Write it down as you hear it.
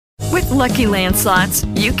Lucky Land Slots,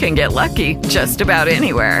 you can get lucky just about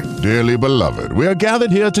anywhere. Dearly beloved, we are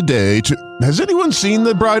gathered here today to... Has anyone seen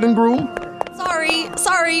the bride and groom?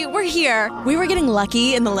 Sorry, we're here. We were getting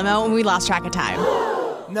lucky in the limo and we lost track of time.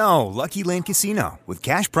 No, Lucky Land Casino, with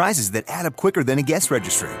cash prizes that add up quicker than a guest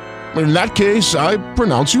registry. In that case, I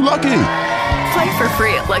pronounce you lucky. Play for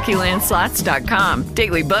free at LuckyLandSlots.com.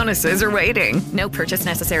 Daily bonuses are waiting. No purchase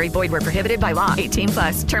necessary. Void where prohibited by law.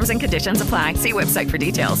 18+. Terms and conditions apply. See website for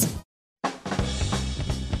details.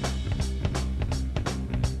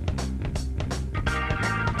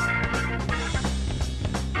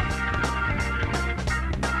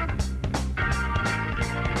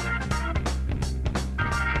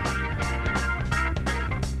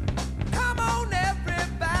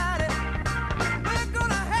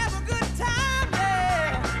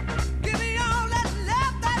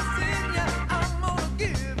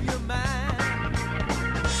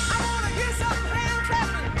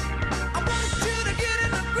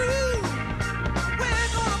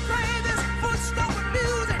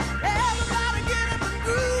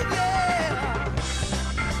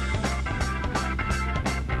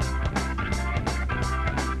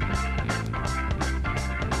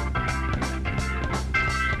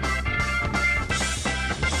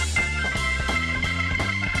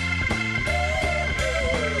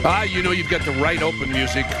 You know you've got the right open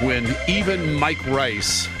music when even Mike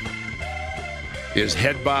Rice is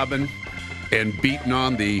head bobbing and beating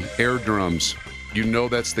on the air drums. You know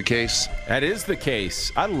that's the case? That is the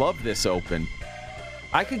case. I love this open.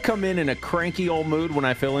 I could come in a cranky old mood when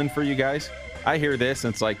I fill in for you guys. I hear this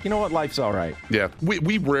and it's like, you know what? Life's all right. Yeah.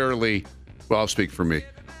 We rarely, well, I'll speak for me.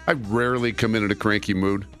 I rarely come in a cranky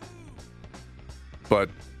mood, but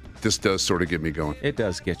this does sort of get me going. It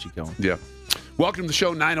does get you going. Yeah. Welcome to the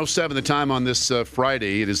show, 9:07 the time on this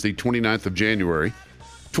Friday. It is the 29th of January,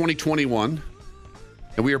 2021.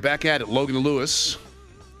 And we are back at it. Logan Lewis,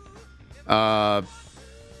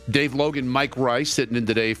 Dave Logan, Mike Rice sitting in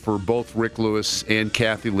today for both Rick Lewis and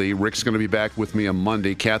Kathy Lee. Rick's going to be back with me on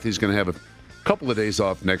Monday. Kathy's going to have a couple of days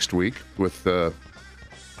off next week with a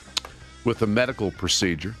medical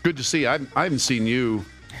procedure. Good to see you. I haven't seen you.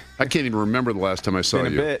 I can't even remember the last time I saw you.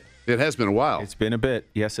 It's been a bit. It has been a while. It's been a bit.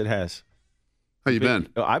 Yes, it has. How you been?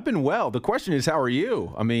 I've been well. The question is, how are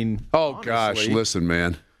you? I mean, honestly, gosh, listen,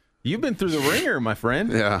 man. You've been through the ringer, my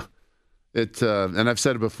friend. Yeah. And I've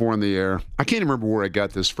said it before on the air. I can't remember where I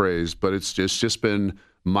got this phrase, but it's just been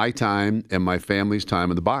my time and my family's time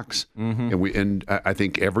in the box. Mm-hmm. And I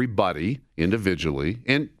think everybody individually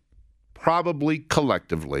and probably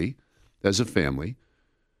collectively as a family,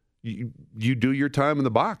 you do your time in the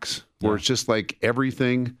box where it's just like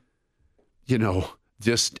everything,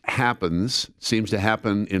 just seems to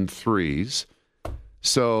happen in threes.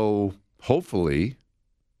 So hopefully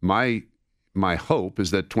my hope is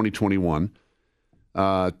that 2021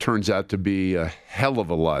 turns out to be a hell of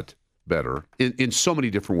a lot better in so many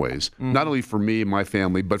different ways, not only for me and my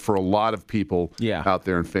family, but for a lot of people out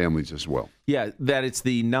there and families as well. Yeah, that it's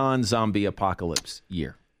the non-zombie apocalypse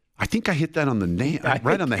year. I think I hit that on the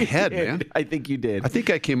right on the head, man. I think you did. I think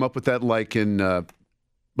I came up with that like in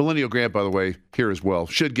Millennial Grant, by the way, here as well,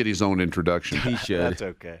 should get his own introduction. He should. That's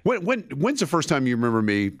okay. When's the first time you remember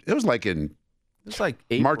me? It was like April.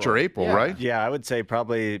 March or April, right? Yeah, I would say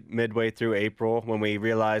probably midway through April when we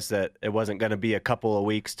realized that it wasn't going to be a couple of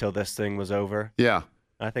weeks till this thing was over. Yeah.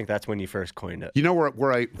 I think that's when you first coined it. You know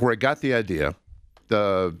where I got the idea?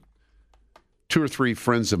 The 2 or 3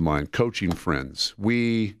 friends of mine, coaching friends,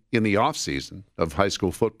 we, in the off season of high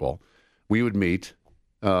school football, we would meet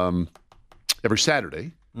every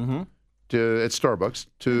Saturday at Starbucks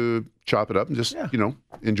to chop it up and just,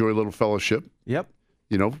 enjoy a little fellowship. Yep.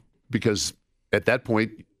 Because at that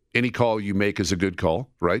point, any call you make is a good call,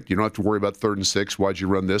 right? You don't have to worry about 3rd and 6. Why'd you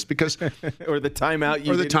run this? Because or the timeout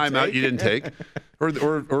you didn't take,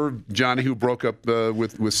 or Johnny who broke up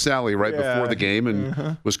with Sally right before the game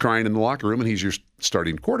and was crying in the locker room, and he's your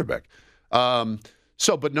starting quarterback.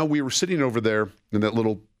 But no, we were sitting over there in that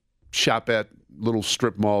little little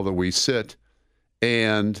strip mall that we sit,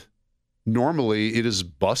 and normally it is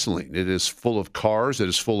bustling. It is full of cars. It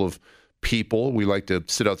is full of people. We like to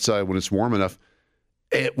sit outside when it's warm enough.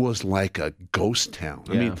 It was like a ghost town.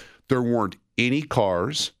 I mean, there weren't any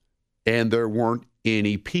cars and there weren't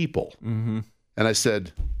any people. Mm-hmm. And I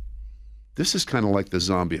said, this is kind of like the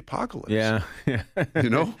zombie apocalypse. Yeah.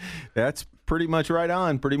 That's pretty much right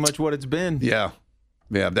on. Pretty much what it's been. Yeah.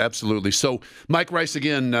 Yeah, absolutely. So Mike Rice,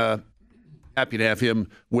 again, happy to have him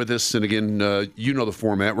with us. And again, you know the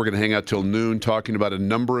format. We're going to hang out till noon talking about a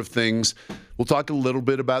number of things. We'll talk a little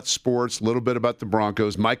bit about sports, a little bit about the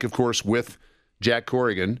Broncos. Mike, of course, with Jack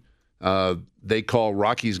Corrigan, They call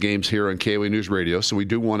Rockies games here on KOA News Radio, so we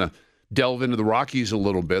do want to delve into the Rockies a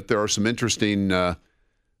little bit. There are some interesting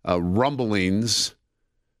rumblings.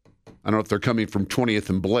 I don't know if they're coming from 20th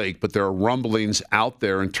and Blake, but there are rumblings out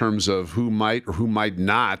there in terms of who might or who might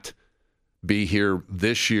not be here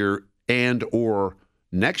this year and or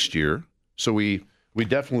next year. So we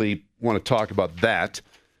definitely want to talk about that.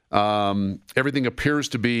 Everything appears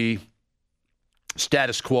to be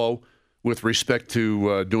status quo with respect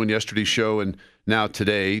to doing yesterday's show and now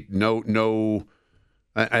today. No,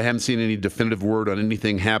 I haven't seen any definitive word on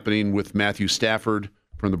anything happening with Matthew Stafford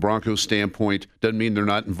from the Broncos standpoint. Doesn't mean they're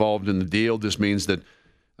not involved in the deal. Just means that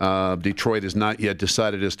Detroit has not yet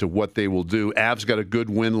decided as to what they will do. Avs got a good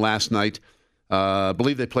win last night. I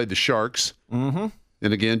believe they played the Sharks. Mm-hmm.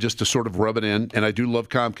 And again, just to sort of rub it in, and I do love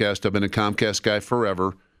Comcast. I've been a Comcast guy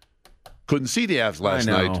forever. Couldn't see the Avs last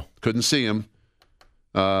night. Couldn't see them.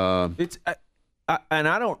 And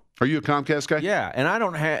I don't. Are you a Comcast guy? Yeah, and I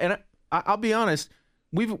don't have. And I'll be honest.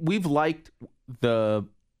 We've liked the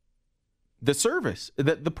service,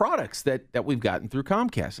 the products that we've gotten through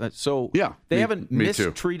Comcast. So yeah, they haven't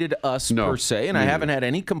mistreated us per se, and I haven't had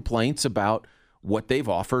any complaints about what they've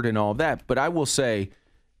offered and all of that. But I will say,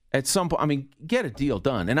 at some point, get a deal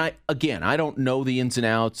done. And I don't know the ins and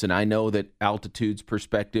outs, and I know that Altitude's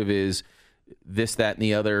perspective is this, that, and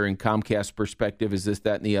the other, and Comcast's perspective is this,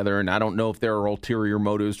 that, and the other. And I don't know if there are ulterior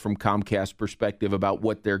motives from Comcast's perspective about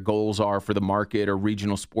what their goals are for the market or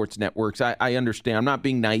regional sports networks. I understand. I'm not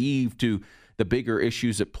being naive to the bigger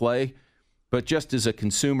issues at play, but just as a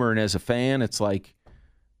consumer and as a fan, it's like,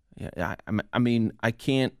 I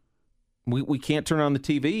can't. We can't turn on the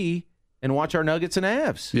TV and watch our Nuggets and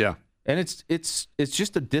Avs. Yeah, and it's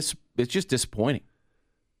just disappointing.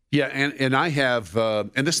 Yeah, and I have,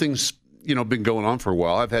 and this thing's been going on for a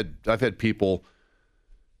while. I've had people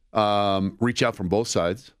reach out from both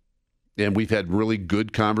sides, and we've had really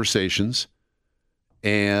good conversations.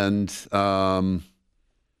 And I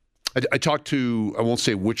talked to, I won't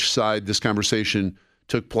say which side this conversation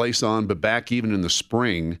took place on, but back even in the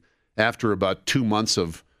spring, after about 2 months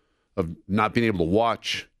of not being able to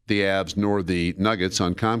watch the Avs nor the Nuggets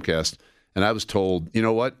on Comcast, and I was told, you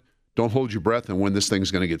know what, don't hold your breath on when this thing's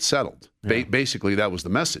going to get settled. Yeah. Basically, that was the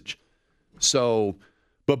message. So,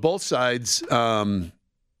 but both sides, when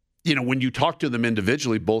you talk to them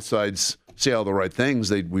individually, both sides say all the right things.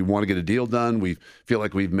 We want to get a deal done. We feel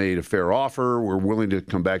like we've made a fair offer. We're willing to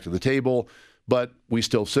come back to the table, but we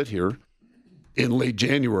still sit here in late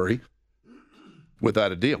January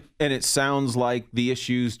without a deal. And it sounds like the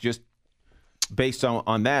issues just based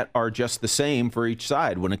on that are just the same for each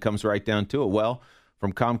side when it comes right down to it. Well,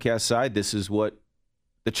 from Comcast's side, this is what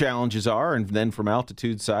the challenges are, and then from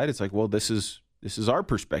Altitude's side, it's like, well, this is our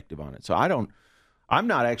perspective on it. So I'm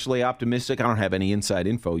not actually optimistic. I don't have any inside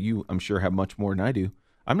info. You, I'm sure, have much more than I do.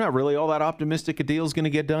 I'm not really all that optimistic a deal's going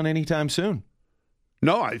to get done anytime soon.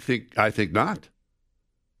 No, I think not.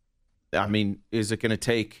 Is it going to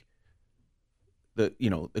take the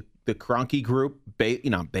Kroenke group,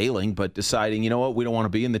 not bailing, but deciding, you know what, we don't want to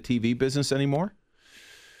be in the TV business anymore?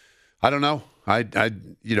 I don't know. I'm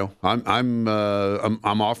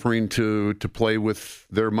offering to play with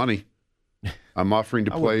their money. I'm offering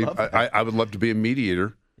to play. I would love to be a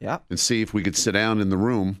mediator. Yeah. And see if we could sit down in the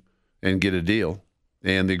room and get a deal.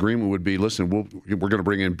 And the agreement would be, listen, we're going to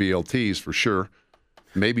bring in BLTs for sure.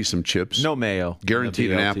 Maybe some chips. No mayo.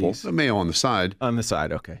 Guaranteed an apple. The mayo on the side. On the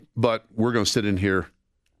side, okay. But we're going to sit in here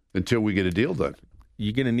until we get a deal done.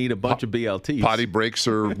 You're going to need a bunch of BLTs. Potty breaks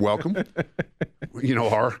are welcome.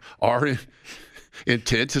 Our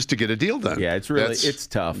intent is to get a deal done. Yeah, it's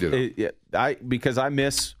tough. Because I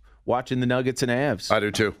miss watching the Nuggets and Avs. I do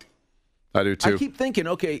too. I keep thinking,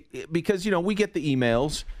 okay, because we get the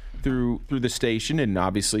emails through the station, and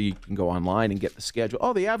obviously you can go online and get the schedule.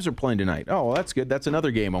 Oh, the Avs are playing tonight. Oh, well, that's good. That's another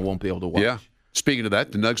game I won't be able to watch. Yeah. Speaking of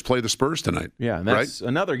that, the Nuggets play the Spurs tonight. Yeah, and that's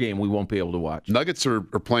another game we won't be able to watch. Nuggets are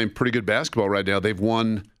playing pretty good basketball right now. They've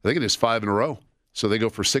won, I think it is 5 in a row. So they go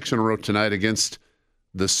for 6 in a row tonight against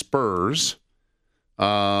the Spurs.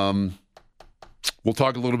 We'll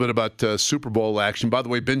talk a little bit about Super Bowl action. By the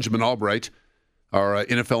way, Benjamin Albright, our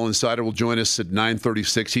NFL insider, will join us at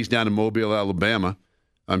 9:36. He's down in Mobile, Alabama.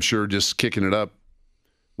 I'm sure just kicking it up,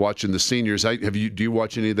 watching the seniors. Do you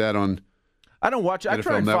watch any of that on? I don't watch. NFL I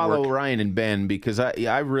try and Network? Follow Ryan and Ben because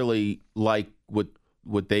I really like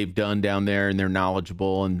what they've done down there, and they're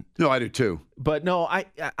knowledgeable. And no, I do too. But no, I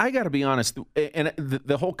got to be honest. And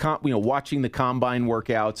the whole watching the combine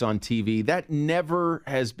workouts on TV, that never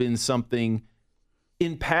has been something.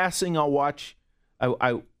 In passing, I'll watch.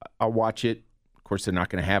 I'll watch it. Of course, they're not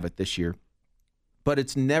going to have it this year. but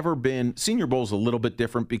it's never been. Senior Bowl's a little bit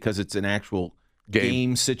different because it's an actual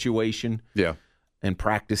game situation. Yeah. And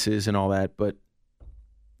practices and all that. But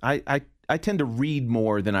I tend to read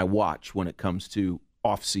more than I watch when it comes to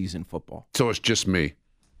off-season football. So it's just me.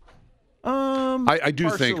 I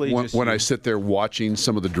do think when I sit there watching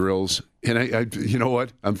some of the drills, and I you know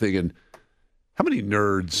what? I'm thinking, how many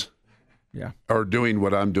nerds are doing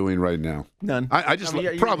what I'm doing right now? None. I just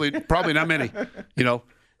probably not many. You know,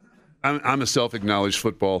 I'm a self-acknowledged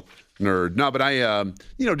football nerd. No, but I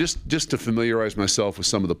just to familiarize myself with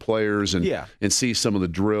some of the players and see some of the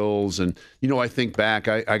drills. And I think back,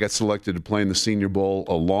 I got selected to play in the Senior Bowl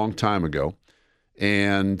a long time ago.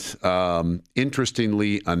 And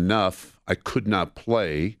interestingly enough, I could not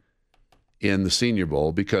play in the Senior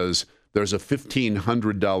Bowl because there's a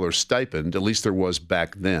 $1,500 stipend, at least there was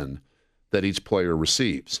back then, that each player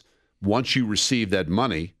receives. Once you receive that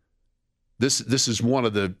money, this is one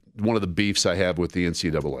of the beefs I have with the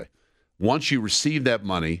NCAA. Once you receive that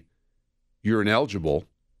money, you're ineligible.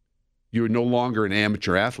 You're no longer an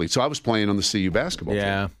amateur athlete. So I was playing on the CU basketball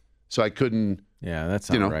team. So I couldn't. Yeah, that's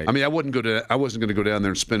not right. I mean, I wasn't going to go down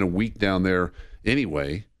there and spend a week down there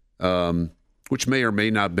anyway, which may or may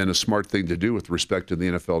not have been a smart thing to do with respect to the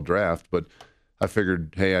NFL draft. But I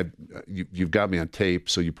figured, hey, you've got me on tape,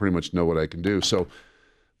 so you pretty much know what I can do. So,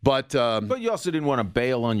 but you also didn't want to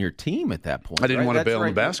bail on your team at that point. I didn't want to bail on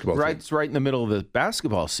the basketball team. Right, it's right in the middle of the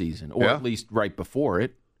basketball season, or at least right before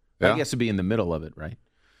it. I guess it'd be in the middle of it, right?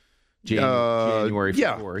 January,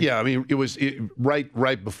 February. Yeah. I mean, it was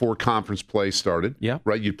right before conference play started. Yeah.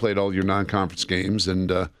 Right. You played all your non-conference games, and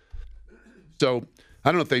so I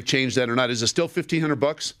don't know if they've changed that or not. Is it still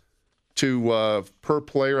 $1,500 to per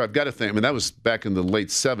player? I've got to think. I mean, that was back in the late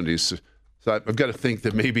 '70s, so I've got to think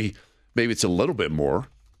that maybe it's a little bit more,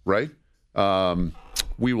 right?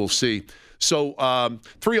 We will see. So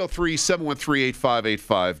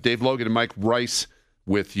 303-713-8585. Dave Logan and Mike Rice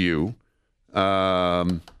with you.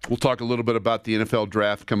 We'll talk a little bit about the NFL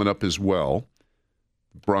draft coming up as well.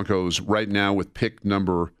 Broncos right now with pick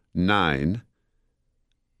number 9.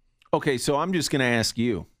 Okay, so I'm just going to ask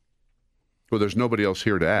you. Well, there's nobody else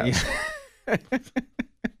here to ask.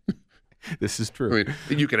 This is true. I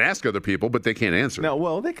mean, you can ask other people, but they can't answer. No,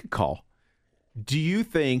 well, they could call. Do you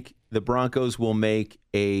think the Broncos will make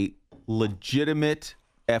a legitimate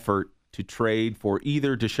effort to trade for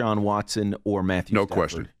either Deshaun Watson or Matthew Stafford? No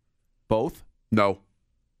question. Both? No.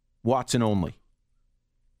 Watson only.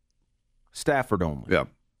 Stafford only. Yeah.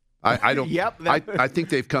 I don't. Yep. I think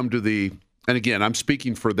they've come to the, and again, I'm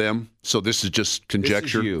speaking for them, so this is just conjecture.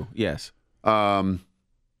 This is you, yes. I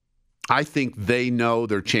think they know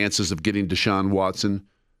their chances of getting Deshaun Watson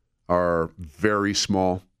are very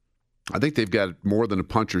small. I think they've got more than a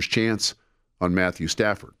puncher's chance on Matthew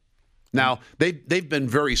Stafford. Now, they've been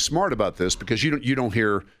very smart about this because you don't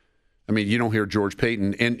hear. I mean, you don't hear George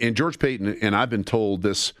Paton. And George Paton, and I've been told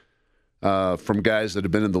this from guys that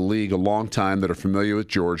have been in the league a long time that are familiar with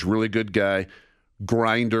George, really good guy,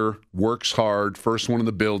 grinder, works hard, first one in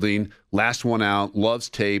the building, last one out, loves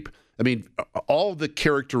tape. I mean, all the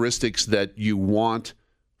characteristics that you want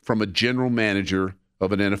from a general manager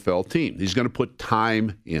of an NFL team. He's going to put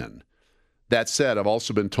time in. That said, I've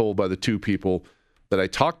also been told by the two people that I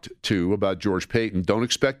talked to about George Paton, don't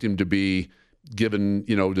expect him to be given,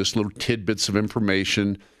 just little tidbits of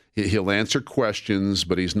information. He'll answer questions,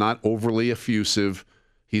 but he's not overly effusive.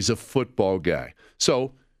 He's a football guy.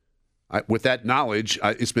 So with that knowledge,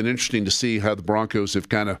 it's been interesting to see how the Broncos have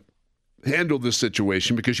kind of handled this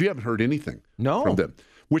situation because you haven't heard anything from them,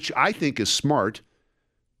 which I think is smart.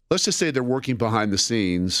 Let's just say they're working behind the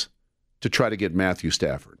scenes to try to get Matthew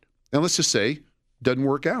Stafford. And let's just say it doesn't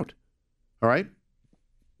work out. All right?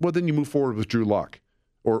 Well, then you move forward with Drew Lock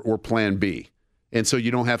or plan B. And so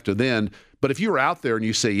you don't have to then. But if you're out there and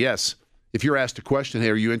you say yes, if you're asked a question, hey,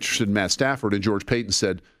 are you interested in Matt Stafford? And George Paton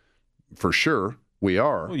said, for sure, we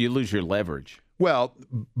are. Well, you lose your leverage. Well,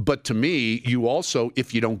 but to me, you also,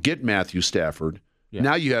 if you don't get Matthew Stafford,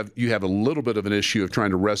 now you have a little bit of an issue of trying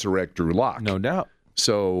to resurrect Drew Lock. No doubt.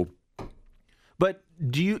 So, but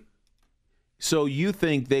so you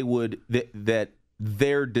think they would that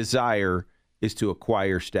their desire is to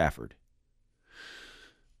acquire Stafford?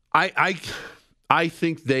 I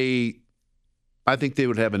think they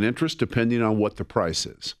would have an interest depending on what the price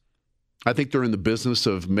is. I think they're in the business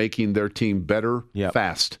of making their team better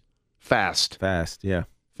fast. Fast, yeah.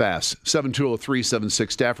 Fast.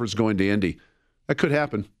 720-376. Stafford's going to Indy. That could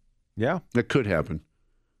happen. Yeah. That could happen.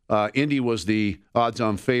 Indy was the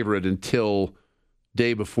odds-on favorite until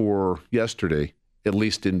day before yesterday, at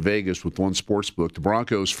least in Vegas with one sportsbook. The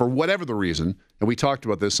Broncos, for whatever the reason, and we talked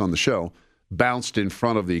about this on the show, bounced in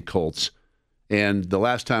front of the Colts. And the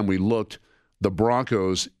last time we looked, the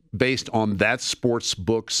Broncos, based on that sports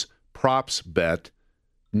book's props bet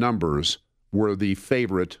numbers, were the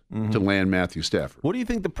favorite to land Matthew Stafford. What do you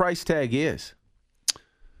think the price tag is?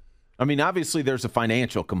 I mean, obviously there's a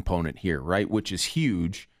financial component here, right, which is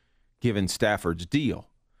huge given Stafford's deal.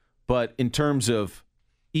 But in terms of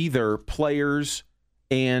either players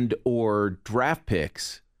and or draft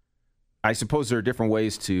picks, I suppose there are different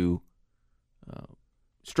ways to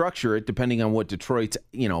structure it depending on what Detroit's,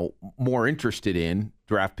 more interested in,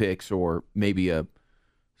 draft picks or maybe a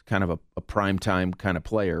kind of a primetime kind of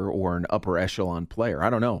player or an upper echelon player. I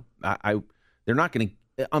don't know. They're not going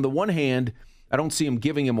to. On the one hand, I don't see him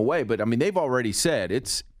giving him away, but I mean they've already said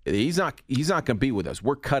he's not going to be with us.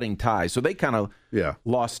 We're cutting ties, so they kind of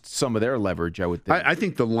lost some of their leverage. I would think. I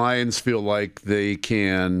think the Lions feel like they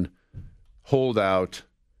can hold out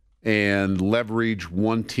and leverage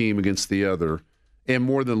one team against the other, and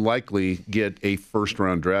more than likely get a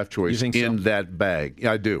first-round draft choice in that bag.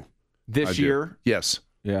 Yeah, I do. This year? Yes.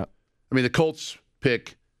 Yeah. I mean, the Colts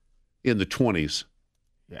pick in the 20s.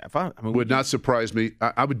 Yeah, would not surprise me.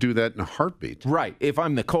 I would do that in a heartbeat. Right. If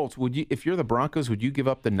I'm the Colts, would you? If you're the Broncos, would you give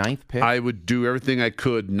up the 9th pick? I would do everything I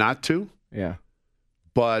could not to. Yeah.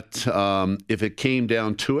 But if it came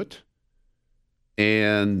down to it,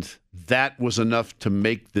 and that was enough to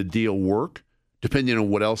make the deal work, depending on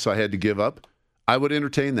what else I had to give up, I would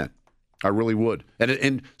entertain that. I really would.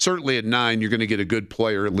 And certainly at 9, you're going to get a good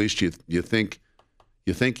player. At least you think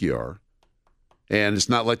you are. And it's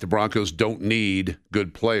not like the Broncos don't need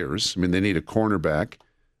good players. I mean, they need a cornerback.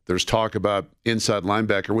 There's talk about inside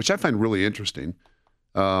linebacker, which I find really interesting.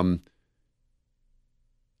 I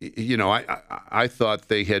thought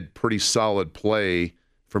they had pretty solid play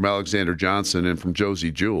from Alexander Johnson and from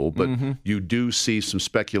Josie Jewell, but you do see some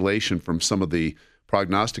speculation from some of the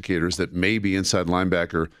prognosticators that maybe inside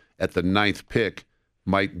linebacker at the 9th pick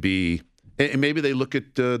might be, and maybe they look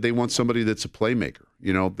at they want somebody that's a playmaker.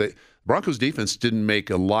 Broncos defense didn't make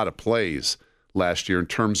a lot of plays last year in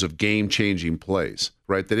terms of game-changing plays,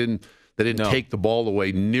 right? They didn't take the ball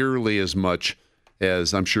away nearly as much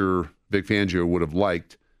as I'm sure Vic Fangio would have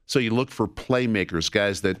liked. So you look for playmakers,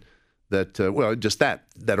 guys that are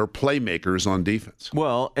playmakers on defense.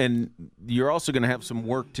 Well, and you're also going to have some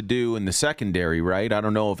work to do in the secondary, right? I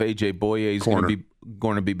don't know if AJ Boye is going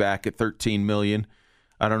to be back at $13 million.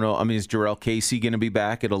 I don't know. I mean, is Jarrell Casey going to be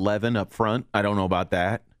back at 11 up front? I don't know about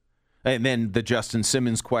that. And then the Justin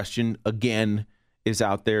Simmons question, again, is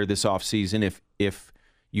out there this offseason. If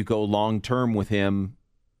you go long-term with him,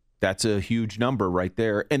 that's a huge number right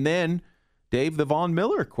there. And then, Dave, the Von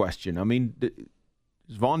Miller question. I mean,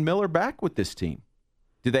 is Von Miller back with this team?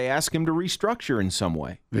 Did they ask him to restructure in some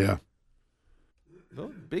way? Yeah.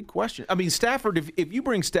 Big question. I mean, Stafford, if you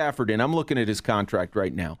bring Stafford in, I'm looking at his contract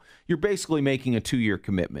right now, you're basically making a 2-year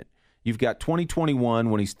commitment. You've got 2021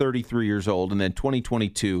 when he's 33 years old, and then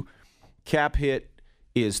 2022. Cap hit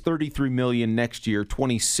is $33 million next year,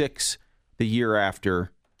 $26 the year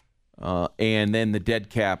after, and then the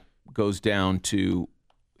dead cap goes down to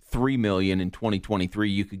 $3 million in 2023.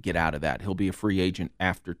 You could get out of that. He'll be a free agent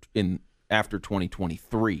after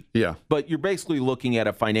 2023. Yeah, but you're basically looking at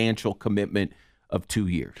a financial commitment of 2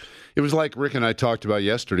 years. It was like Rick and I talked about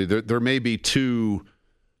yesterday. There may be two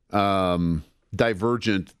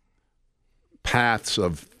divergent paths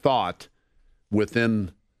of thought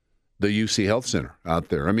within the UC Health Center out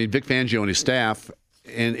there. I mean, Vic Fangio and his staff,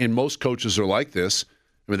 and most coaches are like this.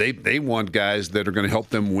 I mean, they want guys that are going to help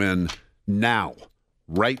them win now,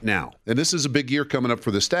 right now. And this is a big year coming up for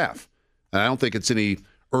the staff. And I don't think it's any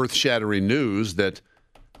earth-shattering news that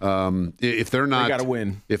if they're not, they got to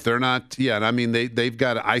win. If they're not, yeah. And I mean, they've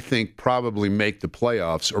got to, I think, probably make the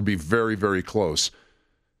playoffs or be very, very close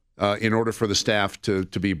in order for the staff to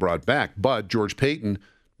be brought back. But George Paton,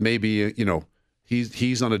 maybe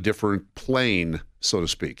he's on a different plane, so to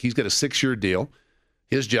speak. He's got a 6-year deal.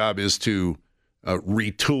 His job is to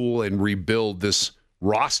retool and rebuild this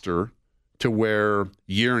roster to where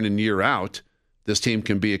year in and year out, this team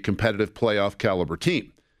can be a competitive playoff caliber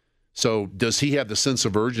team. So does he have the sense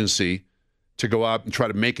of urgency to go out and try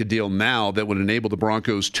to make a deal now that would enable the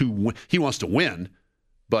Broncos to win? He wants to win,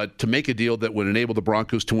 but to make a deal that would enable the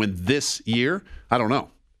Broncos to win this year, I don't know.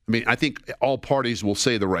 I mean, I think all parties will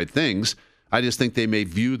say the right things. I just think they may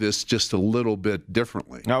view this just a little bit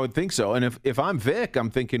differently. I would think so. And if I'm Vic, I'm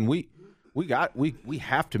thinking we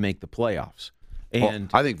have to make the playoffs. And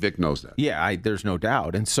I think Vic knows that. Yeah, there's no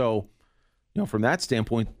doubt. And so, from that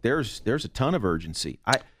standpoint, there's a ton of urgency.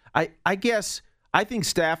 I guess I think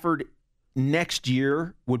Stafford next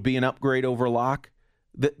year would be an upgrade over Locke.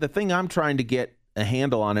 The thing I'm trying to get a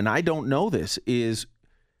handle on, and I don't know this, is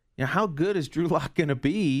how good is Drew Lock going to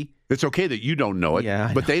be? It's okay that you don't know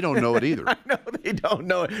it, but they don't know it either. I know they don't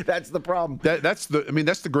know it. That's the problem. That's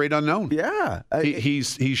the great unknown. Yeah.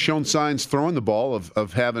 He's shown signs throwing the ball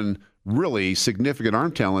of having really significant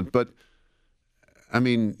arm talent, but I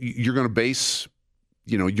mean, you're going to base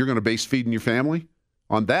feeding your family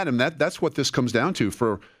on that, and that's what this comes down to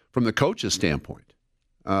from the coach's standpoint.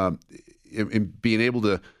 In being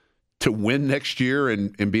able to win next year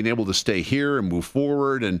and being able to stay here and move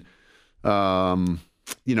forward, and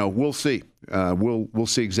we'll see. We'll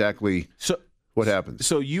see exactly what happens.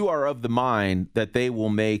 So you are of the mind that they will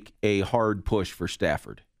make a hard push for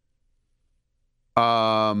Stafford?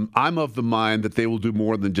 I'm of the mind that they will do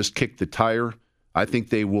more than just kick the tire. I think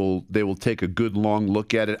they will take a good long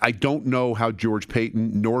look at it. I don't know how George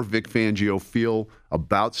Paton nor Vic Fangio feel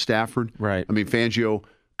about Stafford. Right. I mean, Fangio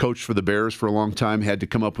coached for the Bears for a long time, had to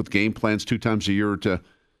come up with game plans 2 times a year to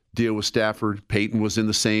deal with Stafford. Paton was in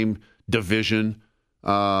the same division.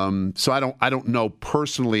 So I don't know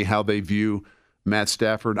personally how they view Matt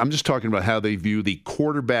Stafford. I'm just talking about how they view the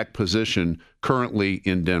quarterback position currently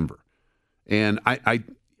in Denver. And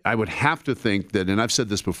I would have to think that, and I've said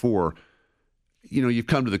this before, you've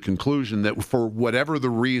come to the conclusion that for whatever the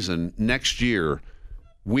reason, next year,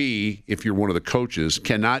 if you're one of the coaches,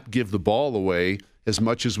 cannot give the ball away as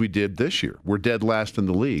much as we did this year. We're dead last in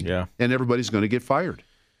the league, and everybody's going to get fired.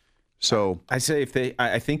 So I say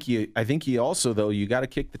I think you also, though, you got to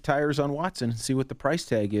kick the tires on Watson and see what the price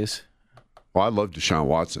tag is. Well, I love Deshaun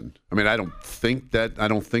Watson. I mean, I don't think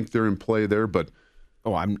they're in play there, but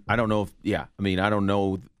I don't know I don't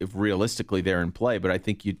know if realistically they're in play, but I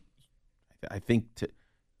think you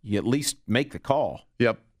at least make the call.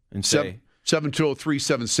 Yep. And say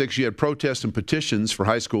 720-376. You had protests and petitions for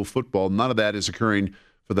high school football. None of that is occurring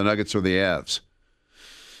for the Nuggets or the Avs.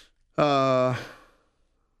 I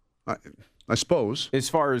suppose. As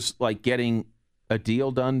far as like getting a deal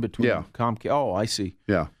done between Comcast. Oh, I see.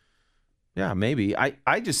 Yeah. Yeah, maybe.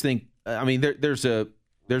 I just think, I mean, there's a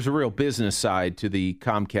real business side to the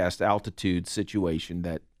Comcast altitude situation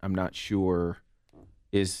that I'm not sure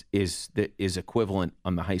is equivalent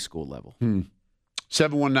on the high school level.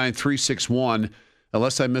 719-361.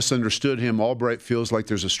 Unless I misunderstood him, Albright feels like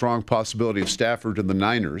there's a strong possibility of Stafford and the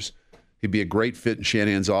Niners. He'd be a great fit in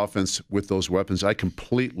Shanahan's offense with those weapons. I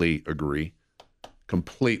completely agree.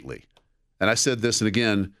 Completely. And I said this, and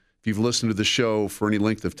again, if you've listened to the show for any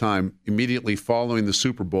length of time, immediately following the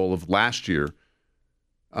Super Bowl of last year,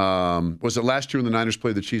 was it last year when the Niners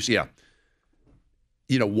played the Chiefs? Yeah.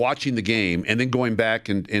 Watching the game and then going back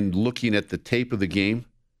and looking at the tape of the game,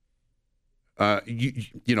 in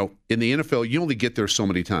the NFL, you only get there so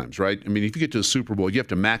many times, right? I mean, if you get to the Super Bowl, you have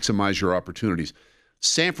to maximize your opportunities.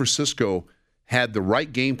 San Francisco had the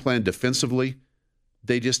right game plan defensively.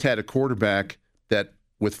 They just had a quarterback that,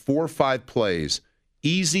 with 4 or 5 plays,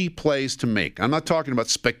 easy plays to make. I'm not talking about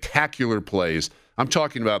spectacular plays. I'm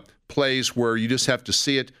talking about plays where you just have to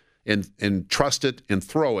see it and trust it and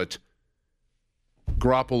throw it.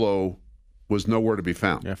 Garoppolo was nowhere to be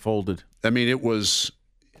found. Yeah, folded.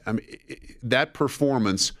 That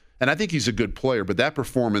performance, and I think he's a good player, but that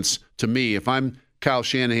performance, to me, if I'm Kyle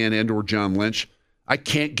Shanahan and or John Lynch, I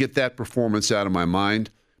can't get that performance out of my mind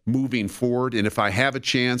moving forward. And if I have a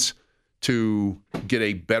chance to get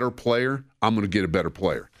a better player, I'm going to get a better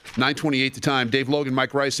player. 9:28 the time. Dave Logan,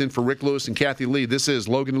 Mike Rice in for Rick Lewis and Kathy Lee. This is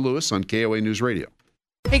Logan and Lewis on KOA News Radio.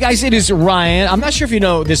 Hey guys, it is Ryan. I'm not sure if you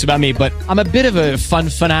know this about me, but I'm a bit of a fun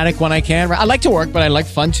fanatic when I can. I like to work, but I like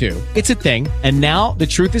fun too. It's a thing. And now the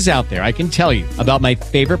truth is out there. I can tell you about my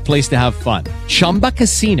favorite place to have fun. Chumba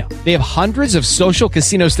Casino. They have hundreds of social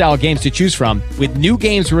casino style games to choose from with new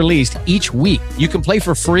games released each week. You can play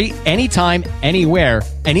for free anytime, anywhere.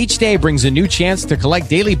 And each day brings a new chance to collect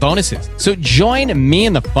daily bonuses. So join me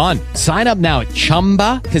in the fun. Sign up now at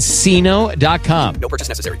ChumbaCasino.com. No purchase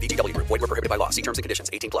necessary. VGW Group. Void where prohibited by law. See terms and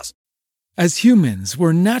conditions. 18+. As humans,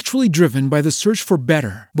 we're naturally driven by the search for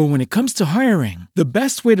better. But when it comes to hiring, the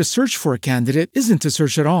best way to search for a candidate isn't to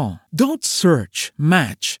search at all. Don't search.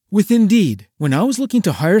 Match with Indeed. When I was looking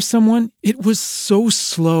to hire someone, it was so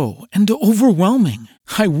slow and overwhelming.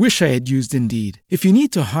 I wish I had used Indeed. If you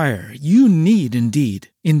need to hire, you need Indeed.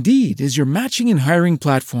 Indeed is your matching and hiring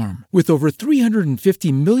platform with over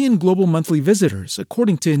 350 million global monthly visitors,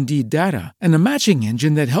 according to Indeed data, and a matching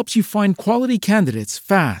engine that helps you find quality candidates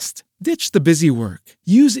fast. Ditch the busy work.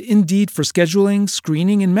 Use Indeed for scheduling,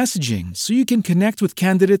 screening, and messaging so you can connect with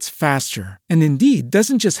candidates faster. And Indeed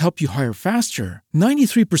doesn't just help you hire faster.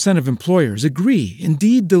 93% of employers agree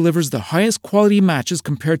Indeed delivers the highest quality matches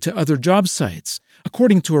compared to other job sites,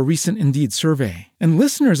 according to a recent Indeed survey. And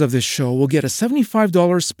listeners of this show will get a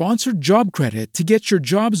 $75 sponsored job credit to get your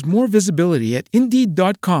jobs more visibility at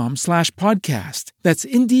Indeed.com/podcast. That's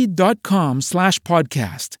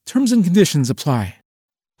Indeed.com/podcast. Terms and conditions apply.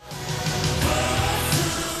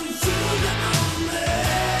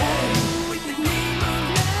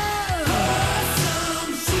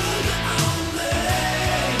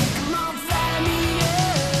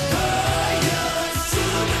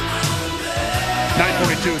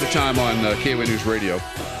 9:42 the time on KOA News Radio.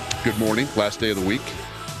 Good morning. Last day of the week.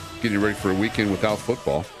 Getting ready for a weekend without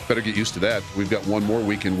football. Better get used to that. We've got one more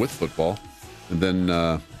weekend with football. And then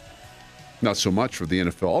not so much for the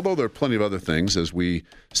NFL. Although there are plenty of other things as we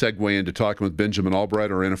segue into talking with Benjamin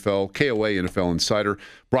Albright, our KOA NFL Insider.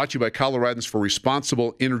 Brought to you by Coloradans for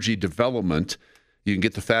Responsible Energy Development. You can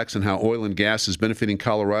get the facts on how oil and gas is benefiting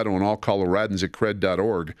Colorado and all Coloradans at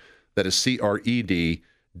cred.org. That is CRED.org.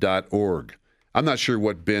 I'm not sure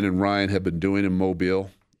what Ben and Ryan have been doing in Mobile.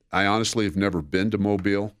 I honestly have never been to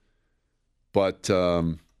Mobile, but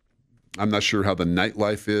I'm not sure how the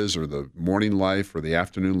nightlife is or the morning life or the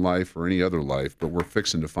afternoon life or any other life, but we're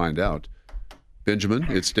fixing to find out. Benjamin,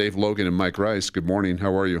 it's Dave Logan and Mike Rice. Good morning.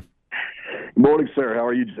 How are you? Good morning, sir. How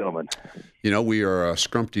are you, gentlemen? You know, we are a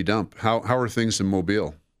scrumpty dump. How are things in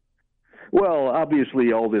Mobile? Well,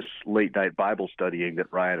 obviously, all this late-night Bible studying that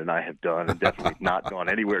Ryan and I have done, and definitely not gone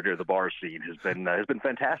anywhere near the bar scene, has been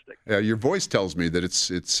fantastic. Yeah, your voice tells me that it's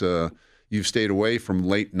you've stayed away from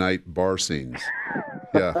late-night bar scenes.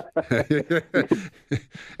 Yeah,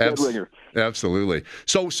 absolutely.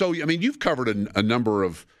 So I mean, you've covered a number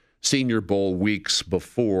of Senior Bowl weeks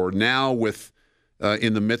before. Now, with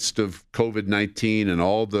in the midst of COVID-19 and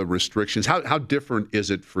all the restrictions, how different is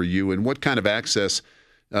it for you, and what kind of access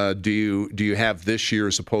do you have this year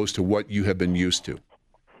as opposed to what you have been used to?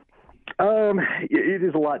 It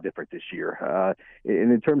is a lot different this year.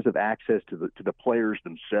 And in terms of access to the players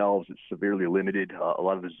themselves, it's severely limited. A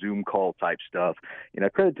lot of the Zoom call type stuff. You know,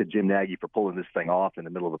 credit to Jim Nagy for pulling this thing off in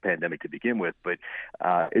the middle of the pandemic to begin with, but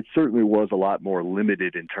it certainly was a lot more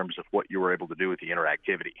limited in terms of what you were able to do with the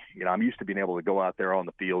interactivity. You know, I'm used to being able to go out there on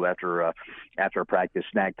the field after a practice,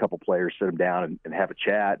 snag a couple players, sit them down, and have a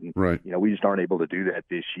chat. And right. You know, we just aren't able to do that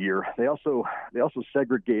this year. They also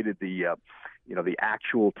segregated the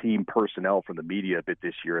actual team personnel from the media a bit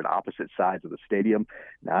this year at opposite sides of the stadium.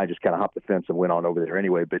 Now, I just kind of hopped the fence and went on over there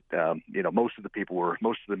anyway. But most of the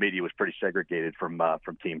media was pretty segregated from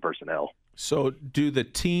team personnel. So, do the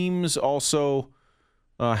teams also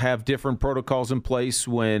have different protocols in place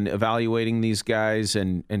when evaluating these guys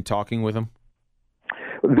and talking with them?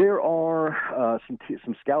 There are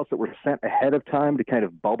some scouts that were sent ahead of time to kind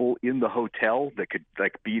of bubble in the hotel that could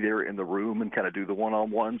be there in the room and kind of do the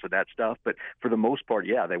one-on-ones and that stuff. But for the most part,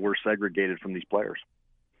 yeah, they were segregated from these players.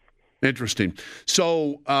 Interesting.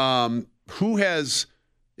 So who has,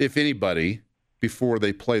 if anybody, before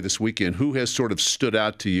they play this weekend, who has sort of stood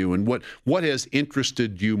out to you, and what has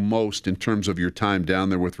interested you most in terms of your time down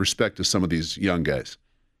there with respect to some of these young guys?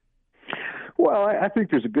 Well, I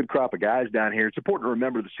think there's a good crop of guys down here. It's important to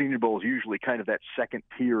remember the Senior Bowl is usually kind of that second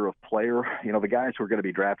tier of player. You know, the guys who are going to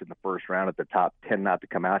be drafted in the first round at the top tend not to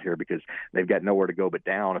come out here because they've got nowhere to go but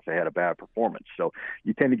down if they had a bad performance. So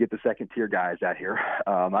you tend to get the second tier guys out here.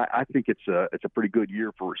 I think it's a pretty good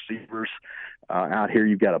year for receivers out here.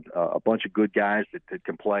 You've got a bunch of good guys that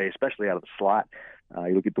can play, especially out of the slot.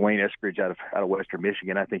 You look at Dwayne Eskridge out of Western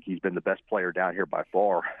Michigan. I think he's been the best player down here by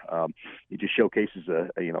far. He just showcases a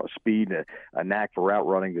speed, a knack for route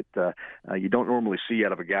running that you don't normally see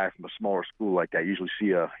out of a guy from a smaller school like that. You usually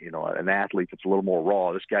see an athlete that's a little more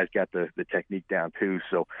raw. This guy's got the technique down too.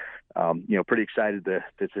 So pretty excited to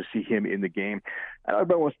see him in the game.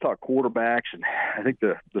 Everybody wants to talk quarterbacks, and I think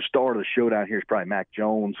the star of the show down here is probably Mac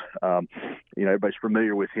Jones. Everybody's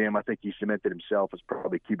familiar with him. I think he cemented himself as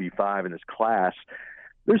probably QB5 in this class.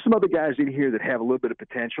 There's some other guys in here that have a little bit of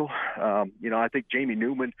potential. I think Jamie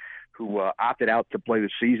Newman, who opted out to play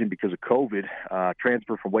this season because of COVID,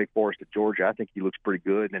 transferred from Wake Forest to Georgia. I think he looks pretty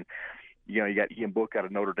good. And, you got Ian Book out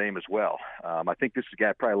of Notre Dame as well. I think this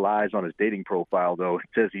guy probably lies on his dating profile, though. It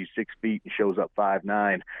says he's 6 feet and shows up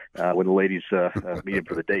 5'9" when the ladies meet him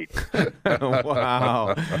for the date.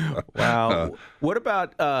 Wow. What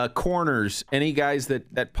about corners? Any guys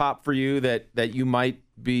that pop for you that you might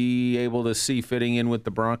be able to see fitting in with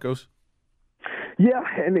the Broncos? Yeah,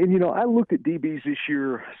 and I looked at DBs this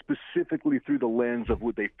year specifically through the lens of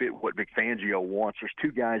would they fit what Vic Fangio wants. There's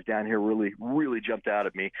two guys down here really jumped out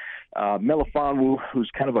at me. Melifonwu,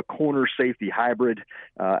 who's kind of a corner safety hybrid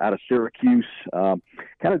out of Syracuse, kind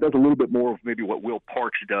of does a little bit more of maybe what Will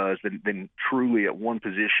Parks does than truly at one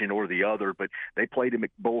position or the other, but they played him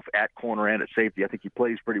both at corner and at safety. I think he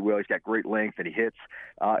plays pretty well. He's got great length and he hits.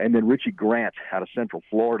 And then Richie Grant out of Central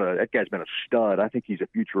Florida, that guy's been a stud. I think he's a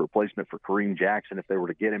future replacement for Kareem Jackson if they were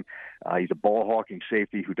to get him. He's a ball-hawking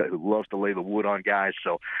safety who loves to lay the wood on guys,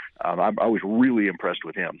 so I was really impressed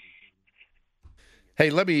with him. Hey,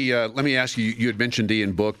 let me ask you. You had mentioned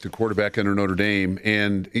Ian Book, the quarterback under Notre Dame,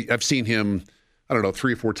 and I've seen him,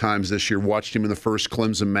 3 or 4 times this year. Watched him in the first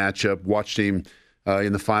Clemson matchup. Watched him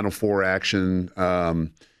in the Final Four action,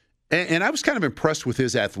 and I was kind of impressed with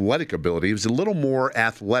his athletic ability. He was a little more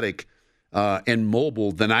athletic and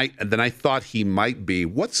mobile than I thought he might be.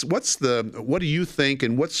 What do you think,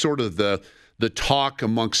 and what's sort of the talk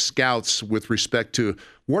amongst scouts with respect to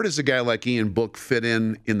where does a guy like Ian Book fit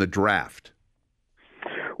in the draft?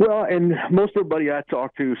 Well, and most everybody I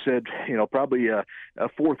talked to said, probably a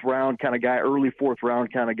fourth round kind of guy, early fourth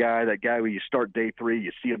round kind of guy, that guy where you start day 3,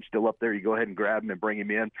 you see him still up there, you go ahead and grab him and bring him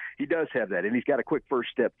in. He does have that, and he's got a quick first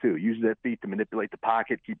step too. Uses that feet to manipulate the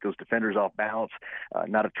pocket, keep those defenders off balance,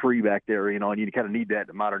 not a tree back there, and you kind of need that in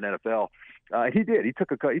the modern NFL. He did. He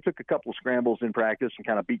took a couple of scrambles in practice and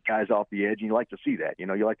kind of beat guys off the edge. And you like to see that.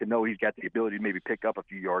 You like to know he's got the ability to maybe pick up a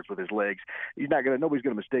few yards with his legs. Nobody's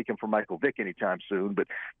gonna mistake him for Michael Vick anytime soon. But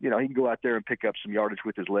he can go out there and pick up some yardage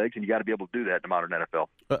with his legs, and you got to be able to do that in the modern NFL.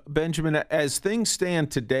 Benjamin, as things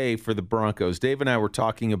stand today for the Broncos, Dave and I were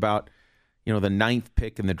talking about the 9th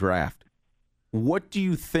pick in the draft. What do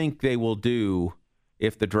you think they will do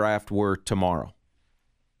if the draft were tomorrow?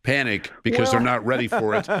 Panic because they're not ready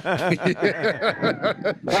for it. Yeah,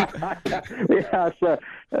 it's a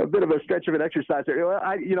bit of a stretch of an exercise there.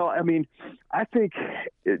 I think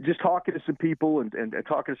just talking to some people and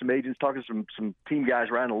talking to some agents, talking to some team guys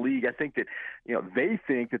around the league, I think that they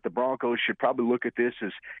think that the Broncos should probably look at this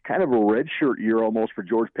as kind of a redshirt year almost for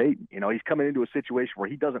George Paton. He's coming into a situation where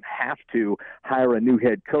he doesn't have to hire a new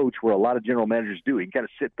head coach, where a lot of general managers do. He can kind of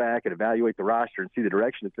sit back and evaluate the roster and see the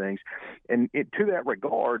direction of things. And to that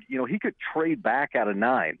regard, he could trade back out of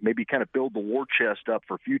 9, maybe kind of build the war chest up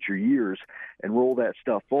for future years and roll that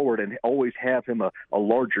stuff forward and always have him a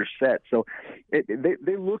larger set. So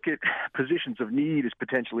they look at positions of need as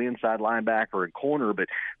potentially inside linebacker and corner, but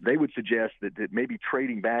they would suggest that maybe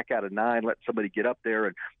trading back out of 9, let somebody get up there,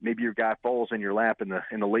 and maybe your guy falls in your lap in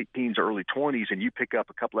the late teens, early 20s, and you pick up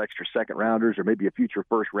a couple extra second rounders or maybe a future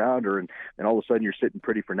first rounder, and all of a sudden you're sitting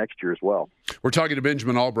pretty for next year as well. We're talking to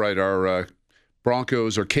Benjamin Albright, our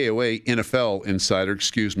Broncos or KOA NFL insider,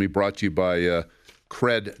 brought to you by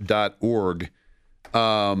cred.org.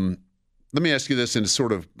 Let me ask you this, and it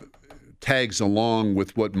sort of tags along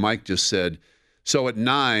with what Mike just said. So at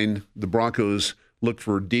 9, the Broncos look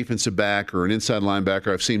for a defensive back or an inside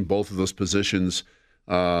linebacker. I've seen both of those positions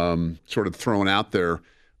sort of thrown out there.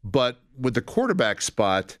 But with the quarterback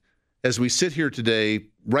spot, as we sit here today,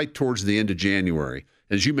 right towards the end of January,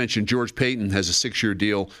 as you mentioned, George Paton has a 6-year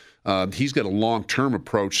deal. He's got a long-term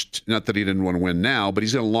approach, not that he didn't want to win now, but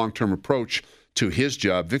he's got a long-term approach to his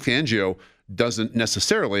job. Vic Fangio doesn't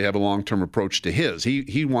necessarily have a long-term approach to his.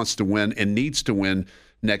 He wants to win and needs to win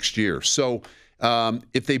next year. So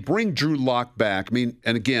if they bring Drew Lock back, and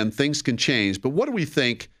again, things can change, but what do we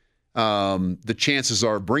think the chances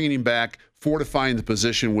are of bringing him back, fortifying the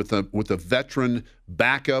position with a veteran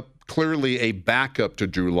backup, clearly a backup to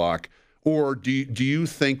Drew Lock? Or do you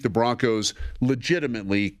think the Broncos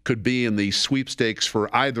legitimately could be in the sweepstakes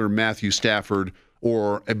for either Matthew Stafford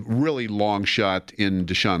or a really long shot in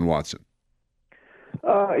Deshaun Watson?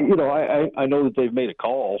 I know that they've made a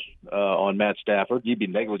call on Matt Stafford. You'd be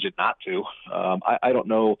negligent not to. I don't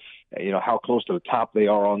know, how close to the top they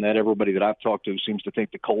are on that. Everybody that I've talked to seems to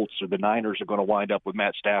think the Colts or the Niners are going to wind up with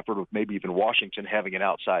Matt Stafford, with maybe even Washington having an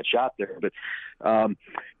outside shot there. But,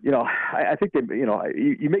 I think that,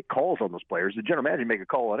 you make calls on those players. The general manager make a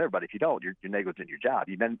call on everybody. If you don't, you're negligent in your job.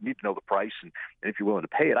 You need to know the price and if you're willing to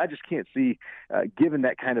pay it. I just can't see, given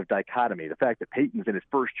that kind of dichotomy, the fact that Peyton's in his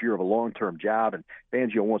first year of a long-term job and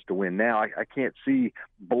Fangio wants to win now. I can't see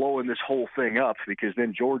blowing this whole thing up because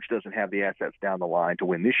then George doesn't have the assets down the line to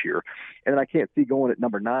win this year. And then I can't see going at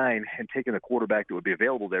number 9 and taking a quarterback that would be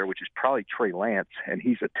available there, which is probably Trey Lance, and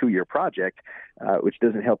he's a 2-year project, which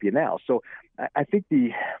doesn't help you now. So I think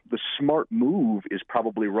the smart move is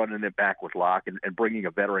probably running it back with Locke and bringing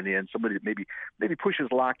a veteran in, somebody that maybe pushes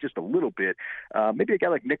Locke just a little bit. Maybe a guy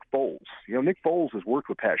like Nick Foles. Nick Foles has worked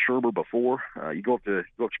with Pat Shermer before. You go up to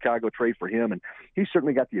Chicago, trade for him, and he's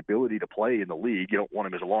certainly got the ability to play in the league. You don't want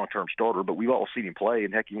him as a long-term starter, but we've all seen him play,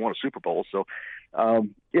 and heck, he won a Super Bowl. So,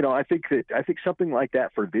 I think something like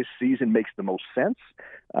that for this season makes the most sense.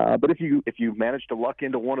 But if you manage to luck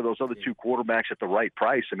into one of those other 2 quarterbacks at the right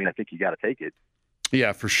price, I think you got to take it.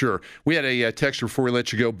 Yeah, for sure. We had a texter before we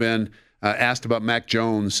let you go, Ben, asked about Mac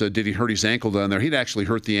Jones. Did he hurt his ankle down there? He'd actually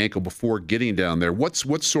hurt the ankle before getting down there.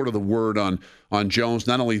 What's sort of the word on Jones,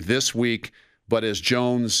 not only this week, but as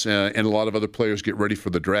Jones and a lot of other players get ready for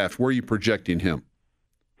the draft? Where are you projecting him?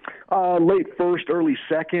 Late first, early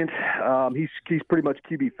second. He's pretty much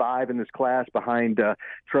QB5 in this class behind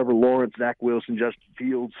Trevor Lawrence, Zach Wilson, Justin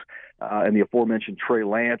Fields, and the aforementioned Trey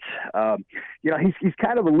Lance. He's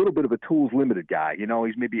kind of a little bit of a tools limited guy.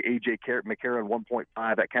 He's maybe A.J. McCarron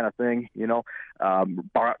 1.5, that kind of thing.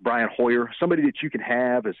 Brian Hoyer, somebody that you can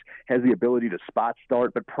have has the ability to spot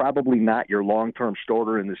start, but probably not your long-term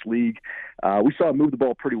starter in this league. We saw him move the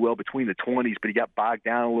ball pretty well between the 20s, but he got bogged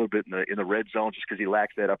down a little bit in the red zone just because he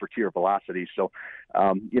lacks that upper tier velocity. So,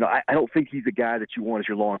 I don't think he's the guy that you want as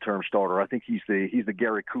your long-term starter. I think he's the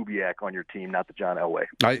Gary Kubiak on your team, not the John Elway.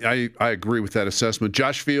 I agree with that assessment.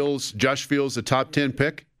 Josh Fields, the top 10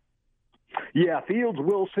 pick? Yeah, Fields,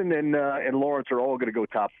 Wilson, and Lawrence are all going to go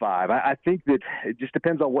top 5. I think that it just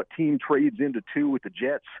depends on what team trades into 2 with the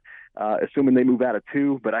Jets, assuming they move out of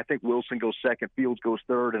 2. But I think Wilson goes second, Fields goes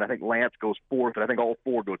third, and I think Lance goes fourth, and I think all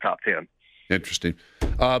 4 go top 10. Interesting.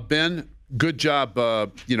 Ben, good job,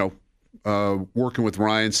 working with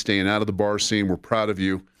Ryan, staying out of the bar scene. We're proud of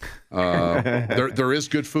you. There is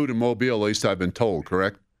good food in Mobile, at least I've been told,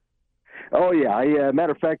 correct? Oh, yeah.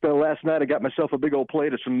 Matter of fact, last night I got myself a big old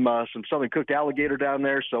plate of some Southern cooked alligator down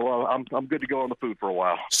there, so I'm good to go on the food for a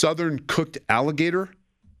while. Southern cooked alligator?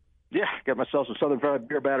 Yeah, got myself some Southern fried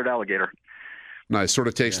beer battered alligator. Nice. Sort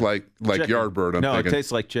of tastes like Yardbird, I'm thinking. No, it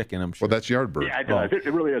tastes like chicken, I'm sure. Well, that's Yardbird. Yeah, it does. Oh.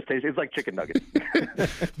 It really does taste. It's like chicken nuggets.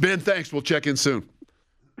 Ben, thanks. We'll check in soon.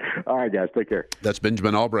 All right, guys. Take care. That's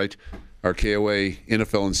Benjamin Albright, our KOA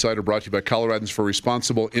NFL Insider, brought to you by Coloradans for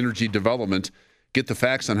Responsible Energy Development. Get the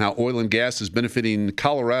facts on how oil and gas is benefiting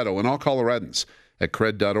Colorado and all Coloradans at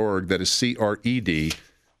cred.org. That is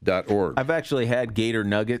CRED.org. I've actually had Gator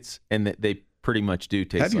nuggets, and they pretty much do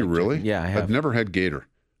taste Have you really? Chicken. Yeah, I have. I've never had Gator.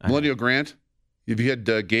 Millennial Grant, have you had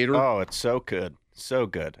Gator? Oh, it's so good. So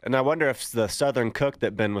good. And I wonder if the Southern cook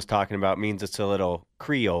that Ben was talking about means it's a little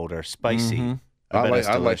Creole or spicy. Mm-hmm. I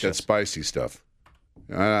like that spicy stuff.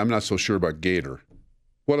 I'm not so sure about Gator.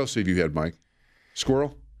 What else have you had, Mike?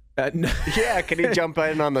 Squirrel? No. Yeah, can he jump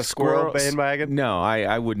in on the squirrel bandwagon? No,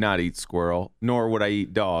 I would not eat squirrel, nor would I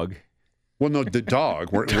eat dog. Well, no, the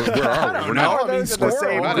dog. Where are we? We're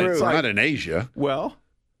not in Asia. Well,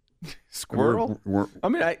 squirrel?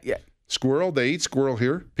 Squirrel? They eat squirrel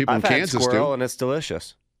here? People I've in Kansas had squirrel, do. And it's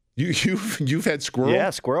delicious. You've had squirrel?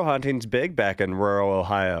 Yeah, squirrel hunting's big back in rural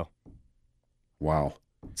Ohio. Wow.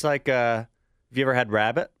 It's like, have you ever had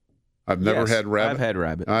rabbit? I've never had rabbit. I've had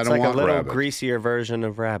rabbit. I don't want rabbit. It's like a little rabbit. Greasier version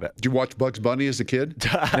of rabbit. Did you watch Bugs Bunny as a kid?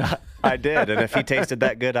 I did, and if he tasted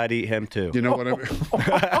that good, I'd eat him too. You know what I mean?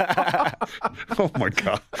 Oh, my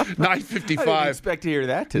God. 9:55. I didn't expect to hear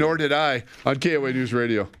that today. Nor did I on KOA News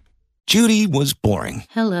Radio. Judy was boring.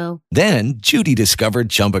 Hello. Then Judy discovered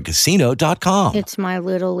ChumbaCasino.com. It's my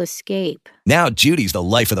little escape. Now Judy's the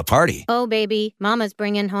life of the party. Oh, baby, mama's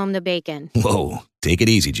bringing home the bacon. Whoa, take it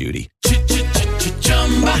easy, Judy.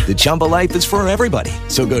 The Chumba life is for everybody.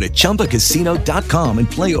 So go to ChumbaCasino.com and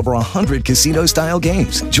play over 100 casino-style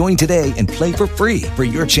games. Join today and play for free for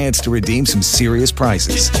your chance to redeem some serious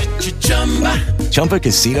prizes.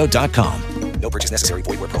 ChumbaCasino.com. No purchase necessary.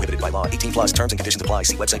 Void where prohibited by law. 18+ terms and conditions apply.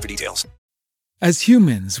 See website for details. As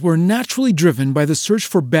humans, we're naturally driven by the search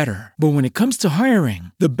for better. But when it comes to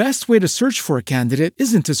hiring, the best way to search for a candidate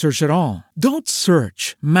isn't to search at all. Don't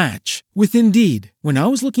search, match with Indeed. When I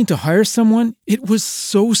was looking to hire someone, it was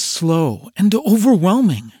so slow and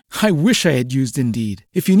overwhelming. I wish I had used Indeed.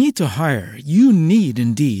 If you need to hire, you need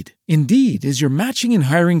Indeed. Indeed is your matching and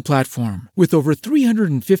hiring platform with over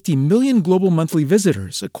 350 million global monthly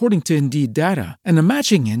visitors, according to Indeed data, and a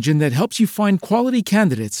matching engine that helps you find quality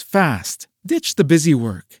candidates fast. Ditch the busy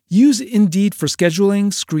work. Use Indeed for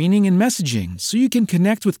scheduling, screening, and messaging so you can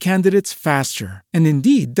connect with candidates faster. And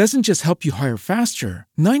Indeed doesn't just help you hire faster.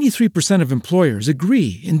 93% of employers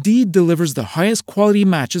agree Indeed delivers the highest quality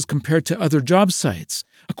matches compared to other job sites,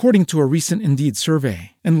 according to a recent Indeed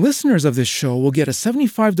survey. And listeners of this show will get a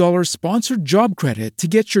 $75 sponsored job credit to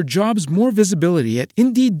get your jobs more visibility at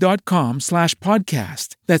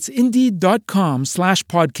Indeed.com/podcast. That's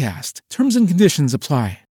Indeed.com/podcast. Terms and conditions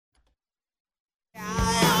apply.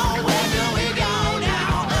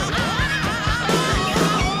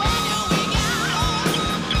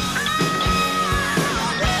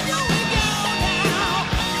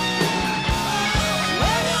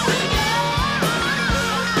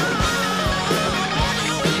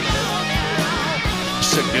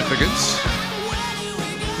 Significance?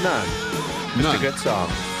 None. Just a good song.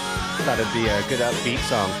 Thought it'd be a good upbeat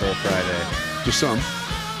song for a Friday. To some.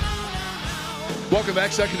 Welcome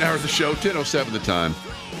back. Second hour of the show. 10:07 the time.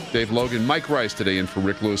 Dave Logan, Mike Rice today in for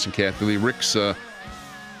Rick Lewis and Kathy Lee. Rick's going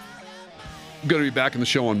to be back in the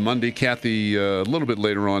show on Monday. Kathy a little bit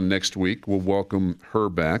later on next week. We'll welcome her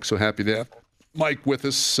back. So happy to have Mike with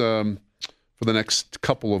us for the next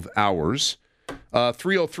couple of hours.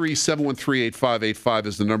 303-713-8585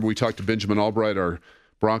 is the number. We talked to Benjamin Albright, our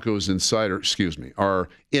Broncos insider, our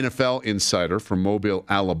NFL insider from Mobile,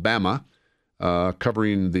 Alabama,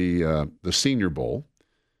 covering the Senior Bowl.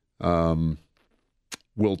 We'll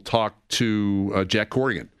talk to Jack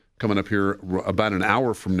Corrigan coming up here about an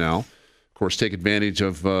hour from now. Of course, take advantage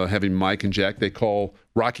of having Mike and Jack. They call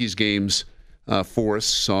Rockies games for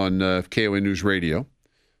us on KOA News Radio.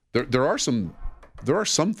 There are some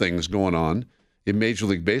things going on in Major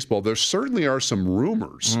League Baseball. There certainly are some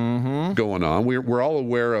rumors going on. We're all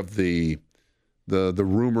aware of the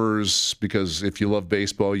rumors because if you love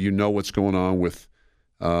baseball, you know what's going on with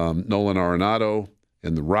Nolan Arenado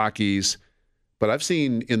and the Rockies. But I've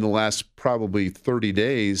seen in the last probably 30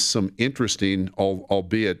 days some interesting,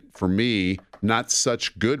 albeit for me, not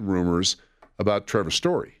such good rumors about Trevor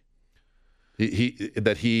Story.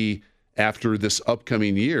 He after this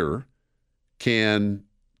upcoming year can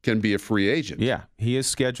be a free agent. Yeah, he is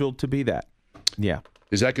scheduled to be that. Yeah.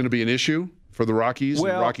 Is that going to be an issue for the Rockies and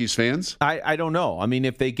Rockies fans? I don't know. I mean,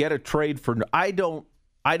 if they get a trade for I don't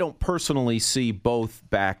personally see both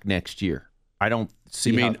back next year. I don't see.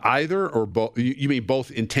 You mean either or both? You mean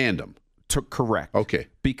both in tandem? Correct. Okay.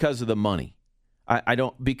 Because of the money. I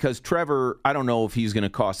don't, because Trevor, I don't know if he's going to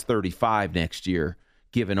cost 35 next year,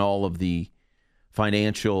 given all of the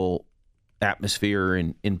financial atmosphere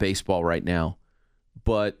in baseball right now.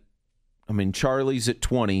 But, I mean, Charlie's at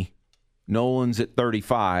 20, Nolan's at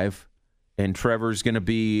 35, and Trevor's going to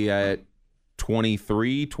be at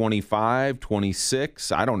 23, 25,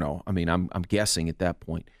 26. I don't know. I mean, I'm guessing at that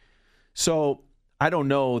point. So I don't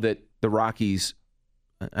know that the Rockies,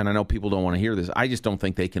 and I know people don't want to hear this, I just don't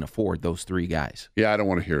think they can afford those three guys. Yeah, I don't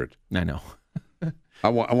want to hear it. I know. I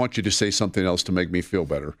want you to say something else to make me feel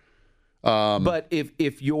better. But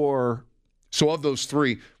if you're... So of those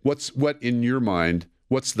three, what in your mind,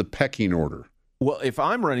 what's the pecking order? Well, if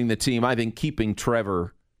I'm running the team, I think keeping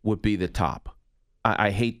Trevor would be the top.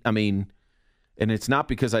 And it's not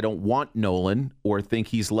because I don't want Nolan or think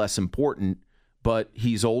he's less important, but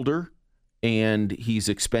he's older and he's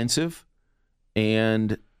expensive,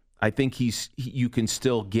 and I think you can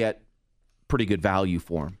still get pretty good value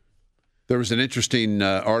for him. There was an interesting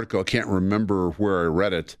article, I can't remember where I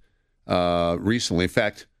read it recently. In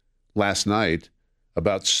fact, last night,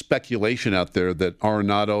 about speculation out there that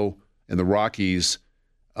Arenado and the Rockies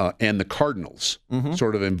and the Cardinals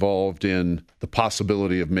sort of involved in the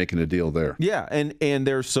possibility of making a deal there. Yeah, and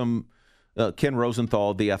there's some Ken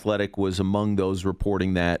Rosenthal, The Athletic, was among those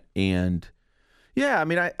reporting that. And, yeah, I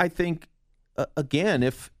mean, I think, again,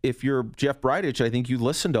 if you're Jeff Bridich, I think you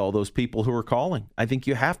listen to all those people who are calling. I think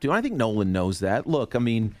you have to. I think Nolan knows that. Look, I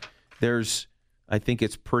mean, I think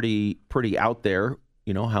it's pretty out there,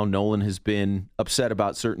 you know, how Nolan has been upset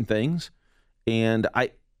about certain things. And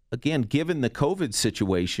again, given the COVID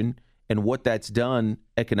situation and what that's done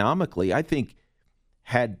economically, I think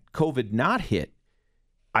had COVID not hit,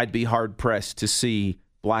 I'd be hard-pressed to see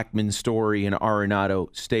Blackman, Story, and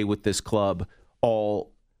Arenado stay with this club,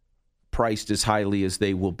 all priced as highly as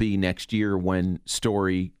they will be next year when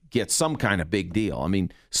Story gets some kind of big deal. I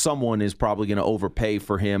mean, someone is probably going to overpay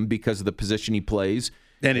for him because of the position he plays.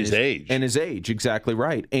 And his age. And his age, exactly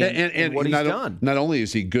right. And what he's done. Not only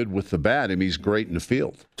is he good with the bat, I mean, he's great in the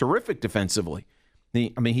field. Terrific defensively.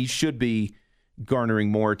 He should be garnering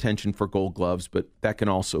more attention for Gold Gloves, but that can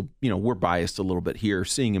also, we're biased a little bit here,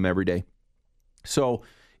 seeing him every day. So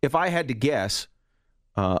if I had to guess,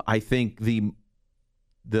 I think the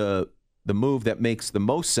the move that makes the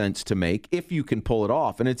most sense to make, if you can pull it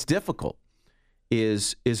off, and it's difficult,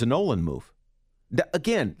 is a Nolan move.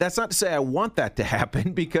 Again, that's not to say I want that to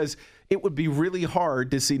happen, because it would be really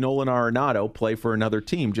hard to see Nolan Arenado play for another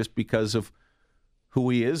team just because of who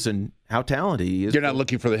he is and how talented he is. You're not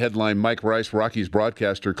looking for the headline, Mike Rice, Rockies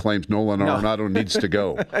broadcaster, claims Nolan Arenado needs to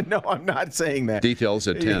go. No, I'm not saying that. Details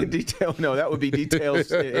at 10. No, that would be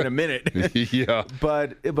details in a minute. Yeah.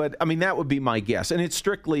 But I mean, that would be my guess. And it's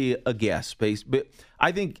strictly a guess. But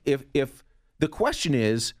I think if the question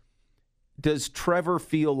is, does Trevor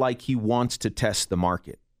feel like he wants to test the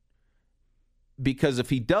market? Because if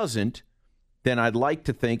he doesn't, then I'd like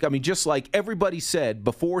to think, I mean, just like everybody said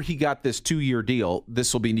before he got this 2-year deal,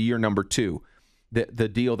 this will be year number 2, the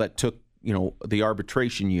deal that took, the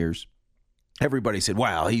arbitration years. Everybody said,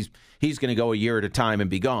 wow, he's going to go a year at a time and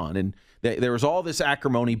be gone. And there was all this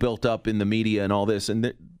acrimony built up in the media and all this,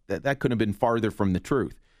 and that couldn't have been farther from the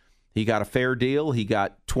truth. He got a fair deal. He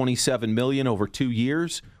got $27 million over 2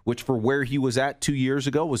 years, which for where he was at 2 years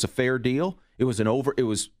ago was a fair deal. It was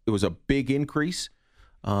a big increase,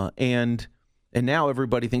 and now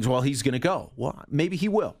everybody thinks, well, he's going to go. Well, maybe he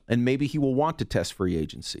will, and maybe he will want to test free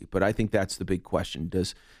agency. But I think that's the big question.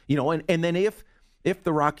 Does and then if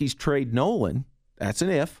the Rockies trade Nolan, that's an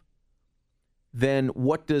if. Then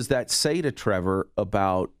what does that say to Trevor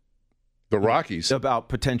about the Rockies? About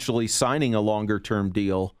potentially signing a longer-term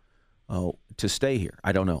deal to stay here?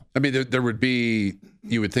 I don't know. I mean,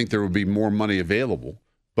 you would think there would be more money available,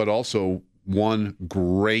 but also one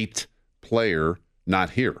great player not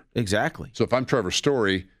here. Exactly. So if I'm Trevor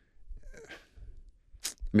Story, I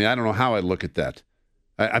mean, I don't know how I look at that.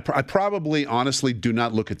 I probably honestly do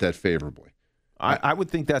not look at that favorably. I would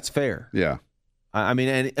think that's fair. Yeah. I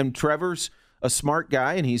mean, and Trevor's a smart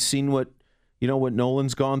guy, and he's seen what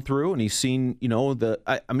Nolan's gone through, and he's seen,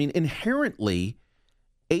 I mean, inherently,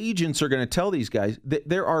 agents are going to tell these guys that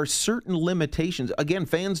there are certain limitations. Again,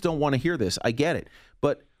 fans don't want to hear this. I get it.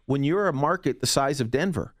 But when you're a market the size of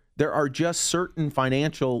Denver, there are just certain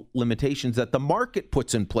financial limitations that the market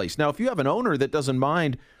puts in place. Now, if you have an owner that doesn't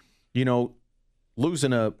mind,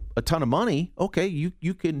 losing a ton of money, okay,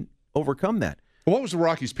 you can overcome that. What was the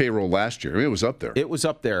Rockies' payroll last year? I mean, it was up there. It was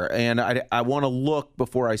up there, and I want to look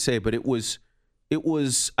before I say, but it was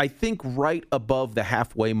I think right above the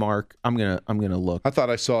halfway mark. I'm gonna look. I thought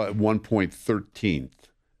I saw at 1.13.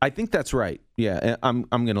 I think that's right. Yeah, I'm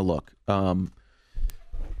gonna look.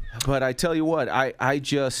 But I tell you what, I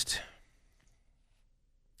just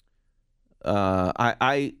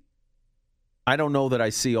I don't know that I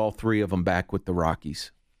see all three of them back with the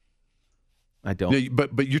Rockies. I don't. Yeah,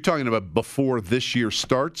 but you're talking about before this year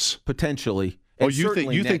starts? Potentially. Oh, you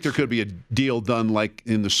think there could be a deal done like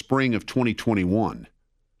in the spring of 2021?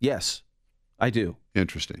 Yes, I do.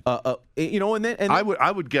 Interesting. And then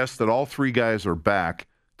I would guess that all three guys are back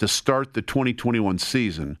to start the 2021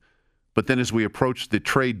 season. But then as we approach the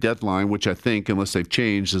trade deadline, which I think, unless they've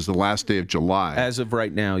changed, is the last day of July. As of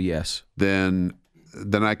right now, yes. Then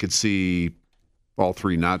I could see all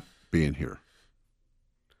three not being here.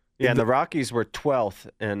 Yeah, and the Rockies were 12th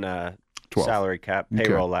in salary cap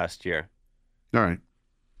payroll last year. All right.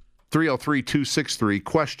 303-263,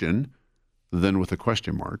 question, then with a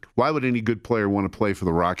question mark. Why would any good player want to play for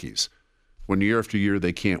the Rockies when year after year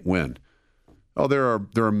they can't win? Oh, there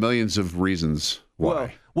are millions of reasons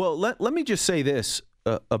why. Well, let me just say this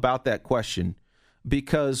about that question,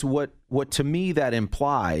 because what to me that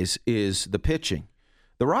implies is the pitching.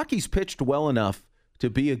 The Rockies pitched well enough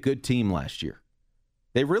to be a good team last year.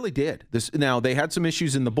 They really did. Now, they had some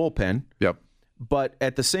issues in the bullpen. Yep. But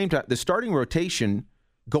at the same time, the starting rotation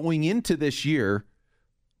going into this year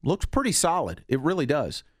looks pretty solid. It really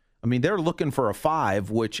does. I mean, they're looking for a 5,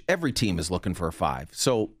 which every team is looking for a 5.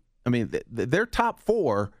 So, I mean, their top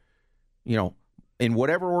 4, in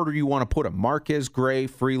whatever order you want to put them, Marquez, Gray,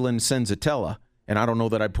 Freeland, Senzatella, and I don't know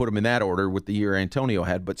that I'd put them in that order with the year Antonio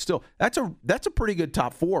had, but still, that's a pretty good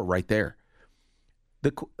top 4 right there.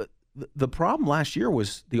 The problem last year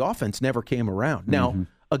was the offense never came around. Now,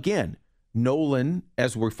 again, Nolan,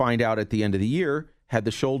 as we find out at the end of the year, had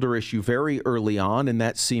the shoulder issue very early on, and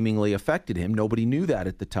that seemingly affected him. Nobody knew that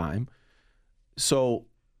at the time. So,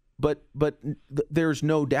 but there's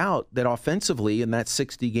no doubt that offensively in that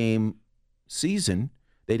 60-game season,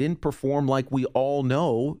 they didn't perform like we all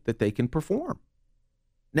know that they can perform.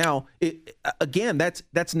 Now, again,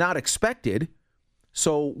 that's not expected.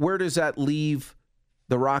 So where does that leave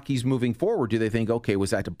the Rockies moving forward? Do they think, okay,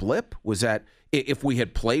 was that a blip? Was that, if we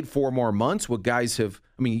had played 4 more months, would guys have,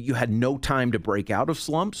 I mean, you had no time to break out of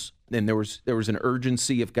slumps, and there was an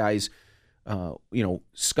urgency if guys,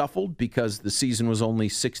 scuffled because the season was only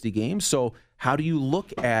 60 games. So how do you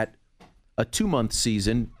look at a 2-month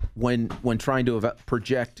season when trying to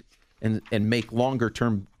project and make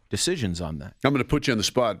longer-term decisions on that. I'm going to put you on the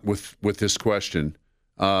spot with this question.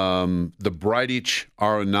 The Bridich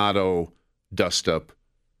Arenado dust-up,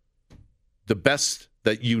 the best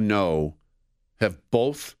that you know, have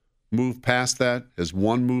both moved past that? Has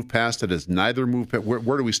one moved past it? Has neither moved past?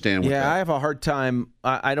 Where do we stand with that? Yeah, I have a hard time.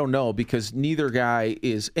 I don't know, because neither guy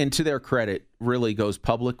is, and to their credit, really goes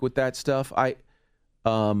public with that stuff.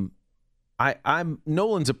 Nolan's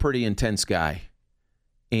a pretty intense guy,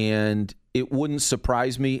 and it wouldn't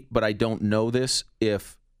surprise me, but I don't know this,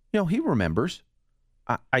 if he remembers.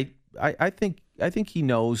 I think he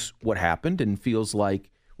knows what happened and feels like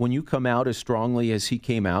when you come out as strongly as he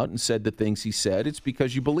came out and said the things he said, it's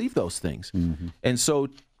because you believe those things. Mm-hmm. And so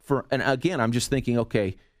and again, I'm just thinking,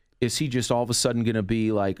 okay, is he just all of a sudden going to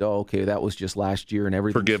be like, oh, okay, that was just last year and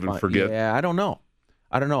everything? Forgive and forget. Yeah, I don't know.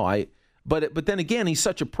 But then again, he's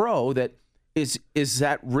such a pro that is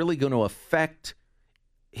that really going to affect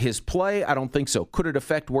his play? I don't think so. Could it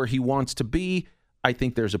affect where he wants to be? I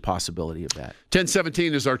think there's a possibility of that.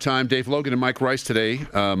 10:17 is our time. Dave Logan and Mike Rice today.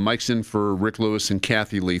 Mike's in for Rick Lewis and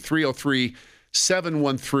Kathy Lee.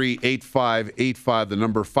 303-713-8585, the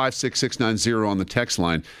number 56690 on the text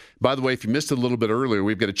line. By the way, if you missed it a little bit earlier,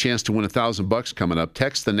 we've got a chance to win $1,000 coming up.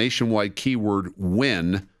 Text the nationwide keyword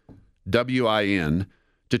WIN, W-I-N,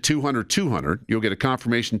 to 200-200. You'll get a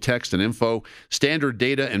confirmation text and info. Standard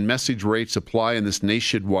data and message rates apply in this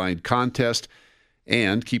nationwide contest.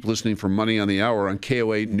 And keep listening for Money on the Hour on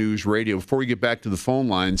KOA News Radio. Before we get back to the phone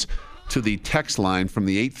lines, to the text line from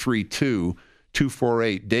the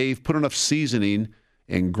 832-248. Dave, put enough seasoning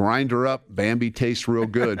and grind her up. Bambi tastes real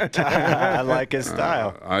good. I like his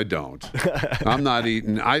style. I don't. I'm not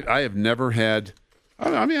eating. I have never had.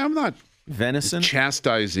 I'm not venison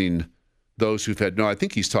chastising those who've had. No, I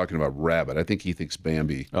think he's talking about rabbit. I think he thinks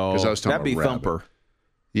Bambi. Oh, I was talking that'd be about Thumper.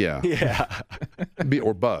 Yeah.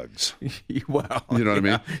 Or bugs. Well, you know what I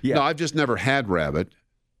mean? Yeah. No, I've just never had rabbit.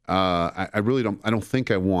 I really don't. I don't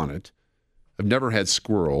think I want it. I've never had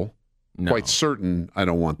squirrel. No. Quite certain I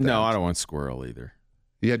don't want that. No, I don't want squirrel either.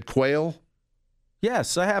 You had quail?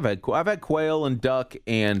 Yes, I have had. I've had quail and duck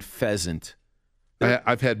and pheasant.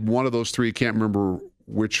 I've had one of those three. Can't remember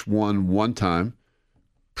which one time.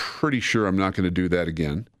 Pretty sure I'm not going to do that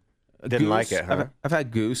again. Didn't like it, huh? I've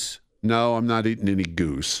had goose. No, I'm not eating any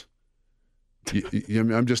goose.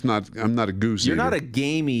 I'm just not. I'm not a goose You're eater. not a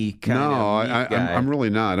gamey kind of meat guy. I'm really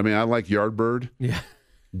not. I mean, I like yardbird. Yeah.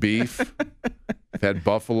 Beef. I've had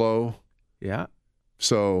buffalo. Yeah.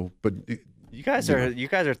 So, but you guys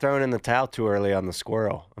are throwing in the towel too early on the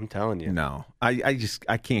squirrel. I'm telling you. No, I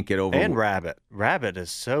can't get over. And rabbit. Rabbit is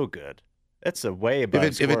so good. It's a way above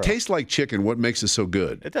if it tastes like chicken, what makes it so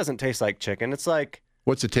good? It doesn't taste like chicken. It's like.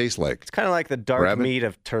 What's it taste like? It's kind of like the dark rabbit? meat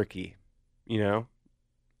of turkey. You know,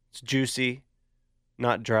 it's juicy,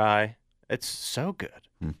 not dry. It's so good.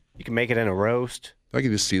 You can make it in a roast. I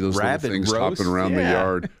can just see those rabbit little things roast? hopping around the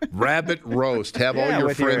yard. Rabbit roast. Have all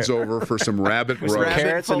your friends over for some rabbit roast. With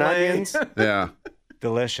carrots and onions. Yeah.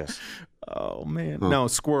 Delicious. Oh, man. Huh. No,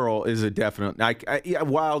 squirrel is a definite.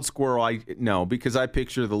 Wild squirrel, no, because I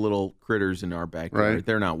picture the little critters in our backyard. Right.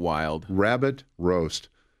 They're not wild. Rabbit roast.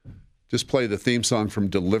 Just play the theme song from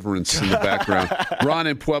Deliverance in the background. Ron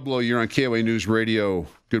in Pueblo, you're on KOA News Radio.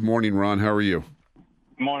 Good morning, Ron. How are you?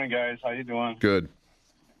 Good morning, guys. How you doing? Good.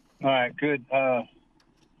 All right, good.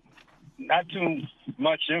 Not too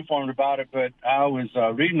much informed about it, but I was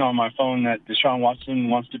reading on my phone that Deshaun Watson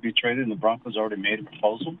wants to be traded, and the Broncos already made a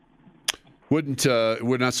proposal.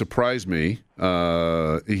 Would not surprise me.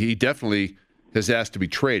 He definitely has asked to be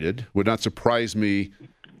traded. Would not surprise me.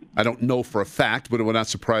 I don't know for a fact, but it would not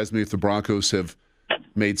surprise me if the Broncos have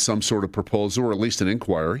made some sort of proposal or at least an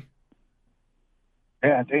inquiry.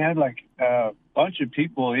 Yeah, they had like a bunch of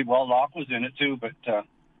people. Well, Locke was in it too, but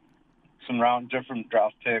some different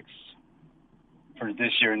draft picks for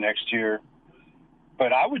this year and next year.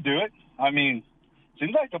 But I would do it. I mean,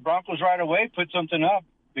 seems like the Broncos right away put something up,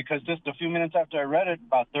 because just a few minutes after I read it,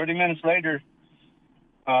 about 30 minutes later,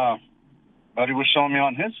 Buddy was showing me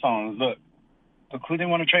on his phone, look who they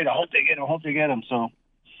want to trade. I hope they get him. So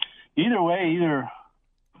either way, either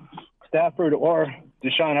Stafford or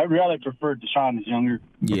Deshaun. I really prefer Deshaun as younger.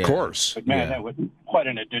 Yeah. Of course. But, man, that was quite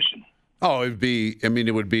an addition. Oh, it would be,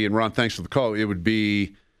 and Ron, thanks for the call. It would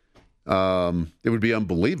be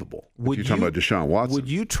unbelievable if you're talking about Deshaun Watson. Would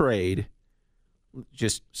you trade,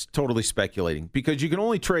 just totally speculating, because you can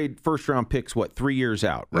only trade first-round picks, 3 years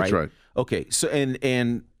out, right? That's right. Okay, so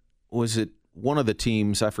and was it one of the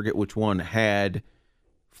teams, I forget which one, had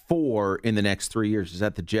 4 in the next 3 years? Is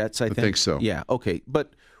that the Jets, I think? I think so. Yeah, okay.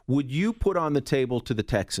 But would you put on the table to the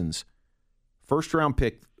Texans first-round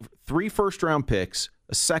pick, 3 first-round picks,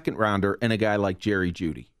 a second-rounder, and a guy like Jerry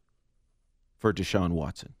Jeudy for Deshaun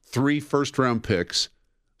Watson. 3 first-round picks.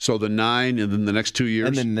 So the 9 and then the next 2 years?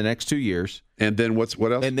 And then the next 2 years. And then what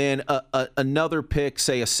else? And then another pick,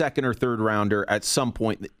 say a second or third rounder at some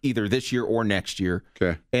point, either this year or next year.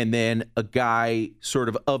 Okay. And then a guy sort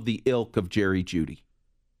of the ilk of Jerry Jeudy.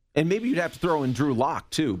 And maybe you'd have to throw in Drew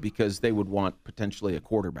Lock, too, because they would want potentially a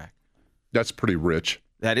quarterback. That's pretty rich.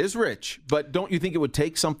 That is rich. But don't you think it would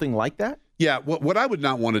take something like that? Yeah. What I would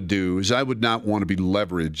not want to do is I would not want to be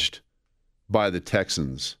leveraged by the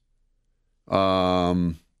Texans.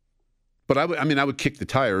 But I would kick the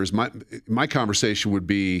tires. My conversation would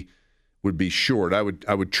be short. I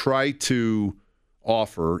would try to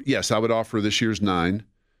offer. Yes, I would offer this year's 9.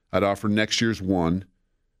 I'd offer next year's 1.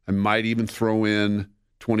 I might even throw in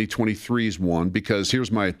 2023's 1 because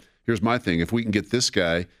here's my thing. If we can get this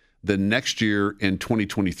guy, then next year in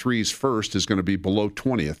 2023's first is going to be below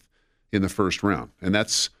 20th in the first round, and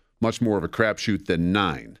that's much more of a crapshoot than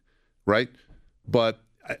 9, right? But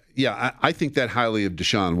yeah, I think that highly of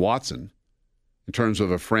Deshaun Watson. In terms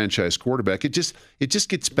of a franchise quarterback, it just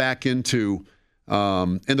gets back into,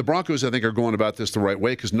 and the Broncos, I think, are going about this the right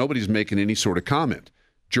way because nobody's making any sort of comment.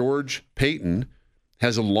 George Paton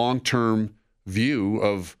has a long-term view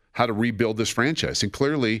of how to rebuild this franchise, and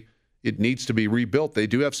clearly it needs to be rebuilt. They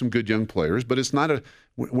do have some good young players, but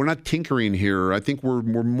we're not tinkering here. I think we're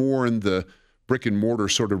more in the brick and mortar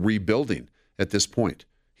sort of rebuilding at this point.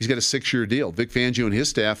 He's got a 6-year deal. Vic Fangio and his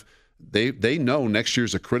staff. They know next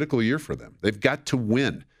year's a critical year for them. They've got to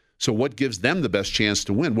win. So what gives them the best chance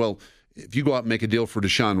to win? Well, if you go out and make a deal for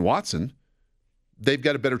Deshaun Watson, they've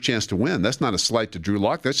got a better chance to win. That's not a slight to Drew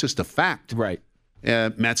Lock. That's just a fact. Right.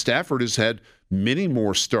 Matt Stafford has had many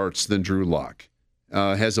more starts than Drew Lock,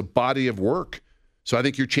 has a body of work. So I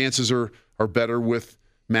think your chances are better with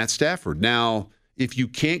Matt Stafford. Now, if you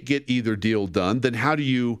can't get either deal done, then how do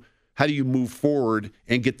you move forward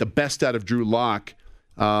and get the best out of Drew Lock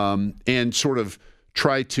and sort of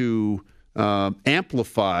try to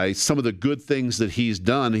amplify some of the good things that he's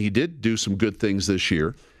done? He did do some good things this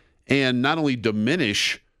year, and not only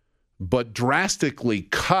diminish, but drastically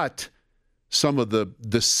cut some of the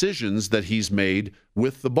decisions that he's made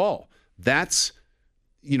with the ball. That's,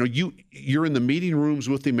 you're in the meeting rooms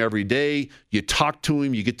with him every day. You talk to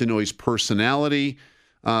him. You get to know his personality.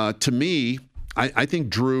 To me, I think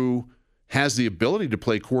Drew has the ability to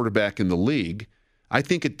play quarterback in the league. I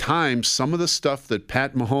think at times some of the stuff that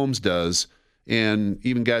Pat Mahomes does, and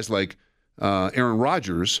even guys like Aaron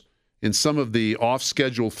Rodgers, in some of the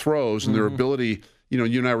off-schedule throws and their ability, you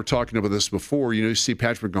and I were talking about this before, you see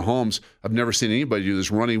Patrick Mahomes, I've never seen anybody do this,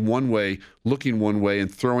 running one way, looking one way, and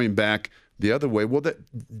throwing back the other way. Well,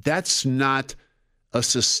 that's not a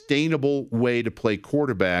sustainable way to play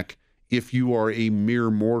quarterback if you are a mere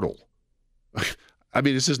mortal. I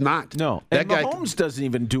mean, this is not. No, and Mahomes doesn't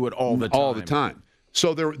even do it all the time. All the time.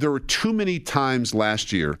 So there were too many times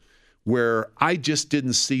last year where I just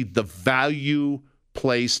didn't see the value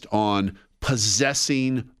placed on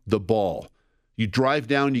possessing the ball. You drive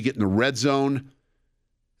down, you get in the red zone,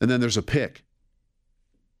 and then there's a pick.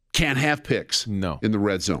 Can't have picks in the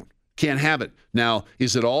red zone. Can't have it. Now,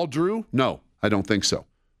 is it all Drew? No, I don't think so.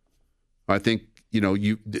 I think,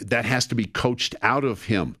 that has to be coached out of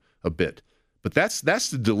him a bit. But that's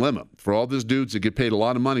the dilemma for all those dudes that get paid a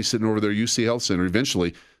lot of money sitting over there at UC Health Center,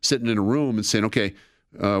 eventually sitting in a room and saying, okay,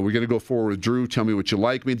 we're going to go forward with Drew. Tell me what you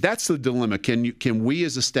like. I mean, that's the dilemma. Can we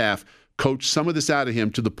as a staff coach some of this out of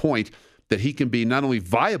him to the point that he can be not only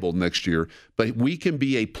viable next year, but we can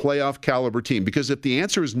be a playoff caliber team? Because if the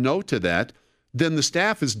answer is no to that, then the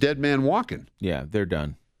staff is dead man walking. Yeah, they're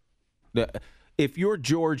done. If you're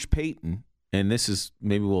George Paton, and this is,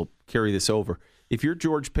 maybe we'll carry this over. If you're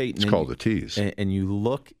George Paton, it's called a tease, and you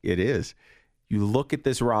look at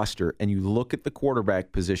this roster, and you look at the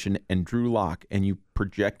quarterback position and Drew Lock, and you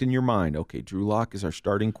project in your mind, okay, Drew Lock is our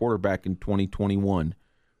starting quarterback in 2021.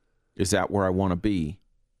 Is that where I want to be?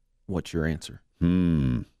 What's your answer?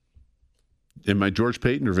 Am I George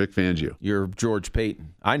Paton or Vic Fangio? You're George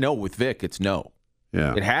Paton. I know with Vic, it's no.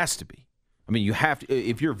 Yeah, it has to be. I mean, you have to.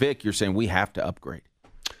 If you're Vic, you're saying we have to upgrade.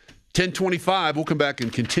 10:25, we'll come back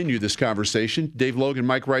and continue this conversation. Dave Logan,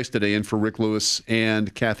 Mike Rice today in for Rick Lewis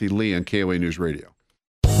and Kathy Lee on KOA News Radio.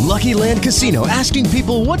 Lucky Land Casino, asking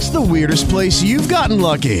people, what's the weirdest place you've gotten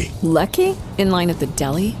lucky? Lucky? In line at the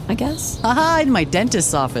deli, I guess? Aha, in my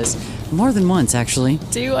dentist's office. More than once, actually.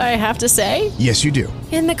 Do I have to say? Yes, you do.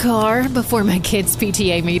 In the car before my kids'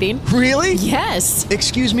 PTA meeting. Really? Yes.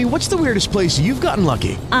 Excuse me, what's the weirdest place you've gotten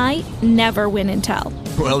lucky? I never win and tell.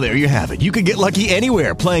 Well, there you have it. You can get lucky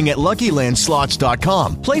anywhere, playing at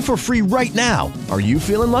LuckyLandSlots.com. Play for free right now. Are you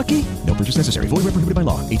feeling lucky? No purchase necessary. Void where prohibited by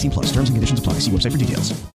law. 18+. Terms and conditions apply. See website for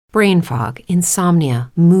details. Brain fog,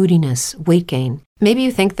 insomnia, moodiness, weight gain. Maybe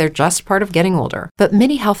you think they're just part of getting older, but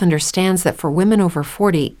MIDI Health understands that for women over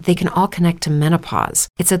 40, they can all connect to menopause.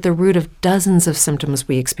 It's at the root of dozens of symptoms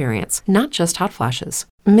we experience, not just hot flashes.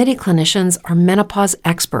 MIDI clinicians are menopause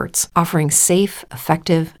experts, offering safe,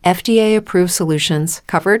 effective, FDA-approved solutions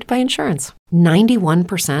covered by insurance.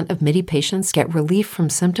 91% of MIDI patients get relief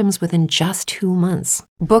from symptoms within just 2 months.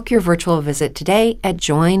 Book your virtual visit today at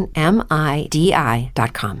joinmidi.com.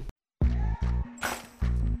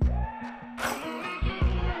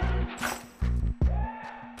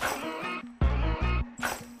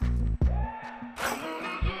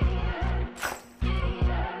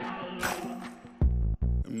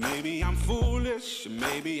 Maybe I'm foolish,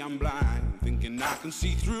 maybe I'm blind, thinking I can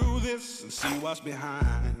see through this and see what's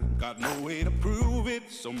behind. Got no way to prove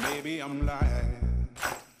it, so maybe I'm lying.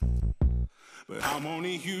 But I'm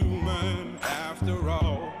only human after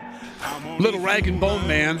all. Little Rag and Bone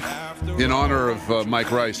Man, in honor of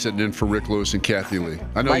Mike Rice, sitting in for Rick Lewis and Kathy Lee.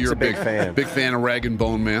 I know Mike's you're a big fan. Big fan of Rag and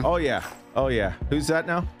Bone Man. Oh, yeah. Oh, yeah. Who's that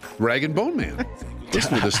now? Rag and Bone Man.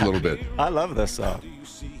 Listen to this a little bit. I love this song.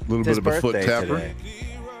 A little bit of a foot tapper. Today.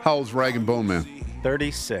 How old's Rag and Bone Man?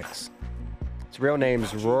 36. His real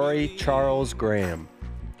name's Roy Charles Graham.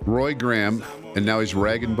 Roy Graham, and now he's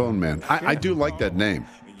Rag and Bone Man. I do like that name.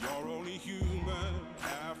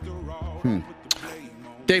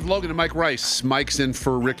 Dave Logan and Mike Rice. Mike's in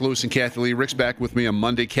for Rick Lewis and Kathy Lee. Rick's back with me on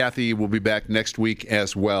Monday. Kathy will be back next week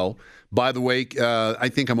as well. By the way, I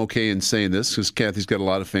think I'm okay in saying this because Kathy's got a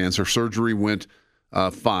lot of fans. Her surgery went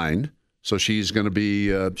fine, so she's going to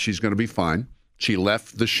be fine. She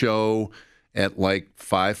left the show at like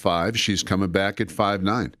 5'5". She's coming back at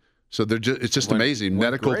 5'9". So it's just amazing.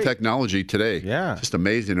 Medical technology today. Yeah. Just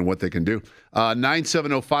amazing in what they can do.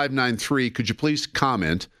 970-593, could you please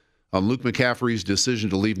comment on Luke McCaffrey's decision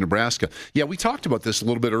to leave Nebraska? Yeah, we talked about this a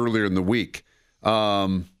little bit earlier in the week.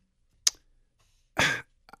 I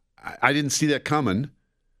didn't see that coming.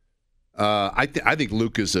 I think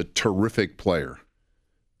Luke is a terrific player.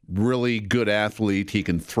 Really good athlete. He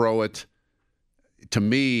can throw it. To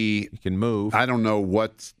me, he can move. I don't know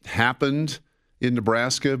what happened in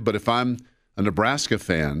Nebraska, but if I'm a Nebraska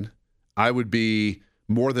fan, I would be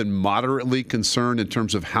more than moderately concerned in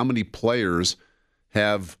terms of how many players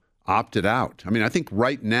have opted out. I mean, I think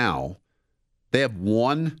right now they have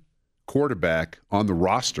one quarterback on the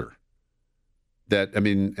roster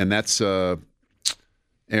and that's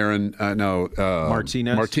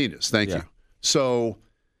Martinez. Martinez, thank you. So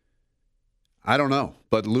I don't know,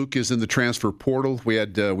 but Luke is in the transfer portal.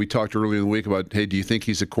 We talked earlier in the week about, hey, do you think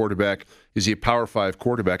he's a quarterback? Is he a Power 5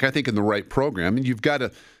 quarterback? I think in the right program. And you've got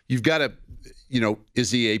to,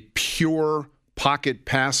 is he a pure pocket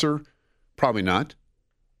passer? Probably not.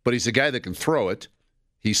 But he's a guy that can throw it.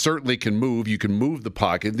 He certainly can move. You can move the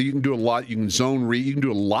pocket. You can do a lot. You can zone read. You can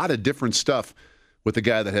do a lot of different stuff with a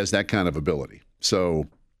guy that has that kind of ability. So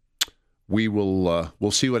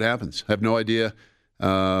we'll see what happens. I have no idea.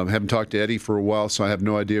 Haven't talked to Eddie for a while, so I have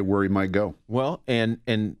no idea where he might go. Well, and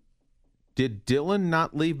did Dylan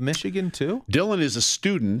not leave Michigan too? Dylan is a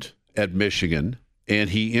student at Michigan, and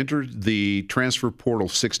he entered the transfer portal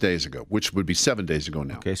 6 days ago, which would be 7 days ago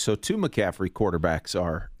now. Okay, so 2 McCaffrey quarterbacks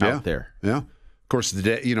are out there. Yeah. Of course,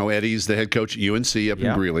 Eddie's the head coach at UNC up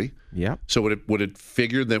in Greeley. Yeah. So would it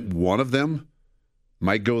figure that one of them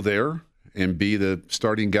might go there and be the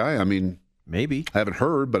starting guy? I mean, maybe. I haven't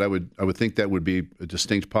heard, but I would think that would be a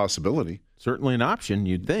distinct possibility. Certainly an option,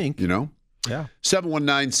 you'd think. Yeah.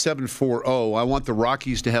 719-740. I want the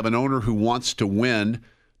Rockies to have an owner who wants to win,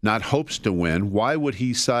 not hopes to win. Why would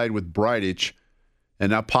he side with Bridich and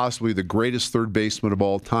not possibly the greatest third baseman of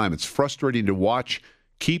all time? It's frustrating to watch.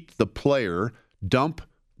 Keep the player, dump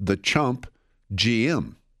the chump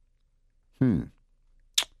GM.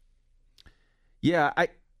 Yeah,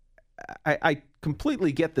 I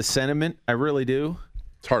completely get the sentiment. I really do.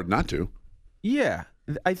 It's hard not to. Yeah.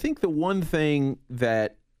 I think the one thing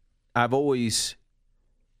that I've always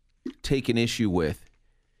taken issue with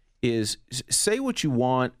is, say what you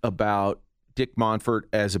want about Dick Monfort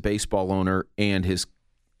as a baseball owner and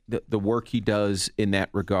the work he does in that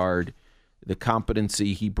regard, the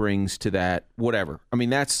competency he brings to that, whatever. I mean,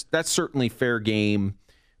 that's certainly fair game.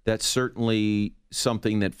 That's certainly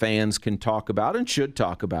something that fans can talk about and should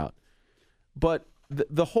talk about. But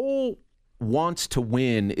the whole wants to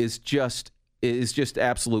win is just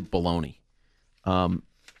absolute baloney.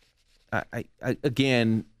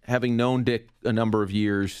 Again, having known Dick a number of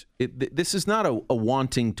years, this is not a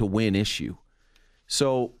wanting to win issue.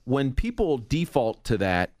 So when people default to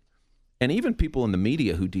that, and even people in the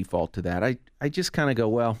media who default to that, I just kind of go,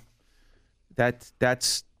 well,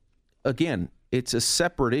 that's again, it's a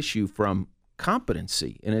separate issue from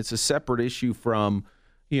competency, and it's a separate issue from,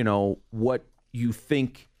 what you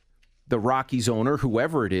think the Rockies owner,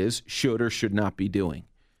 whoever it is, should or should not be doing.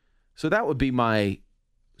 So that would be my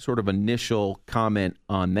sort of initial comment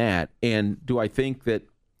on that. And do I think that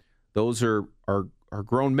those are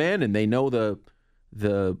grown men and they know the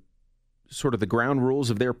sort of the ground rules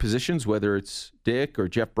of their positions, whether it's Dick or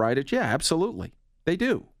Jeff Bridich? Yeah, absolutely. They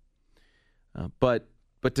do. But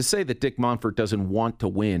to say that Dick Monfort doesn't want to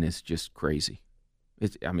win is just crazy.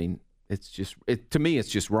 To me, it's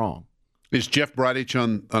just wrong. Is Jeff Bridich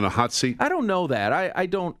on a hot seat? I don't know that. I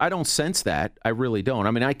don't sense that. I really don't.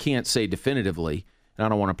 I mean, I can't say definitively, and I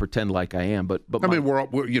don't want to pretend like I am. But I mean,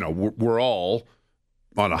 we're all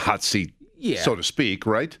on a hot seat, so to speak,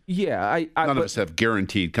 right? Yeah. None of us have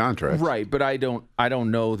guaranteed contracts, right? But I don't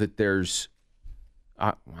know that there's.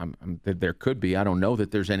 There could be. I don't know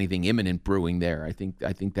that there's anything imminent brewing there. I think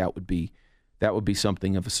that would be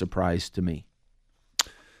something of a surprise to me.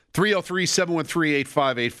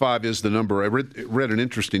 303-713-8585 is the number. I read an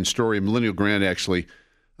interesting story. Millennial Grant actually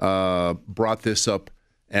brought this up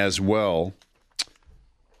as well.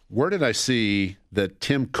 Where did I see that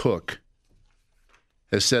Tim Cook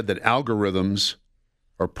has said that algorithms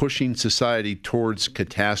are pushing society towards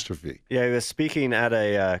catastrophe? Yeah, he was speaking at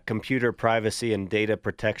a computer privacy and data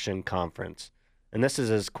protection conference. And this is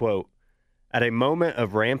his quote. At a moment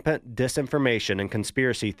of rampant disinformation and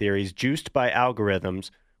conspiracy theories juiced by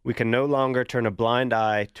algorithms, we can no longer turn a blind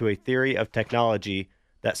eye to a theory of technology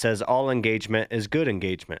that says all engagement is good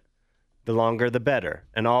engagement. The longer the better,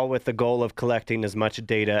 and all with the goal of collecting as much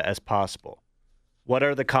data as possible. What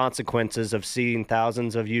are the consequences of seeing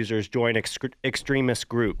thousands of users join extremist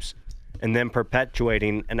groups and then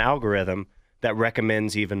perpetuating an algorithm that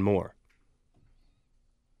recommends even more?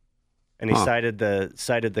 And he cited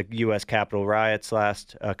the U.S. Capitol riots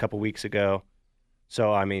a couple weeks ago.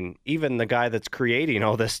 So, I mean, even the guy that's creating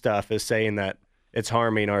all this stuff is saying that it's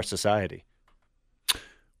harming our society.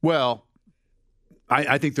 Well,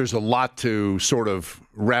 I think there's a lot to sort of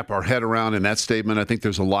wrap our head around in that statement. I think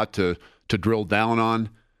there's a lot to drill down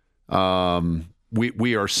on.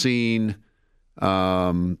 We are seeing,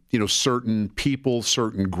 certain people,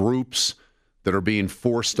 certain groups that are being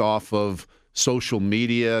forced off of social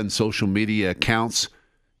media and social media accounts.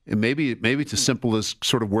 And maybe it's as simple as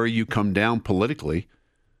sort of where you come down politically.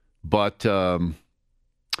 But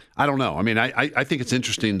I don't know. I mean, I think it's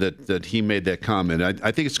interesting that he made that comment.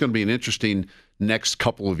 I think it's going to be an interesting next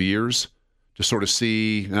couple of years to sort of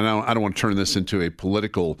see, and I don't want to turn this into a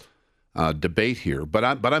political debate here, but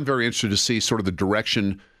I'm very interested to see sort of the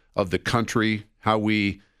direction of the country, how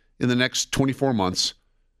we, in the next 24 months,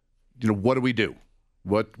 what do we do?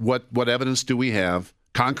 What evidence do we have,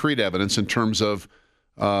 concrete evidence in terms of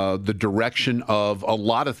the direction of a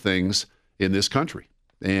lot of things in this country?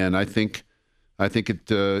 And I think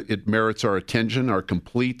it merits our attention, our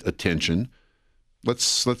complete attention.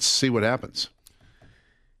 Let's see what happens.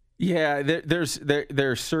 Yeah,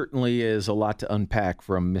 there certainly is a lot to unpack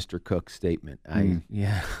from Mr. Cook's statement. I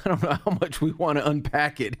don't know how much we want to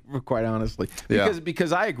unpack it, quite honestly,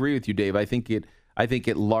 because I agree with you, Dave. I think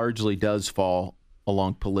it largely does fall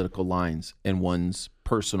along political lines and one's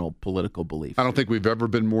personal political beliefs. I don't think we've ever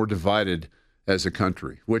been more divided as a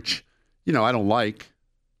country, which I don't like,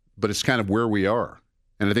 but it's kind of where we are,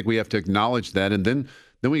 and I think we have to acknowledge that, and then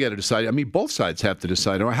we got to decide. I mean, both sides have to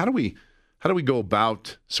decide. How do we go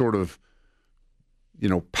about sort of,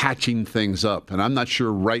 patching things up? And I'm not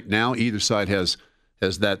sure right now either side has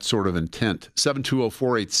that sort of intent.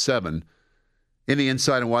 720-487. Any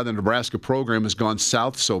insight on why the Nebraska program has gone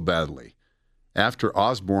south so badly? After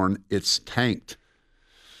Osborne, it's tanked.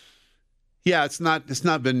 Yeah, it's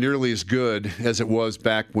not been nearly as good as it was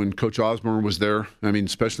back when Coach Osborne was there. I mean,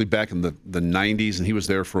 especially back in the 90s, and he was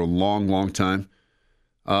there for a long, long time.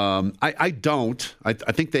 I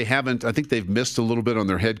think they haven't. I think they've missed a little bit on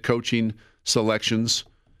their head coaching selections.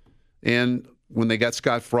 And when they got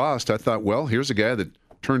Scott Frost, I thought, well, here's a guy that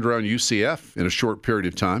turned around UCF in a short period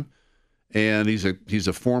of time, and he's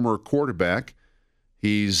a former quarterback.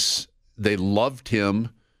 They loved him,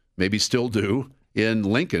 maybe still do, in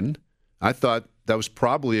Lincoln. I thought that was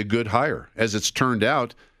probably a good hire. As it's turned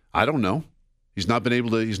out, I don't know. He's not been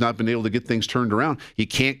able to get things turned around. He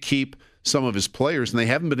can't keep some of his players, and they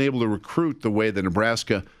haven't been able to recruit the way that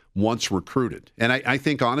Nebraska once recruited. And I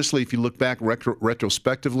think, honestly, if you look back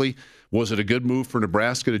retrospectively, was it a good move for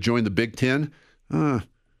Nebraska to join the Big Ten? I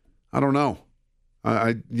don't know.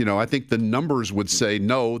 I think the numbers would say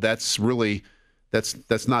no. That's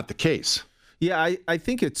not the case. Yeah, I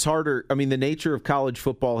think it's harder. I mean, the nature of college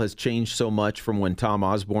football has changed so much from when Tom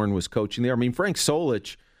Osborne was coaching there. I mean, Frank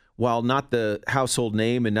Solich, while not the household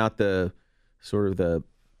name and not the sort of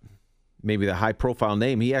maybe the high-profile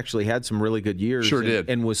name, he actually had some really good years. Sure did.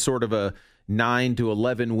 And was sort of a 9 to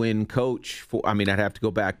 11 win coach. I'd have to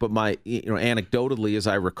go back, but anecdotally, as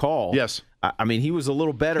I recall, yes, I mean, he was a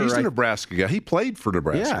little better. He's a Nebraska guy. He played for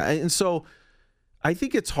Nebraska. Yeah, and so I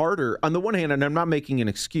think it's harder on the one hand, and I'm not making an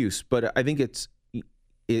excuse, but I think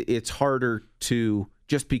it's harder to,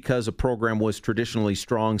 just because a program was traditionally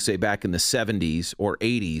strong, say back in the 70s or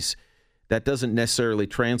 80s, that doesn't necessarily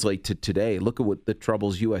translate to today. Look at what the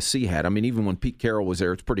troubles USC had. I mean, even when Pete Carroll was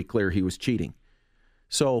there, it's pretty clear he was cheating.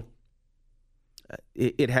 So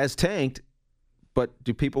it has tanked, but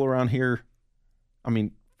do people around here, I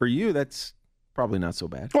mean, for you, that's probably not so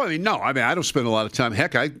bad. Well, no. I don't spend a lot of time.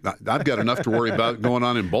 Heck, I've got enough to worry about going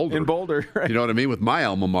on in Boulder. In Boulder, right. You know what I mean? With my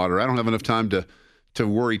alma mater, I don't have enough time to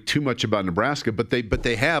worry too much about Nebraska. But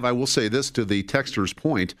they have. I will say this to the texter's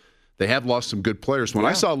point. They have lost some good players. When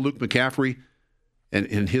I saw Luke McCaffrey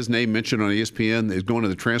and his name mentioned on ESPN is going to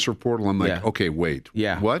the transfer portal, I'm like, okay, wait,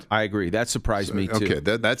 what? I agree. That surprised me too. Okay,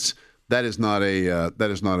 that is not a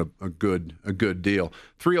good deal.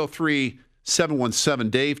 303-717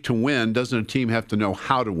 Dave, to win, doesn't a team have to know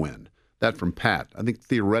how to win? That from Pat. I think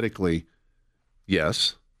theoretically,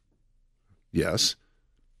 yes. I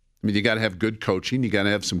mean, you got to have good coaching. You got to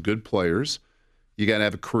have some good players. You got to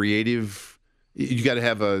have a creative. You got to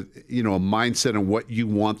have a mindset on what you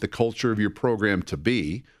want the culture of your program to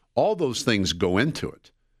be. All those things go into it.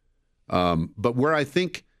 But where I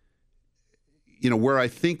think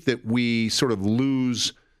that we sort of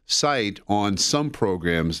lose sight on some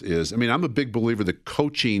programs is, I'm a big believer that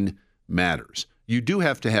coaching matters. You do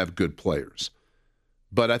have to have good players.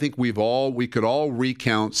 But I think we could all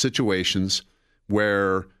recount situations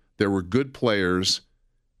where there were good players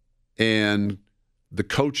and the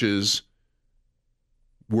coaches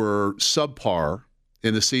were subpar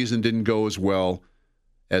and the season didn't go as well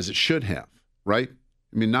as it should have, right?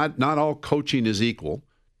 I mean, not all coaching is equal,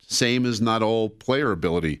 same as not all player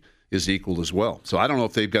ability is equal as well. So I don't know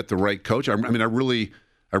if they've got the right coach. I really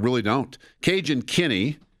don't. Cajun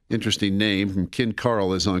Kinney, interesting name from Ken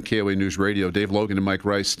Carl, is on KOA News Radio. Dave Logan and Mike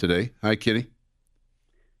Rice today. Hi, Kenny.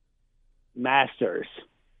 Masters.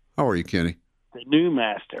 How are you, Kenny? The new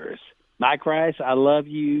Masters. Mike Rice, I love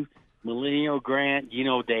you. Millennial Grant,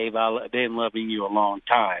 Dave, I've been loving you a long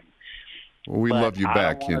time. Well, we love you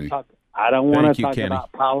back, Kenny. I don't want to talk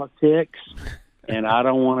about politics, and I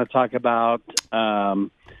don't want to talk about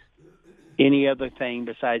any other thing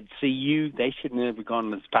besides CU. They should never gone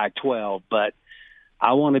to the Pac-12, but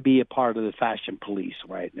I want to be a part of the fashion police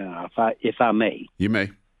right now, if I may. You may.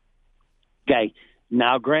 Okay.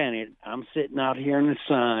 Now, granted, I'm sitting out here in the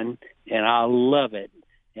sun, and I love it.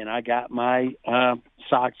 And I got my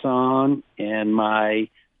socks on and my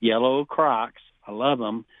yellow Crocs. I love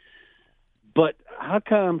them. But how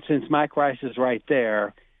come, since Mike Rice is right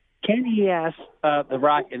there, can he ask the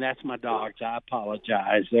Rock, and that's my dogs, I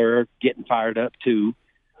apologize. They're getting fired up too.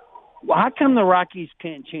 Well, how come the Rockies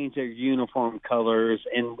can't change their uniform colors,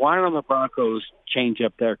 and why don't the Broncos change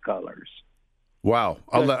up their colors? Wow.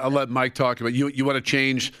 I'll let Mike talk about it. You want to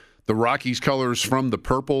change the Rockies colors from the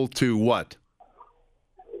purple to what?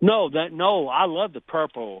 No, I love the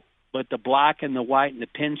purple, but the black and the white and the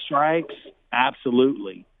pinstripes,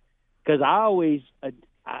 absolutely. Because I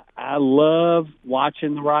love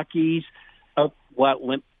watching the Rockies. I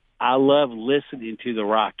love listening to the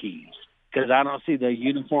Rockies because I don't see the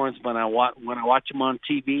uniforms when I watch them on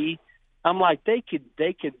TV. I'm like, they could.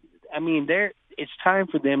 I mean, it's time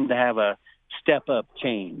for them to have a step up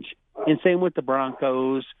change. And same with the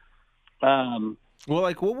Broncos. Well,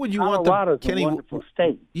 like, what would you want Kenny? Wonderful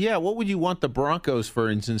state. Yeah, what would you want the Broncos,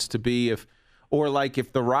 for instance, to be if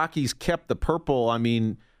the Rockies kept the purple? I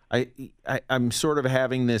mean, I'm sort of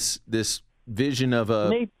having this vision of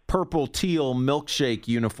a purple teal milkshake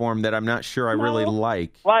uniform that I'm not sure I really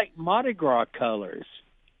like. Like Mardi Gras colors.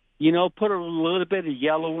 Put a little bit of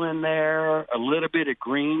yellow in there, a little bit of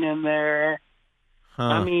green in there.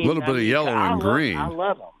 Huh. A little bit of yellow and green. I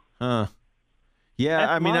love them. Huh.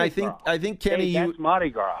 Yeah, that's I think Kenny, that's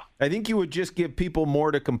Mardi Gras. I think you would just give people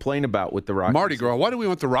more to complain about with the Rockies. Mardi Gras. Why do we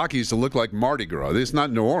want the Rockies to look like Mardi Gras? It's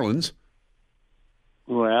not New Orleans.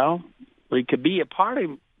 Well, we could be a part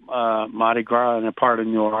of Mardi Gras and a part of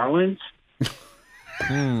New Orleans.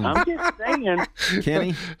 I'm just saying.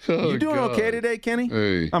 Kenny, you doing God. okay today, Kenny?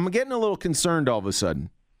 Hey. I'm getting a little concerned all of a sudden.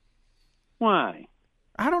 Why?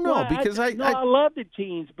 I don't know, Well, because I love the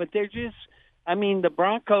teams, but they're just. I mean, the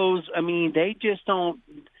Broncos. I mean, they just don't.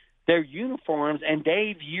 Their uniforms, and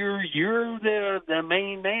Dave, you're the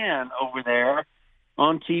main man over there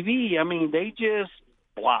on TV. I mean, they just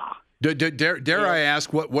blah. Dare I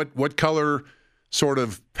ask what color sort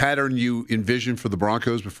of pattern you envision for the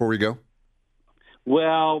Broncos before we go?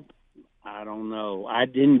 Well, I don't know. I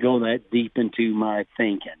didn't go that deep into my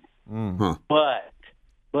thinking,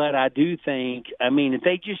 but I do think. I mean, if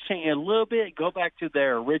they just change a little bit, go back to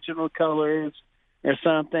their original colors or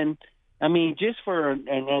something. I mean, just for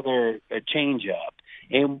another change up.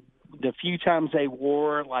 And the few times they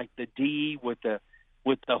wore like the D with the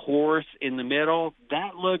horse in the middle,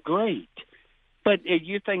 that looked great. But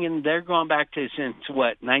you're thinking they're going back to since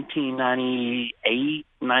what, 1998,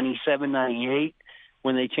 97, 98,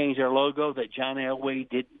 when they changed their logo that John Elway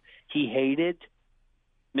he hated.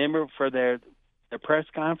 Remember for their press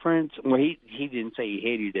conference? Well, he didn't say he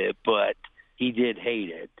hated it, but he did hate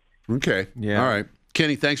it. Okay. Yeah. All right.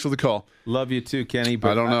 Kenny, thanks for the call. Love you too, Kenny.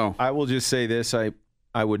 But I don't know. I will just say this: I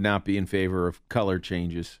would not be in favor of color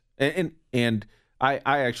changes, and I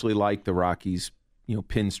actually like the Rockies,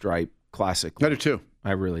 pinstripe classic. I do too.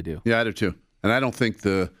 I really do. Yeah, I do too. And I don't think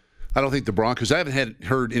the Broncos. I haven't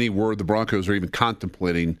heard any word the Broncos are even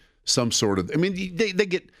contemplating some sort of. I mean, they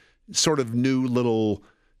get sort of new little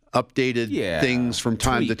updated things from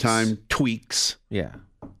time to time, tweaks. Yeah.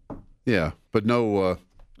 Yeah, but no.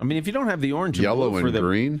 I mean, if you don't have the orange and yellow blue for and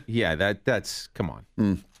green, that's come on.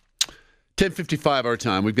 10:55 our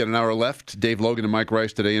time. We've got an hour left. Dave Logan and Mike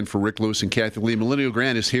Rice today in for Rick Lewis and Kathy Lee. Millennial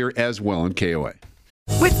Grant is here as well in KOA.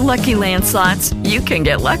 With Lucky Land Slots, you can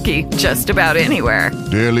get lucky just about anywhere.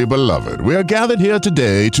 Dearly beloved, we are gathered here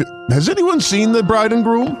today to... Has anyone seen the bride and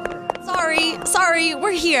groom? Sorry,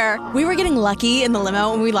 we're here. We were getting lucky in the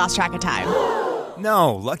limo and we lost track of time.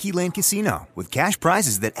 No, Lucky Land Casino, with cash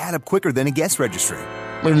prizes that add up quicker than a guest registry.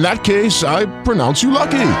 In that case, I pronounce you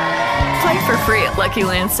lucky. Play for free at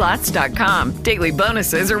LuckyLandSlots.com. Daily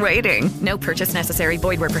bonuses are waiting. No purchase necessary.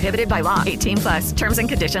 Void where prohibited by law. 18+. Terms and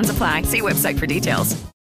conditions apply. See website for details.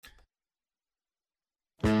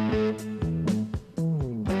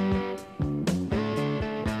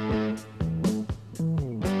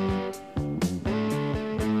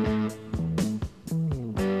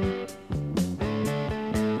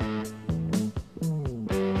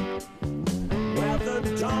 Where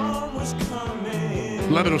the dawn was coming.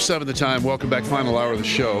 11:07 the time. Welcome back. Final hour of the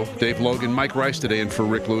show. Dave Logan, Mike Rice today in for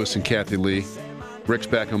Rick Lewis and Kathy Lee. Rick's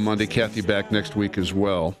back on Monday. Kathy back next week as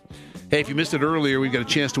well. Hey, if you missed it earlier, we've got a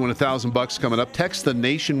chance to win $1,000 coming up. Text the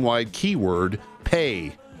nationwide keyword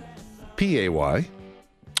PAY, P-A-Y,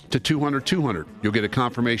 to 200-200. You'll get a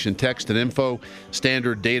confirmation text and info.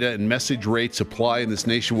 Standard data and message rates apply in this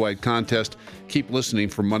nationwide contest. Keep listening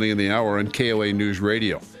for Money in the Hour on KOA News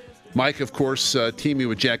Radio. Mike, of course, teaming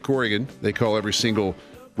with Jack Corrigan. They call every single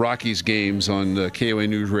Rockies games on KOA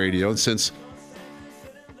News Radio. And since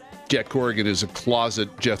Jack Corrigan is a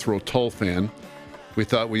closet Jethro Tull fan, we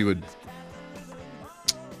thought we'd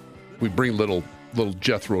bring little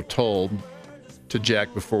Jethro Tull to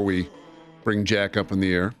Jack before we bring Jack up in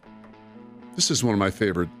the air. This is one of my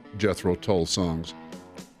favorite Jethro Tull songs.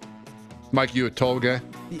 Mike, you a Tull guy?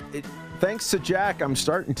 Thanks to Jack, I'm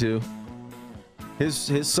starting to.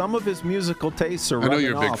 Some of his musical tastes are I know rubbing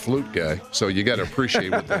you're a big off. flute guy, so you got to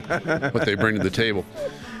appreciate what they bring to the table.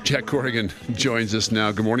 Jack Corrigan joins us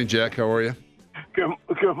now. Good morning, Jack. How are you?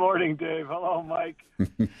 Good morning, Dave. Hello, Mike.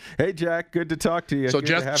 Hey, Jack. Good to talk to you. So, Good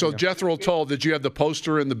to have you. Jethro Tull, did you have the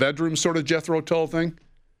poster in the bedroom sort of Jethro Tull thing?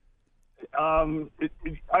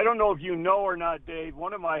 I don't know if you know or not, Dave.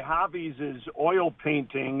 One of my hobbies is oil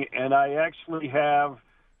painting, and I actually have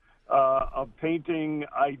a painting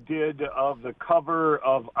I did of the cover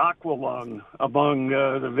of Aqualung among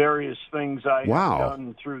the various things I have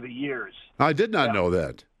done through the years. I did not know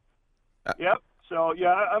that. Yep. So,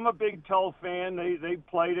 yeah, I'm a big Tull fan. They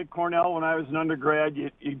played at Cornell when I was an undergrad.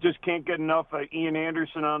 You just can't get enough of Ian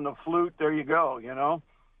Anderson on the flute. There you go,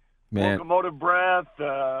 Man. Locomotive Breath,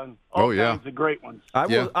 all kinds of great ones.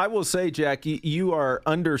 I will say, Jack, you are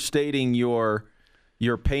understating your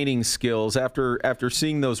painting skills. After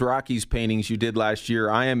seeing those Rockies paintings you did last year,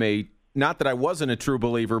 I am not that I wasn't a true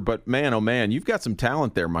believer, but man, oh man, you've got some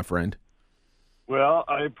talent there, my friend. Well,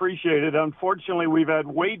 I appreciate it. Unfortunately, we've had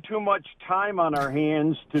way too much time on our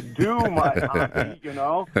hands to do my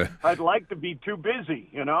hobby, I'd like to be too busy,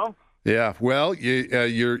 Yeah, well,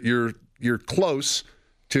 you're close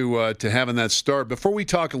to having that start. Before we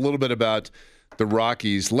talk a little bit about the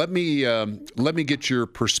Rockies. Let me get your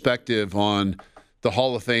perspective on the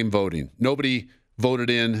Hall of Fame voting. Nobody voted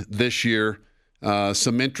in this year.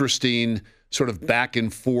 Some interesting sort of back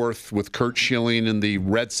and forth with Curt Schilling and the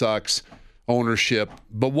Red Sox ownership.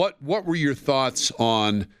 But what were your thoughts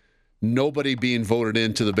on nobody being voted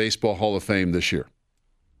into the Baseball Hall of Fame this year?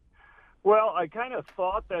 Well, I kind of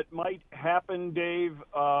thought that might happen, Dave,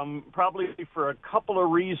 probably for a couple of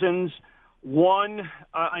reasons. One,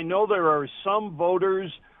 I know there are some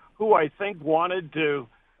voters who I think wanted to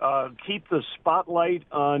keep the spotlight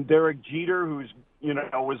on Derek Jeter, who's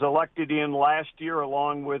was elected in last year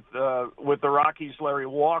along with the Rockies' Larry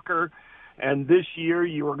Walker. And this year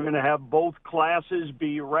you were going to have both classes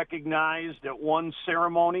be recognized at one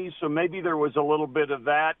ceremony, so maybe there was a little bit of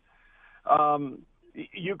that.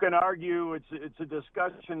 You can argue it's a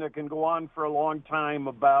discussion that can go on for a long time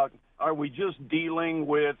about, are we just dealing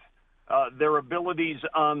with their abilities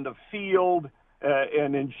on the field,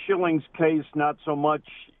 and in Schilling's case, not so much,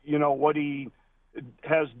 what he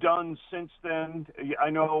has done since then. I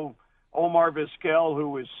know Omar Vizquel,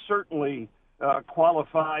 who is certainly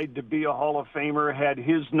qualified to be a Hall of Famer, had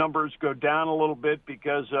his numbers go down a little bit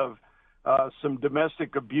because of some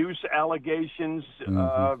domestic abuse allegations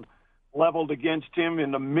leveled against him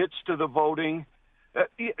in the midst of the voting.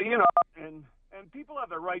 And people have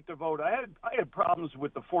the right to vote. I had problems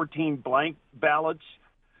with the 14 blank ballots,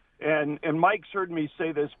 and Mike's heard me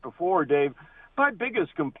say this before, Dave. My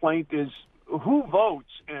biggest complaint is who votes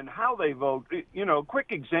and how they vote. Quick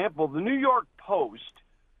example, the New York Post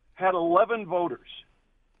had 11 voters.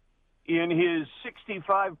 In his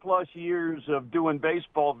 65-plus years of doing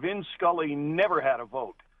baseball, Vin Scully never had a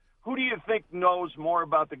vote. Who do you think knows more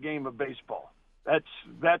about the game of baseball?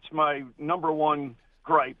 That's my number one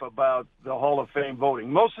gripe about the Hall of Fame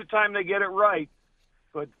voting. Most of the time they get it right,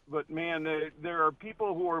 but man, there are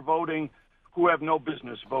people who are voting who have no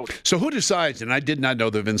business voting. So who decides, and I did not know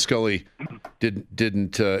that Vin Scully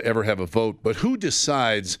didn't ever have a vote, but who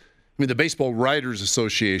decides, the Baseball Writers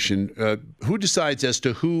Association, who decides as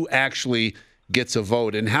to who actually gets a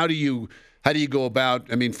vote, and how do you go about,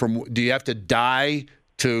 do you have to die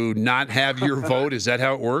to not have your vote? Is that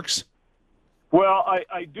how it works? Well,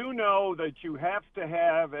 I do know that you have to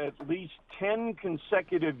have at least 10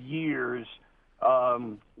 consecutive years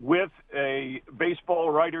with a Baseball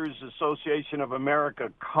Writers Association of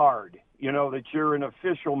America card, that you're an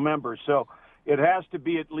official member. So it has to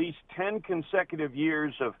be at least 10 consecutive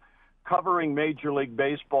years of covering Major League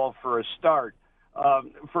Baseball for a start.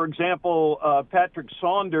 For example, Patrick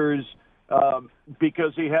Saunders,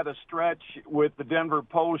 because he had a stretch with the Denver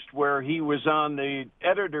Post where he was on the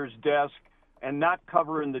editor's desk and not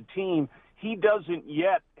covering the team, he doesn't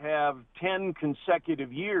yet have 10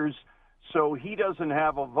 consecutive years, so he doesn't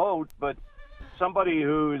have a vote. But somebody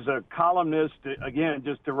who's a columnist, again,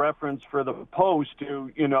 just a reference for the Post,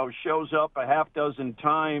 who, shows up a half dozen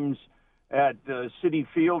times at Citi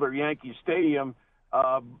Field or Yankee Stadium,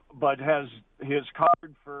 but has his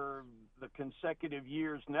card for the consecutive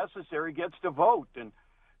years necessary, gets to vote. And,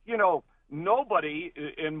 nobody,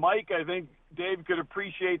 and Mike, I think Dave could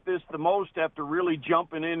appreciate this the most after really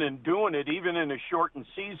jumping in and doing it, even in a shortened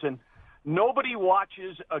season, nobody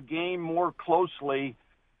watches a game more closely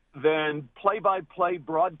than play-by-play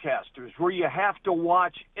broadcasters, where you have to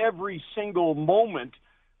watch every single moment.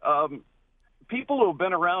 People who have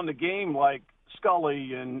been around the game, like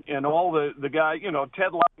Scully and all the guys,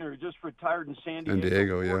 Ted Leitner, just retired in San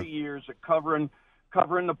Diego, 40 years of covering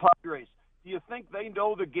the Padres. Do you think they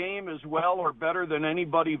know the game as well or better than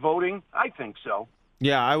anybody voting? I think so.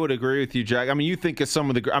 Yeah, I would agree with you, Jack. You think of some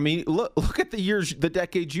of the. Look at the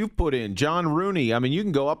decades you've put in. John Rooney. You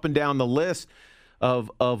can go up and down the list of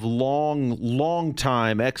long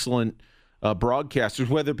time excellent broadcasters,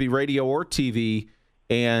 whether it be radio or TV.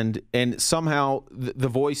 And somehow the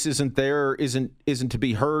voice isn't there, isn't to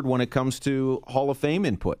be heard when it comes to Hall of Fame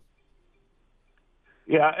input.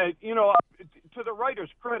 Yeah, to the writers'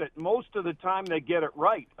 credit, most of the time they get it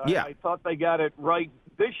right. Yeah. I thought they got it right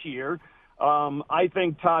this year. I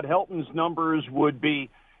think Todd Helton's numbers would be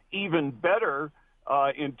even better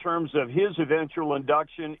in terms of his eventual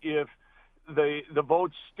induction if the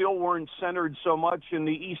votes still weren't centered so much in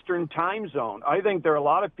the Eastern time zone. I think there are a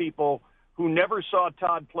lot of people who never saw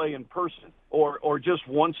Todd play in person or just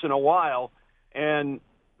once in a while, and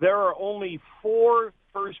there are only 4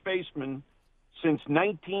 first basemen since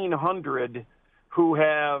 1900 who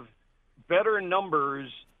have better numbers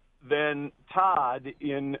than Todd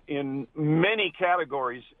in many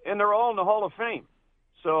categories, and they're all in the Hall of Fame.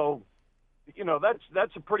 So,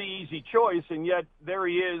 that's a pretty easy choice, and yet there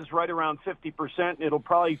he is right around 50%. It'll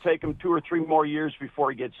probably take him 2 or 3 more years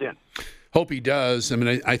before he gets in. Hope he does. I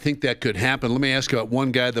mean, I think that could happen. Let me ask you about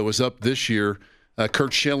one guy that was up this year,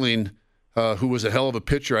 Curt Schilling, who was a hell of a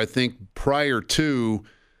pitcher, I think, prior to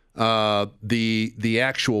the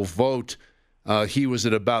actual vote. He was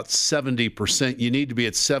at about 70%. You need to be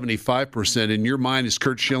at 75%. In your mind, is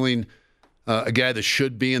Curt Schilling a guy that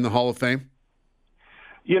should be in the Hall of Fame?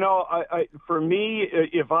 You know, for me,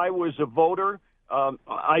 if I was a voter,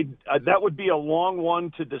 that would be a long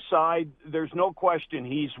one to decide. There's no question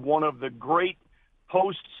he's one of the great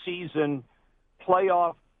postseason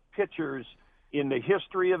playoff pitchers in the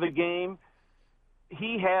history of the game.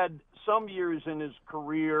 He had some years in his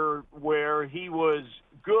career where he was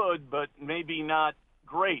good, but maybe not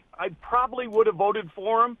great. I probably would have voted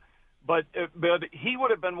for him, but he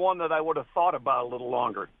would have been one that I would have thought about a little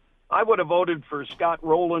longer. I would have voted for Scott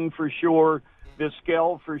Rowland for sure,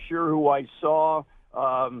 Vizquel for sure, who I saw.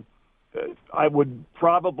 I would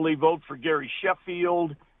probably vote for Gary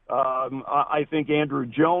Sheffield. I think Andruw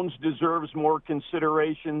Jones deserves more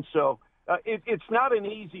consideration. So it's not an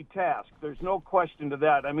easy task. There's no question to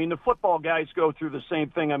that. I mean, the football guys go through the same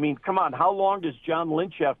thing. I mean, come on, how long does John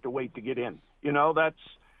Lynch have to wait to get in? You know,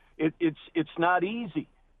 it's not easy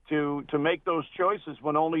to make those choices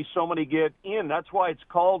when only so many get in. That's why it's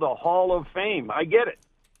called a Hall of Fame. I get it.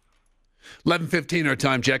 11:15 our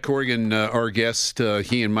time. Jack Corrigan, our guest.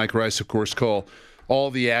 He and Mike Rice, of course, call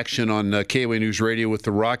all the action on KOA News Radio with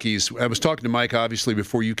the Rockies. I was talking to Mike, obviously,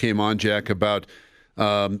 before you came on, Jack, about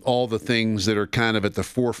all the things that are kind of at the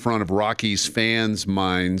forefront of Rockies fans'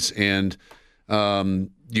 minds. And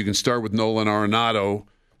you can start with Nolan Arenado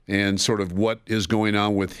and sort of what is going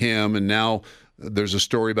on with him. And now there's a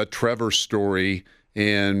story about Trevor Story,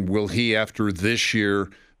 and will he, after this year,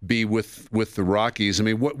 be with the Rockies? I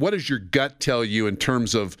mean, what does your gut tell you in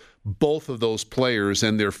terms of both of those players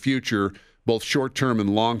and their future, both short-term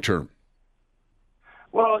and long-term?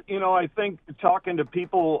 Well, you know, I think talking to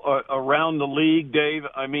people around the league, Dave,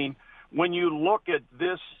 I mean, when you look at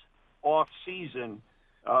this off season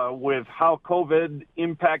with how COVID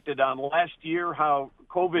impacted on last year, how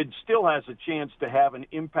COVID still has a chance to have an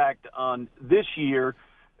impact on this year,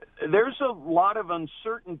 there's a lot of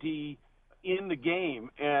uncertainty in the game.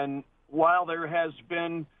 And while there has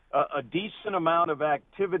been a decent amount of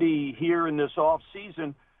activity here in this off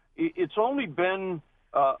season, it's only been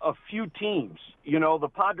a few teams. You know, the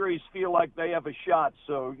Padres feel like they have a shot,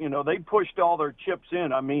 so, you know, they pushed all their chips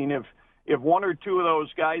in. I mean, if one or two of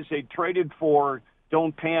those guys they traded for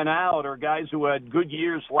don't pan out, or guys who had good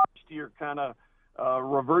years last year kind of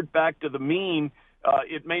revert back to the mean,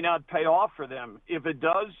 it may not pay off for them. If it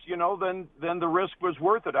does, you know, then the risk was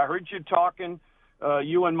worth it. I heard you talking,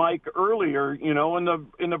 you and Mike earlier, you know,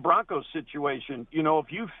 in the Broncos situation. You know,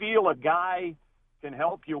 if you feel a guy can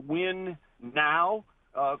help you win now,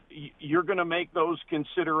 you're going to make those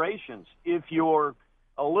considerations. If you're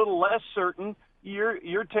a little less certain,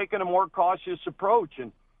 you're taking a more cautious approach.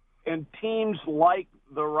 And teams like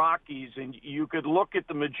the Rockies, and you could look at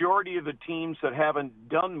the majority of the teams that haven't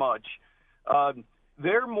done much,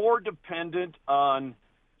 they're more dependent on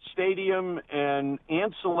stadium and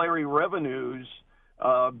ancillary revenues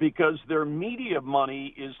because their media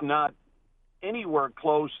money is not anywhere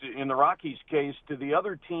close, in the Rockies' case, to the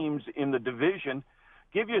other teams in the division.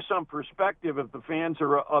 Give you some perspective if the fans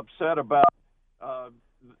are upset about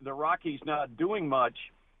the Rockies not doing much.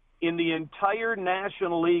 In the entire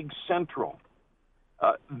National League Central,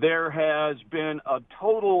 there has been a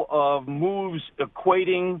total of moves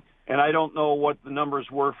equating, and I don't know what the numbers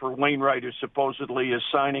were for Wainwright, who supposedly is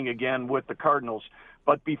signing again with the Cardinals.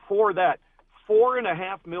 But before that,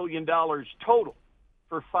 $4.5 million total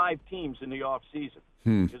for 5 teams in the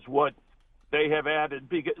offseason is what they have added.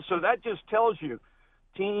 So that just tells you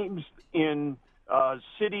teams in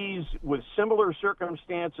cities with similar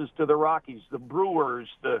circumstances to the Rockies, the Brewers,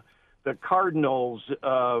 the Cardinals,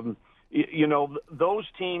 you know, those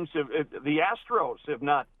teams, the Astros have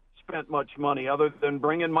not spent much money other than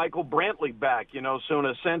bringing Michael Brantley back, you know, so in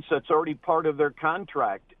a sense that's already part of their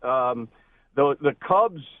contract. The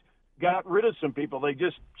Cubs got rid of some people. They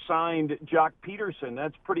just signed Jock Peterson.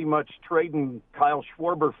 That's pretty much trading Kyle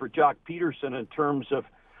Schwarber for Jock Peterson in terms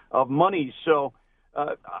of money. So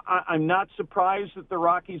I'm not surprised that the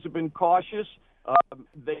Rockies have been cautious.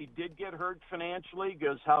 They did get hurt financially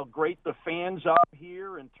because how great the fans are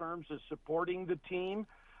here in terms of supporting the team.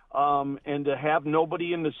 And to have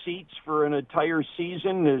nobody in the seats for an entire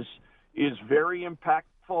season is very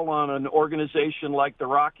impactful on an organization like the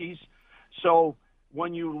Rockies. So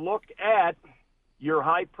when you look at your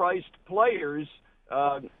high-priced players,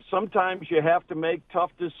 sometimes you have to make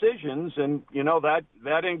tough decisions, and, you know,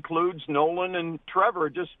 that includes Nolan and Trevor.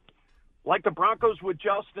 Just like the Broncos with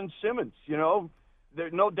Justin Simmons.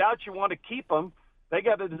 There's no doubt you want to keep him. They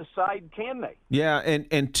got to decide, can they? Yeah,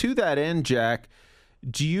 and to that end, Jack,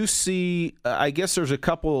 do you see, I guess there's a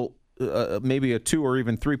couple, maybe a 2 or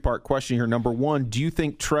even 3-part question here. Number one, do you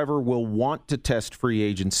think Trevor will want to test free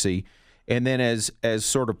agency? And then as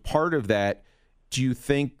sort of part of that, do you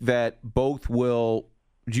think that both will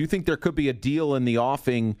 – do you think there could be a deal in the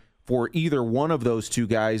offing for either one of those two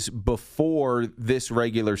guys before this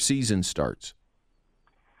regular season starts?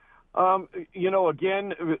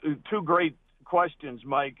 Again, 2 great questions,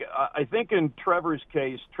 Mike. I think in Trevor's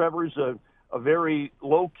case, Trevor's a very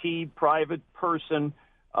low-key, private person.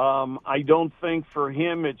 I don't think for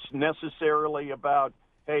him it's necessarily about,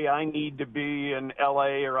 hey, I need to be in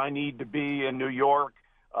L.A. or I need to be in New York.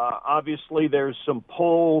 Obviously, there's some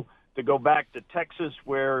pull to go back to Texas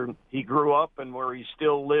where he grew up and where he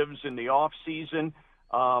still lives in the off-season.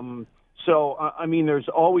 There's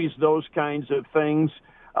always those kinds of things.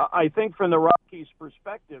 I think from the Rockies'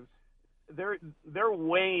 perspective, they're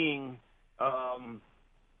weighing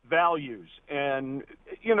values, and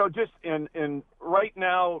and right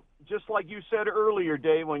now, just like you said earlier,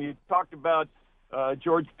 Dave, when you talked about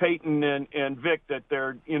George Payton and Vic, that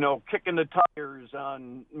they're kicking the tires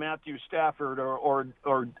on Matthew Stafford or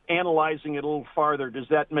analyzing it a little farther. Does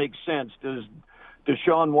that make sense? Does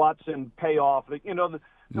Deshaun Watson pay off? The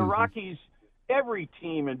Rockies. Every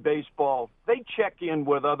team in baseball, they check in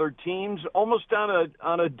with other teams almost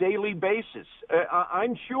on a daily basis.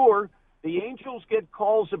 I'm sure the Angels get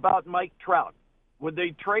calls about Mike Trout. Would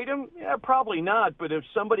they trade him? Yeah, probably not. But if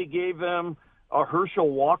somebody gave them a Herschel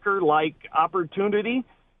Walker-like opportunity,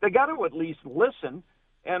 they got to at least listen.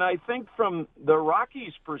 And I think from the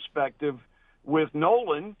Rockies' perspective, with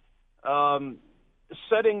Nolan,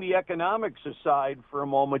 setting the economics aside for a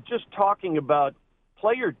moment, just talking about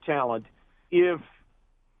player talent, if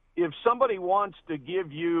somebody wants to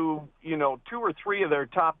give you, 2 or 3 of their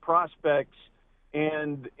top prospects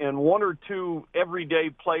and 1 or 2 everyday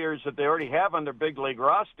players that they already have on their big league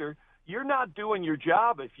roster, you're not doing your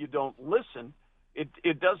job if you don't listen.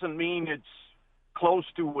 It doesn't mean it's close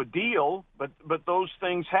to a deal, but those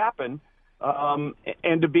things happen.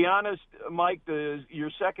 And to be honest, Mike,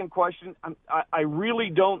 your second question, I really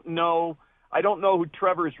don't know. I don't know who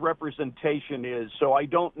Trevor's representation is, so I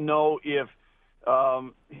don't know if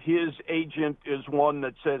his agent is one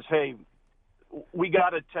that says, hey, we got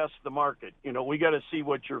to test the market. We got to see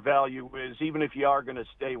what your value is, even if you are going to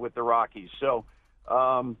stay with the Rockies. So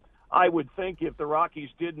I would think if the Rockies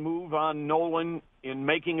did move on Nolan in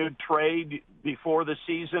making a trade before the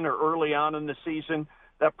season or early on in the season,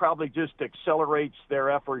 that probably just accelerates their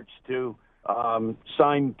efforts to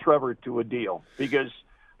sign Trevor to a deal, because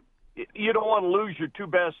you don't want to lose your 2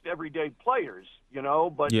 best everyday players,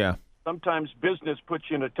 but yeah. Sometimes business puts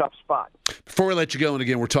you in a tough spot. Before we let you go, and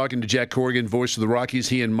again, we're talking to Jack Corrigan, voice of the Rockies.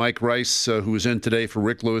 He and Mike Rice, who is in today for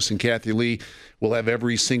Rick Lewis and Kathy Lee, will have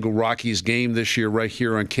every single Rockies game this year right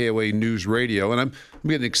here on KOA News Radio. And I'm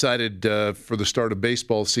getting excited for the start of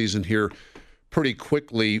baseball season here pretty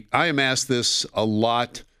quickly. I am asked this a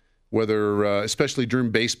lot, whether especially during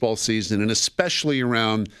baseball season and especially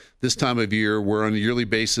around this time of year where on a yearly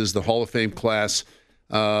basis the Hall of Fame class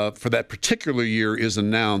for that particular year is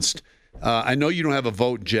announced. I know you don't have a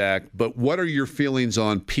vote, Jack, but what are your feelings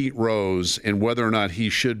on Pete Rose and whether or not he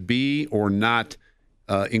should be or not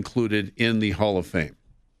included in the Hall of Fame?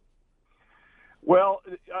 Well,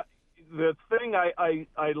 the thing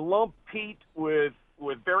I lump Pete with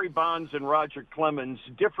Barry Bonds and Roger Clemens,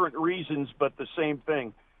 different reasons, but the same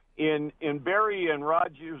thing. In Barry and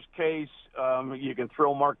Roger's case, you can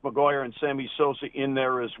throw Mark McGwire and Sammy Sosa in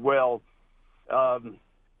there as well.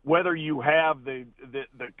 Whether you have the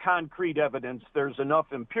concrete evidence, there's enough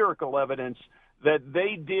empirical evidence that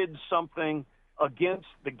they did something against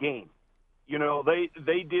the game.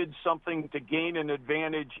 They did something to gain an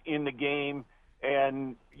advantage in the game,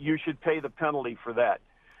 and you should pay the penalty for that.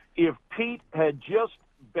 If Pete had just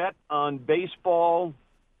bet on baseball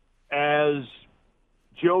as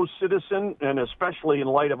Joe Citizen, and especially in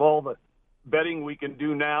light of all the betting we can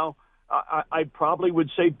do now, I probably would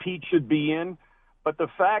say Pete should be in. But the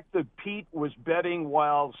fact that Pete was betting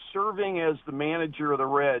while serving as the manager of the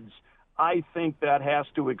Reds, I think that has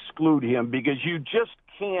to exclude him, because you just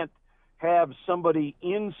can't have somebody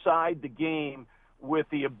inside the game with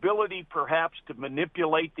the ability perhaps to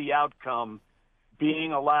manipulate the outcome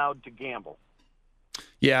being allowed to gamble.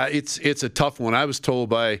 Yeah, it's a tough one. I was told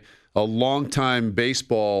by a longtime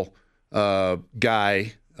baseball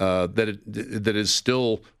guy that is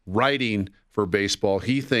still writing for baseball.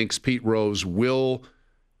 He thinks Pete Rose will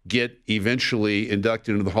get eventually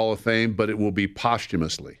inducted into the Hall of Fame, but it will be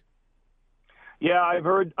posthumously. Yeah, I've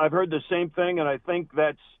heard the same thing, and I think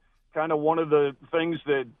that's kind of one of the things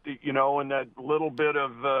that, and that little bit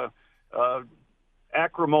of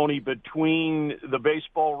acrimony between the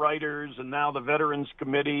baseball writers and now the Veterans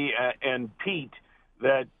Committee and Pete,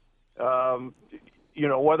 that,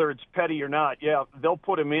 whether it's petty or not, yeah, they'll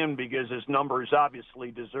put him in because his numbers obviously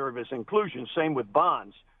deserve his inclusion. Same with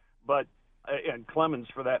Bonds, and Clemens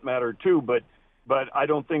for that matter too, but I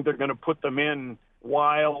don't think they're going to put them in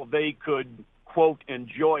while they could, quote,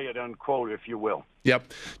 enjoy it, unquote, if you will.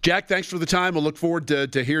 Yep. Jack, thanks for the time. We'll look forward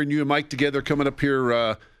to hearing you and Mike together coming up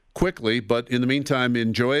here quickly. But in the meantime,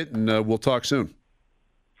 enjoy it, and we'll talk soon.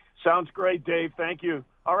 Sounds great, Dave. Thank you.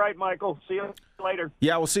 All right, Michael. See you later.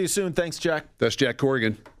 Yeah, we'll see you soon. Thanks, Jack. That's Jack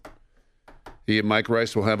Corrigan. He and Mike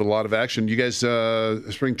Rice will have a lot of action. You guys,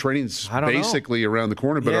 spring training's basically around the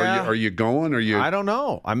corner, but are you going? I don't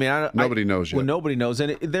know. I mean, nobody knows yet. Well, nobody knows.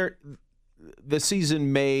 And the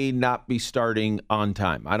season may not be starting on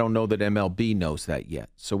time. I don't know that MLB knows that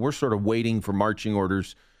yet. So we're sort of waiting for marching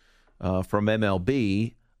orders from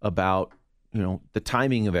MLB about, the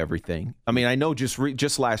timing of everything. I mean, I know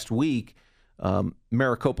just last week,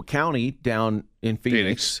 Maricopa County down in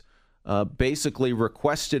Phoenix basically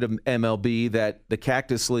requested of MLB that the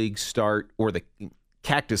Cactus League the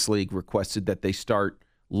Cactus League requested that they start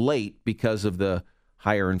late because of the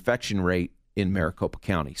higher infection rate in Maricopa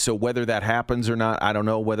County. So whether that happens or not, I don't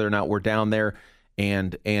know. Whether or not we're down there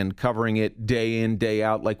and covering it day in, day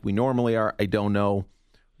out like we normally are, I don't know.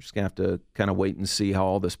 We're just going to have to kind of wait and see how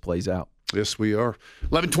all this plays out. Yes, we are.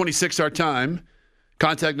 11:26 our time.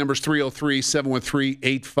 Contact number is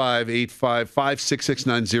 303-713-8585,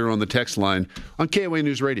 56690 on the text line on KOA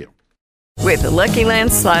News Radio. With the Lucky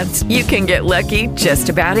Land Slots, you can get lucky just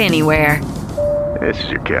about anywhere. This is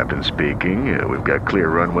your captain speaking. We've got clear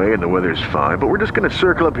runway and the weather's fine, but we're just going to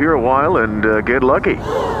circle up here a while and get lucky.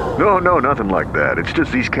 No, nothing like that. It's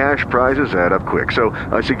just these cash prizes add up quick. So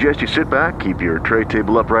I suggest you sit back, keep your tray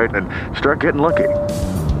table upright, and start getting lucky.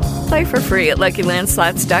 Play for free at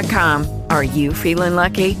LuckyLandSlots.com. Are you feeling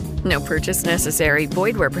lucky? No purchase necessary.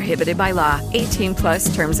 Void where prohibited by law.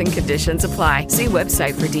 18+ terms and conditions apply. See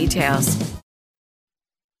website for details.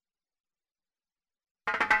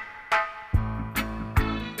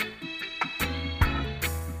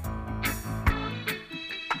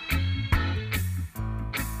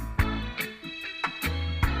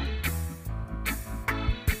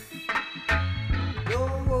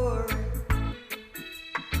 Don't worry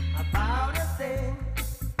about a thing.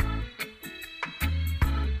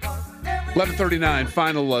 11:39,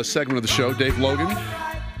 final segment of the show. Dave Logan,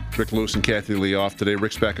 Rick Lewis, and Kathy Lee off today.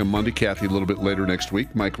 Rick's back on Monday. Kathy a little bit later next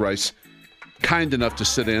week. Mike Rice, kind enough to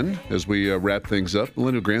sit in as we wrap things up.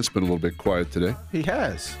 Melinda Grant's been a little bit quiet today. He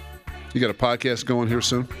has. You got a podcast going here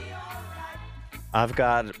soon? I've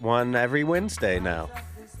got one every Wednesday now.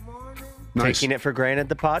 Nice. Taking It for Granted,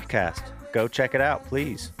 the podcast. Go check it out,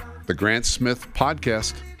 please. The Grant Smith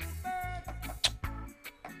Podcast.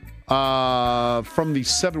 From the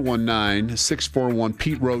 719-641,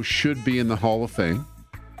 Pete Rose should be in the Hall of Fame.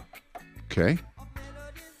 Okay.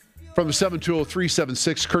 From the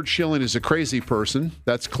 720-376, Curt Schilling is a crazy person.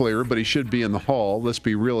 That's clear, but he should be in the Hall. Let's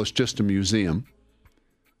be real, it's just a museum.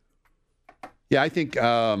 Yeah, I think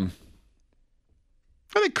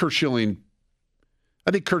Curt Schilling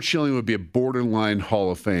would be a borderline Hall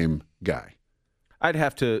of Fame guy. I'd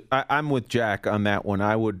have to. I'm with Jack on that one.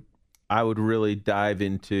 I would really dive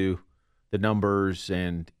into the numbers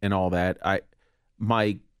and all that.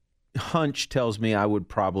 My hunch tells me I would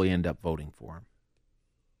probably end up voting for him.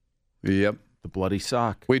 Yep. The bloody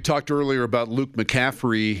sock. We talked earlier about Luke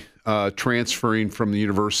McCaffrey transferring from the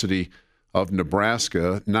University of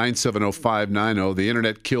Nebraska. 970-590. The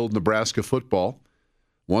internet killed Nebraska football.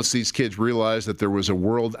 Once these kids realized that there was a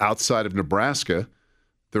world outside of Nebraska,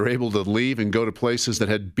 they're able to leave and go to places that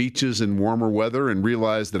had beaches and warmer weather and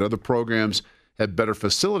realize that other programs had better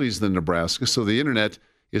facilities than Nebraska. So the internet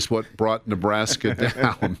is what brought Nebraska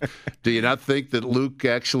down. Do you not think that Luke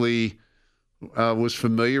actually was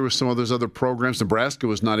familiar with some of those other programs? Nebraska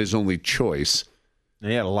was not his only choice.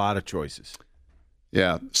 He had a lot of choices.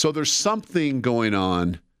 Yeah. So there's something going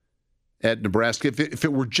on at Nebraska. If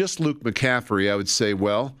it were just Luke McCaffrey, I would say,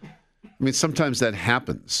 well, I mean, sometimes that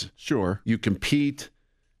happens. Sure. You compete.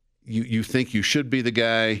 You think you should be the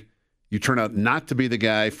guy. You turn out not to be the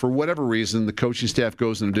guy. For whatever reason, the coaching staff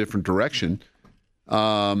goes in a different direction.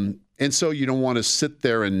 And so you don't want to sit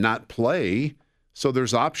there and not play. So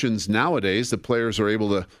there's options nowadays that players are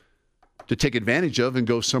able to take advantage of and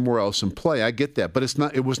go somewhere else and play. I get that. But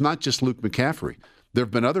it was not just Luke McCaffrey. There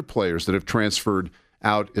have been other players that have transferred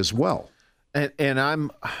out as well. And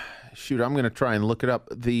I'm going to try and look it up.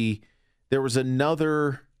 The there was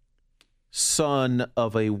another son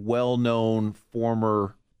of a well-known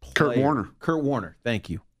former player. Kurt Warner, thank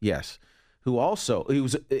you. Yes. Who also,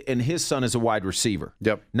 and his son is a wide receiver.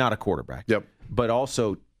 Yep. Not a quarterback. Yep. But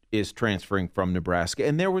also is transferring from Nebraska.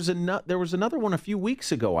 And there was another one a few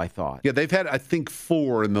weeks ago, I thought. Yeah, they've had, I think,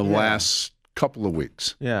 4 in the last couple of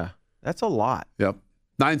weeks. Yeah, that's a lot. Yep.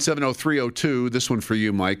 970-302, this one for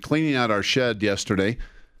you, Mike. Cleaning out our shed yesterday,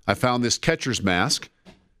 I found this catcher's mask.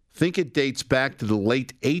 Think it dates back to the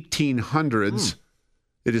late 1800s.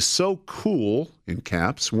 It is so cool, in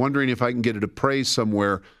caps. Wondering if I can get it appraised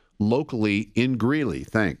somewhere locally in Greeley.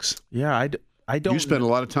 Thanks. Yeah, I don't. You spent a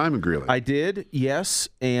lot of time in Greeley. I did, yes,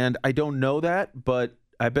 and I don't know that, but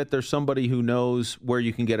I bet there's somebody who knows where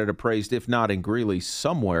you can get it appraised, if not in Greeley,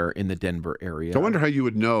 somewhere in the Denver area. I wonder how you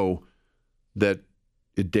would know that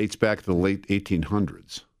it dates back to the late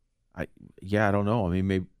 1800s. I don't know. I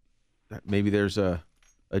mean, maybe there's a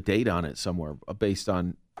date on it somewhere based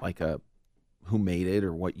on like who made it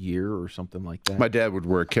or what year or something like that. My dad would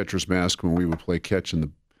wear a catcher's mask when we would play catch in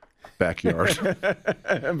the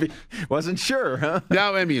backyard. Wasn't sure, huh?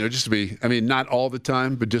 No, I mean, just to be, not all the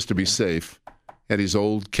time, but just to be safe. Had his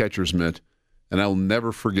old catcher's mitt, and I'll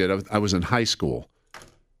never forget, I was in high school,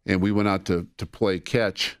 and we went out to play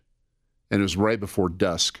catch, and it was right before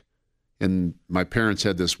dusk, and my parents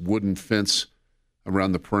had this wooden fence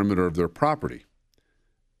around the perimeter of their property,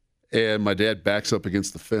 and my dad backs up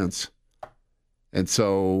against the fence, and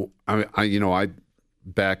so I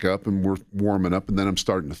back up, and we're warming up, and then I'm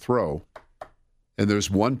starting to throw, and there's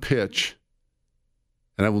one pitch,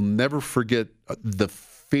 and I will never forget the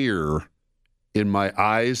fear in my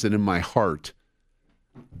eyes and in my heart.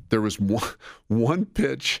 There was one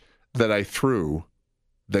pitch that I threw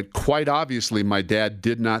that quite obviously my dad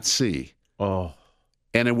did not see. Oh.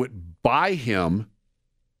 And it went by him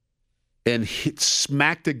and hit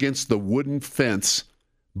smacked against the wooden fence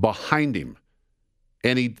behind him.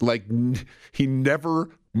 And he never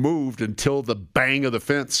moved until the bang of the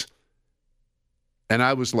fence. And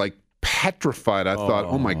I was like petrified. I thought,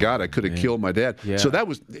 oh my God, I could have killed my dad. Yeah. So that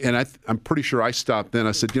was, and I'm pretty sure I stopped then.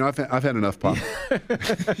 I said, I've had enough, Pop.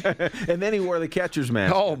 And then he wore the catcher's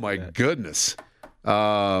mask. Oh my goodness.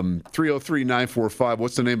 303-945.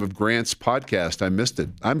 What's the name of Grant's podcast? I missed it.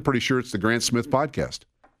 I'm pretty sure it's the Grant Smith podcast.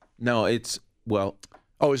 No, it's, well.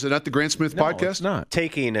 Oh, is it not the Grant Smith podcast? No, it's not.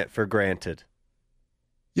 Taking it for granted.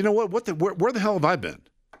 You know what? Where the hell have I been?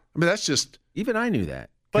 I mean, that's just. Even I knew that.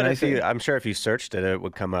 But I'm sure if you searched it, it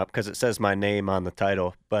would come up because it says my name on the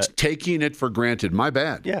title. But taking it for granted, my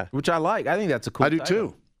bad. Yeah, which I like. I think that's a cool. I do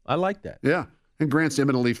title. too. I like that. Yeah, and Grant's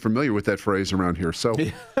eminently familiar with that phrase around here. So,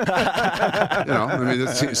 it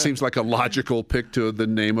seems like a logical pick to the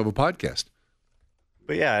name of a podcast.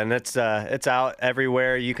 But yeah, and it's out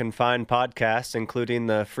everywhere you can find podcasts, including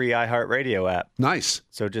the free iHeartRadio app. Nice.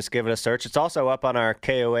 So just give it a search. It's also up on our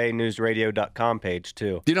KOANewsRadio.com page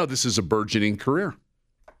too. This is a burgeoning career.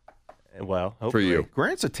 Well, hopefully. For you.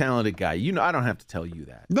 Grant's a talented guy. I don't have to tell you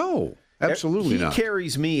that. No, absolutely not. He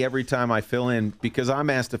carries me every time I fill in because I'm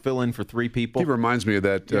asked to fill in for 3 people. He reminds me of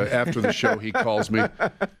that after the show. He calls me,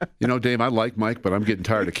 Dave, I like Mike, but I'm getting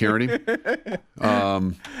tired of carrying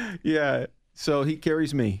him. Yeah. So he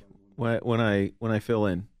carries me when I fill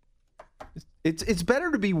in. It's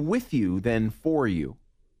better to be with you than for you.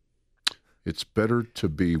 It's better to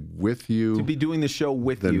be with you. To be doing the show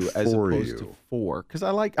with you as opposed to for. Because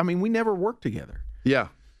we never worked together. Yeah.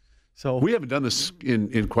 So we haven't done this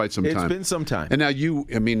in quite some time. It's been some time. And now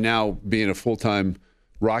now being a full-time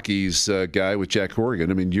Rockies guy with Jack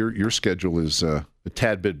Horrigan, your schedule is a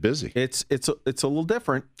tad bit busy. It's a little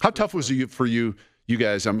different. How tough was it for you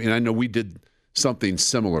guys? I know we did something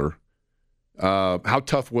similar. How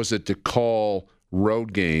tough was it to call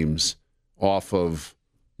road games off of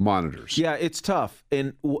monitors? Yeah, it's tough.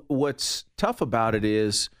 And what's tough about it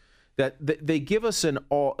is that they give us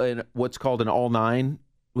what's called an all-9.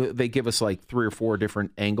 They give us like 3 or 4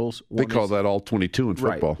 different angles. They call that all 22 in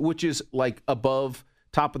football. Right, which is like above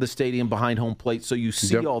top of the stadium behind home plate, so you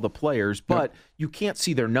see all the players, but you can't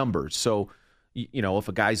see their numbers. So, if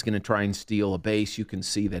a guy's going to try and steal a base, you can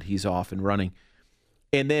see that he's off and running.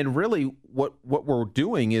 And then really what we're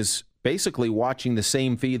doing is basically watching the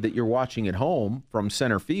same feed that you're watching at home from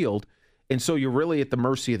center field. And so you're really at the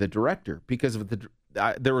mercy of the director because of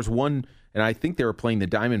there was one, and I think they were playing the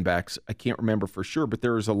Diamondbacks. I can't remember for sure, but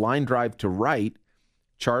there was a line drive to right.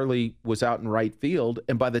 Charlie was out in right field.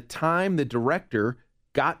 And by the time the director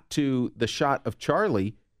got to the shot of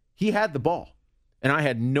Charlie, he had the ball. And I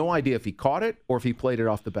had no idea if he caught it or if he played it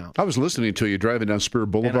off the bounce. I was listening to you driving down Spirit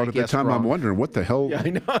Boulevard at the time. Wrong. I'm wondering what the hell. Yeah,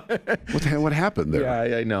 I know. What happened there?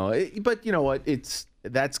 Yeah, I know. But you know what? It's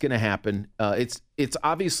that's going to happen. It's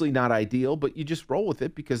obviously not ideal, but you just roll with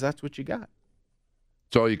it because that's what you got.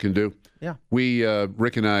 That's all you can do. Yeah. We,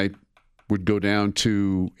 Rick and I, would go down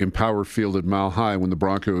to Empower Field at Mile High when the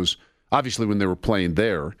Broncos, obviously when they were playing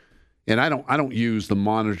there. And I don't use the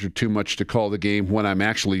monitor too much to call the game when I'm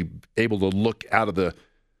actually able to look out of the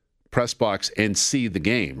press box and see the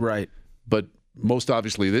game. Right. But most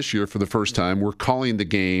obviously this year, for the first time, we're calling the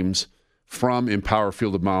games from Empower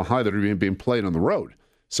Field at Mile High that are being played on the road.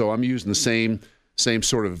 So I'm using the same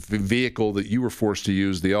sort of vehicle that you were forced to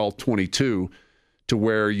use, the All-22, to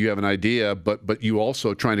where you have an idea, but you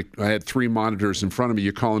also I had 3 monitors in front of me.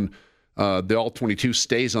 You're calling the All-22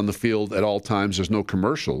 stays on the field at all times. There's no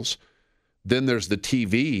commercials. Then there's the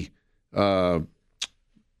TV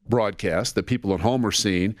broadcast that people at home are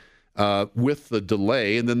seeing with the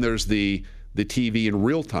delay, and then there's the TV in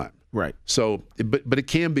real time. Right. So, but it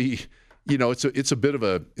can be, it's a bit of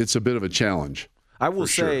a challenge. I will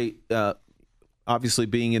say, obviously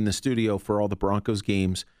being in the studio for all the Broncos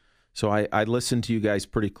games, so I listened to you guys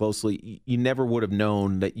pretty closely. You never would have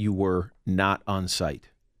known that you were not on site.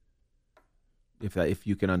 If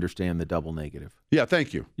you can understand the double negative. Yeah,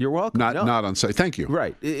 thank you. You're welcome. Not on site. Thank you.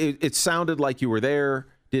 Right. It sounded like you were there,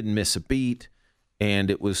 didn't miss a beat, and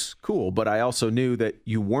it was cool. But I also knew that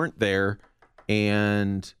you weren't there,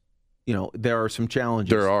 and there are some challenges.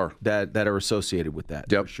 There are that are associated with that.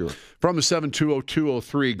 Yep, for sure. From the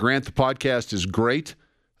 720-203, Grant, the podcast is great.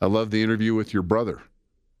 I love the interview with your brother.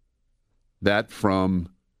 That from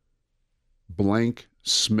Blank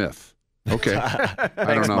Smith. Okay.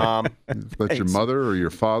 I don't know. Mom. That's your mother or your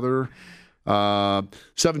father.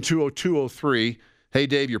 720-203. Hey,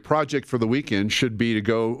 Dave, your project for the weekend should be to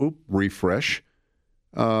go, refresh.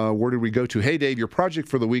 Where did we go to? Hey, Dave, your project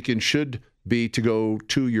for the weekend should be to go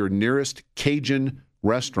to your nearest Cajun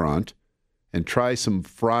restaurant and try some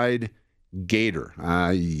fried gator.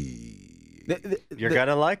 You're going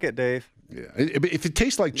to like it, Dave. Yeah. If it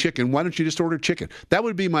tastes like chicken, why don't you just order chicken? That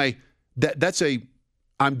would be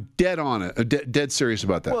I'm dead on it, dead serious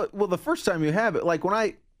about that. Well, the first time you have it, like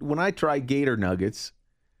when I tried gator nuggets,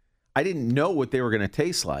 I didn't know what they were going to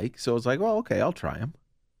taste like, so I was like, well, okay, I'll try them.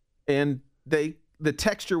 And the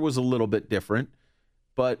texture was a little bit different,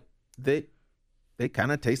 but they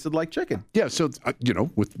kind of tasted like chicken. Yeah, so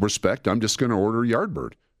with respect, I'm just going to order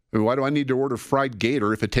Yardbird. I mean, why do I need to order fried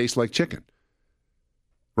gator if it tastes like chicken?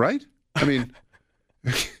 Right? I mean.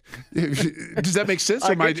 Does that make sense?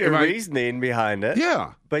 I get your reasoning behind it.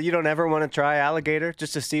 Yeah. But you don't ever want to try alligator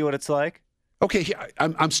just to see what it's like? Okay,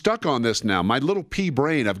 I'm stuck on this now. My little pea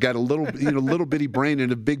brain, I've got a little little bitty brain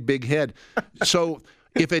and a big head. So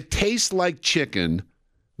if it tastes like chicken,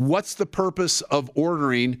 what's the purpose of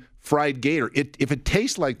ordering fried gator? If it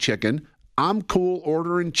tastes like chicken, I'm cool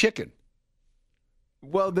ordering chicken.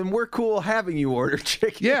 Well, then we're cool having you order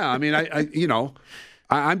chicken. Yeah, I mean,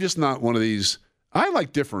 I'm just not one of these. I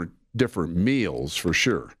like different meals for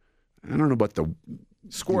sure. I don't know about the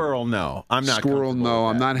squirrel. No, I'm not. Squirrel. No,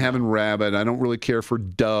 I'm not having rabbit. I don't really care for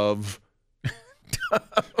dove.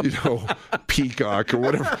 Peacock or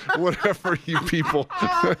whatever you people,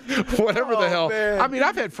 whatever the hell. Man. I mean,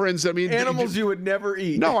 I've had friends. I mean, animals you would never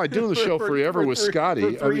eat. No, I do the show forever with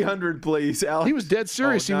Scotty. For 300, please, Alex. He was dead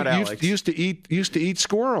serious. He used to eat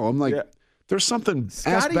squirrel. I'm like, there's something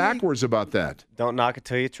ass backwards about that. Don't knock it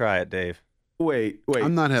till you try it, Dave. Wait.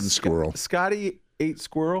 I'm not having squirrel. Scotty ate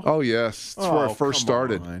squirrel? Oh yes, that's where it first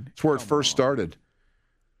started. It's where it first started.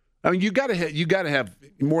 I mean, you got to have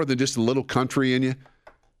more than just a little country in you.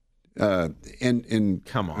 And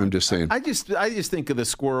come on, I'm just saying. I just think of the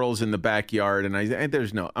squirrels in the backyard, and I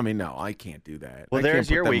can't do that. Well,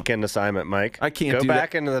 there's your weekend assignment, Mike. I can't go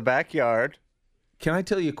back into the backyard. Can I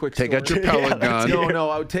tell you a quick story? Take out your pellet gun.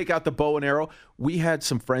 No, I would take out the bow and arrow. We had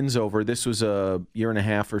some friends over. This was a year and a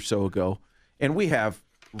half or so ago, and we have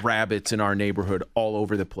rabbits in our neighborhood all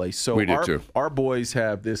over the place. So we do too. Our boys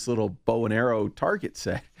have this little bow and arrow target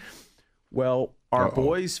set. Well, our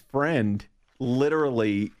boy's friend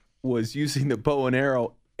literally was using the bow and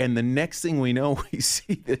arrow, and the next thing we know, we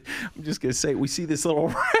see this little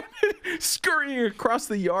rabbit scurrying across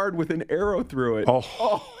the yard with an arrow through it.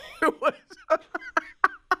 It was.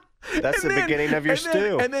 That's the beginning of your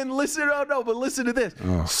stew. And then listen to this.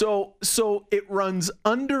 So it runs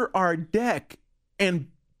under our deck and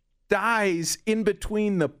dies in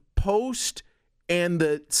between the post and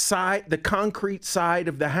the concrete side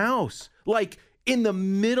of the house, like in the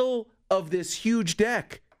middle of this huge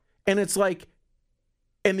deck. And it's like,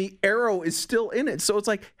 and the arrow is still in it. So it's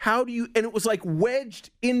like, and it was like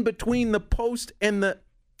wedged in between the post and the.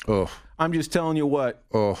 I'm just telling you what.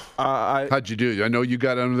 How'd you do? I know you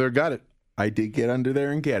got under there, got it. I did get under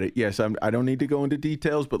there and get it. Yes, I don't need to go into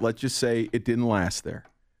details, but let's just say it didn't last there.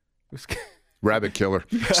 Rabbit killer.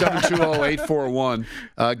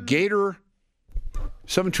 720-841. Gator.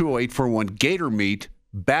 720-841. Gator meat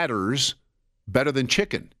batters better than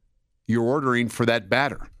chicken. You're ordering for that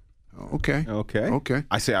batter. Okay.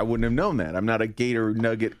 I say I wouldn't have known that. I'm not a Gator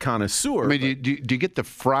nugget connoisseur. I mean, do you get the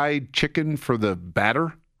fried chicken for the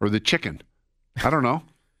batter or the chicken? I don't know.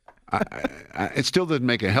 It still didn't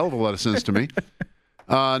make a hell of a lot of sense to me.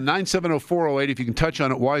 970-408. If you can touch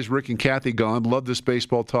on it, why is Rick and Kathy gone? Love this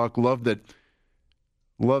baseball talk. Love that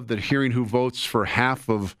hearing who votes for half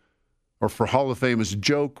of or for Hall of Fame is a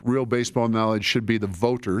joke. Real baseball knowledge should be the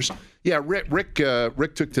voters. Yeah, Rick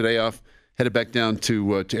took today off, headed back down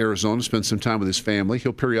to Arizona, spend some time with his family.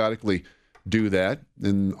 He'll periodically do that,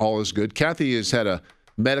 and all is good. Kathy has had a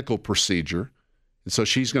medical procedure, and so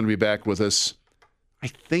she's going to be back with us, I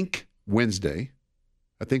think, Wednesday.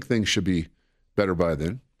 I think things should be better by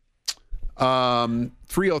then.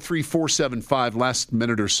 303-475, last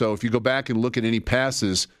minute or so. If you go back and look at any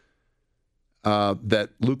passes that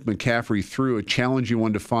Luke McCaffrey threw, I challenge you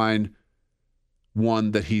one to find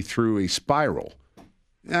one that he threw a spiral.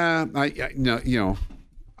 I've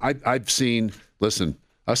seen. Listen,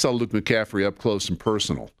 I saw Luke McCaffrey up close and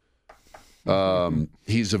personal.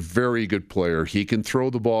 He's a very good player. He can throw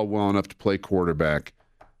the ball well enough to play quarterback.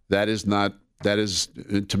 That is,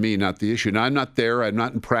 to me, not the issue. Now, I'm not there. I'm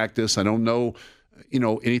not in practice. I don't know,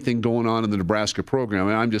 anything going on in the Nebraska program.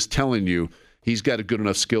 I'm just telling you, he's got a good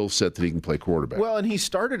enough skill set that he can play quarterback. Well, and he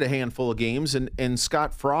started a handful of games, and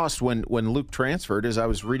Scott Frost, when Luke transferred, as I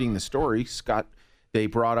was reading the story, they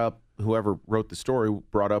brought up, whoever wrote the story,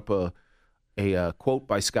 brought up a quote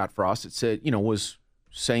by Scott Frost that said, was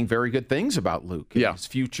saying very good things about Luke and his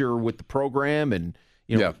future with the program, and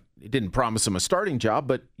it didn't promise him a starting job,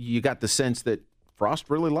 but you got the sense that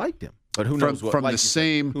Frost really liked him. But who knows what?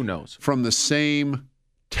 Who knows? From the same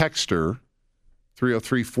texter,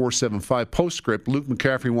 303-475 postscript, Luke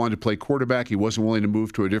McCaffrey wanted to play quarterback. He wasn't willing to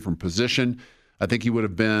move to a different position. I think he would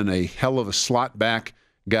have been a hell of a slot back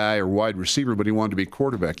guy or wide receiver, but he wanted to be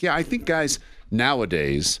quarterback. Yeah, I think guys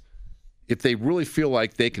nowadays, if they really feel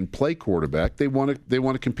like they can play quarterback, they want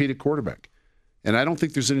to compete at quarterback. And I don't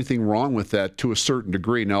think there's anything wrong with that to a certain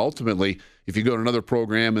degree. Now, ultimately, if you go to another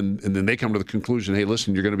program and then they come to the conclusion, hey,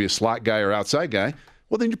 listen, you're going to be a slot guy or outside guy,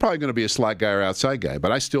 well, then you're probably going to be a slot guy or outside guy.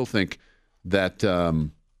 But I still think that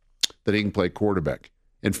he can play quarterback.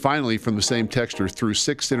 And finally, from the same texter, threw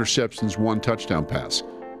 6 interceptions, 1 touchdown pass.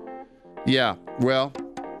 Yeah, well,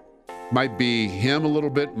 might be him a little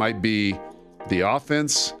bit, might be the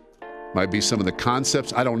offense, might be some of the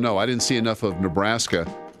concepts. I don't know. I didn't see enough of Nebraska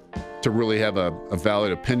to really have a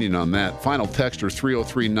valid opinion on that. Final texter,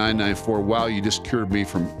 303-994. Wow, you just cured me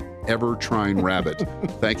from ever trying rabbit.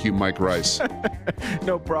 Thank you, Mike Rice.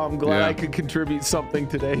 No problem. Glad I could contribute something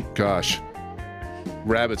today. Gosh.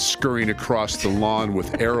 Rabbits scurrying across the lawn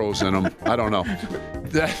with arrows in them. I don't know.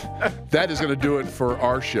 That is going to do it for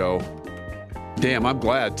our show. Damn, I'm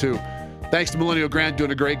glad, too. Thanks to Millennial Grant,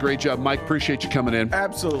 doing a great job. Mike, appreciate you coming in.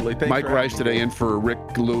 Absolutely. Thanks Mike Rice today in for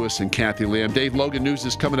Rick Lewis and Kathy Liam. Dave Logan News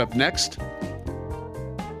is coming up next.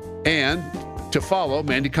 And to follow,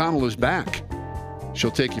 Mandy Connell is back. She'll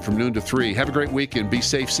take you from noon to 3. Have a great weekend. Be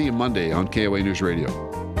safe. See you Monday on KOA News Radio.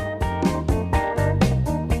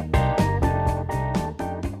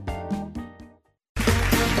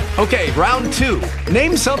 Okay, round 2.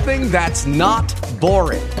 Name something that's not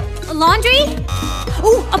boring. A laundry?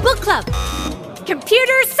 Ooh, a book club.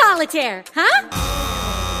 Computer solitaire, huh?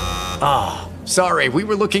 Ah, sorry, we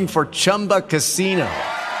were looking for Chumba Casino.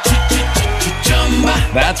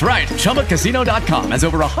 That's right, ChumbaCasino.com has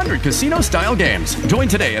over 100 casino-style games. Join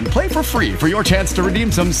today and play for free for your chance to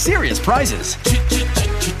redeem some serious prizes.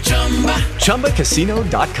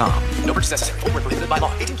 ChumbaCasino.com. No purchase necessary. Void where prohibited by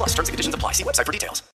law. 18+ terms and conditions apply. See website for details.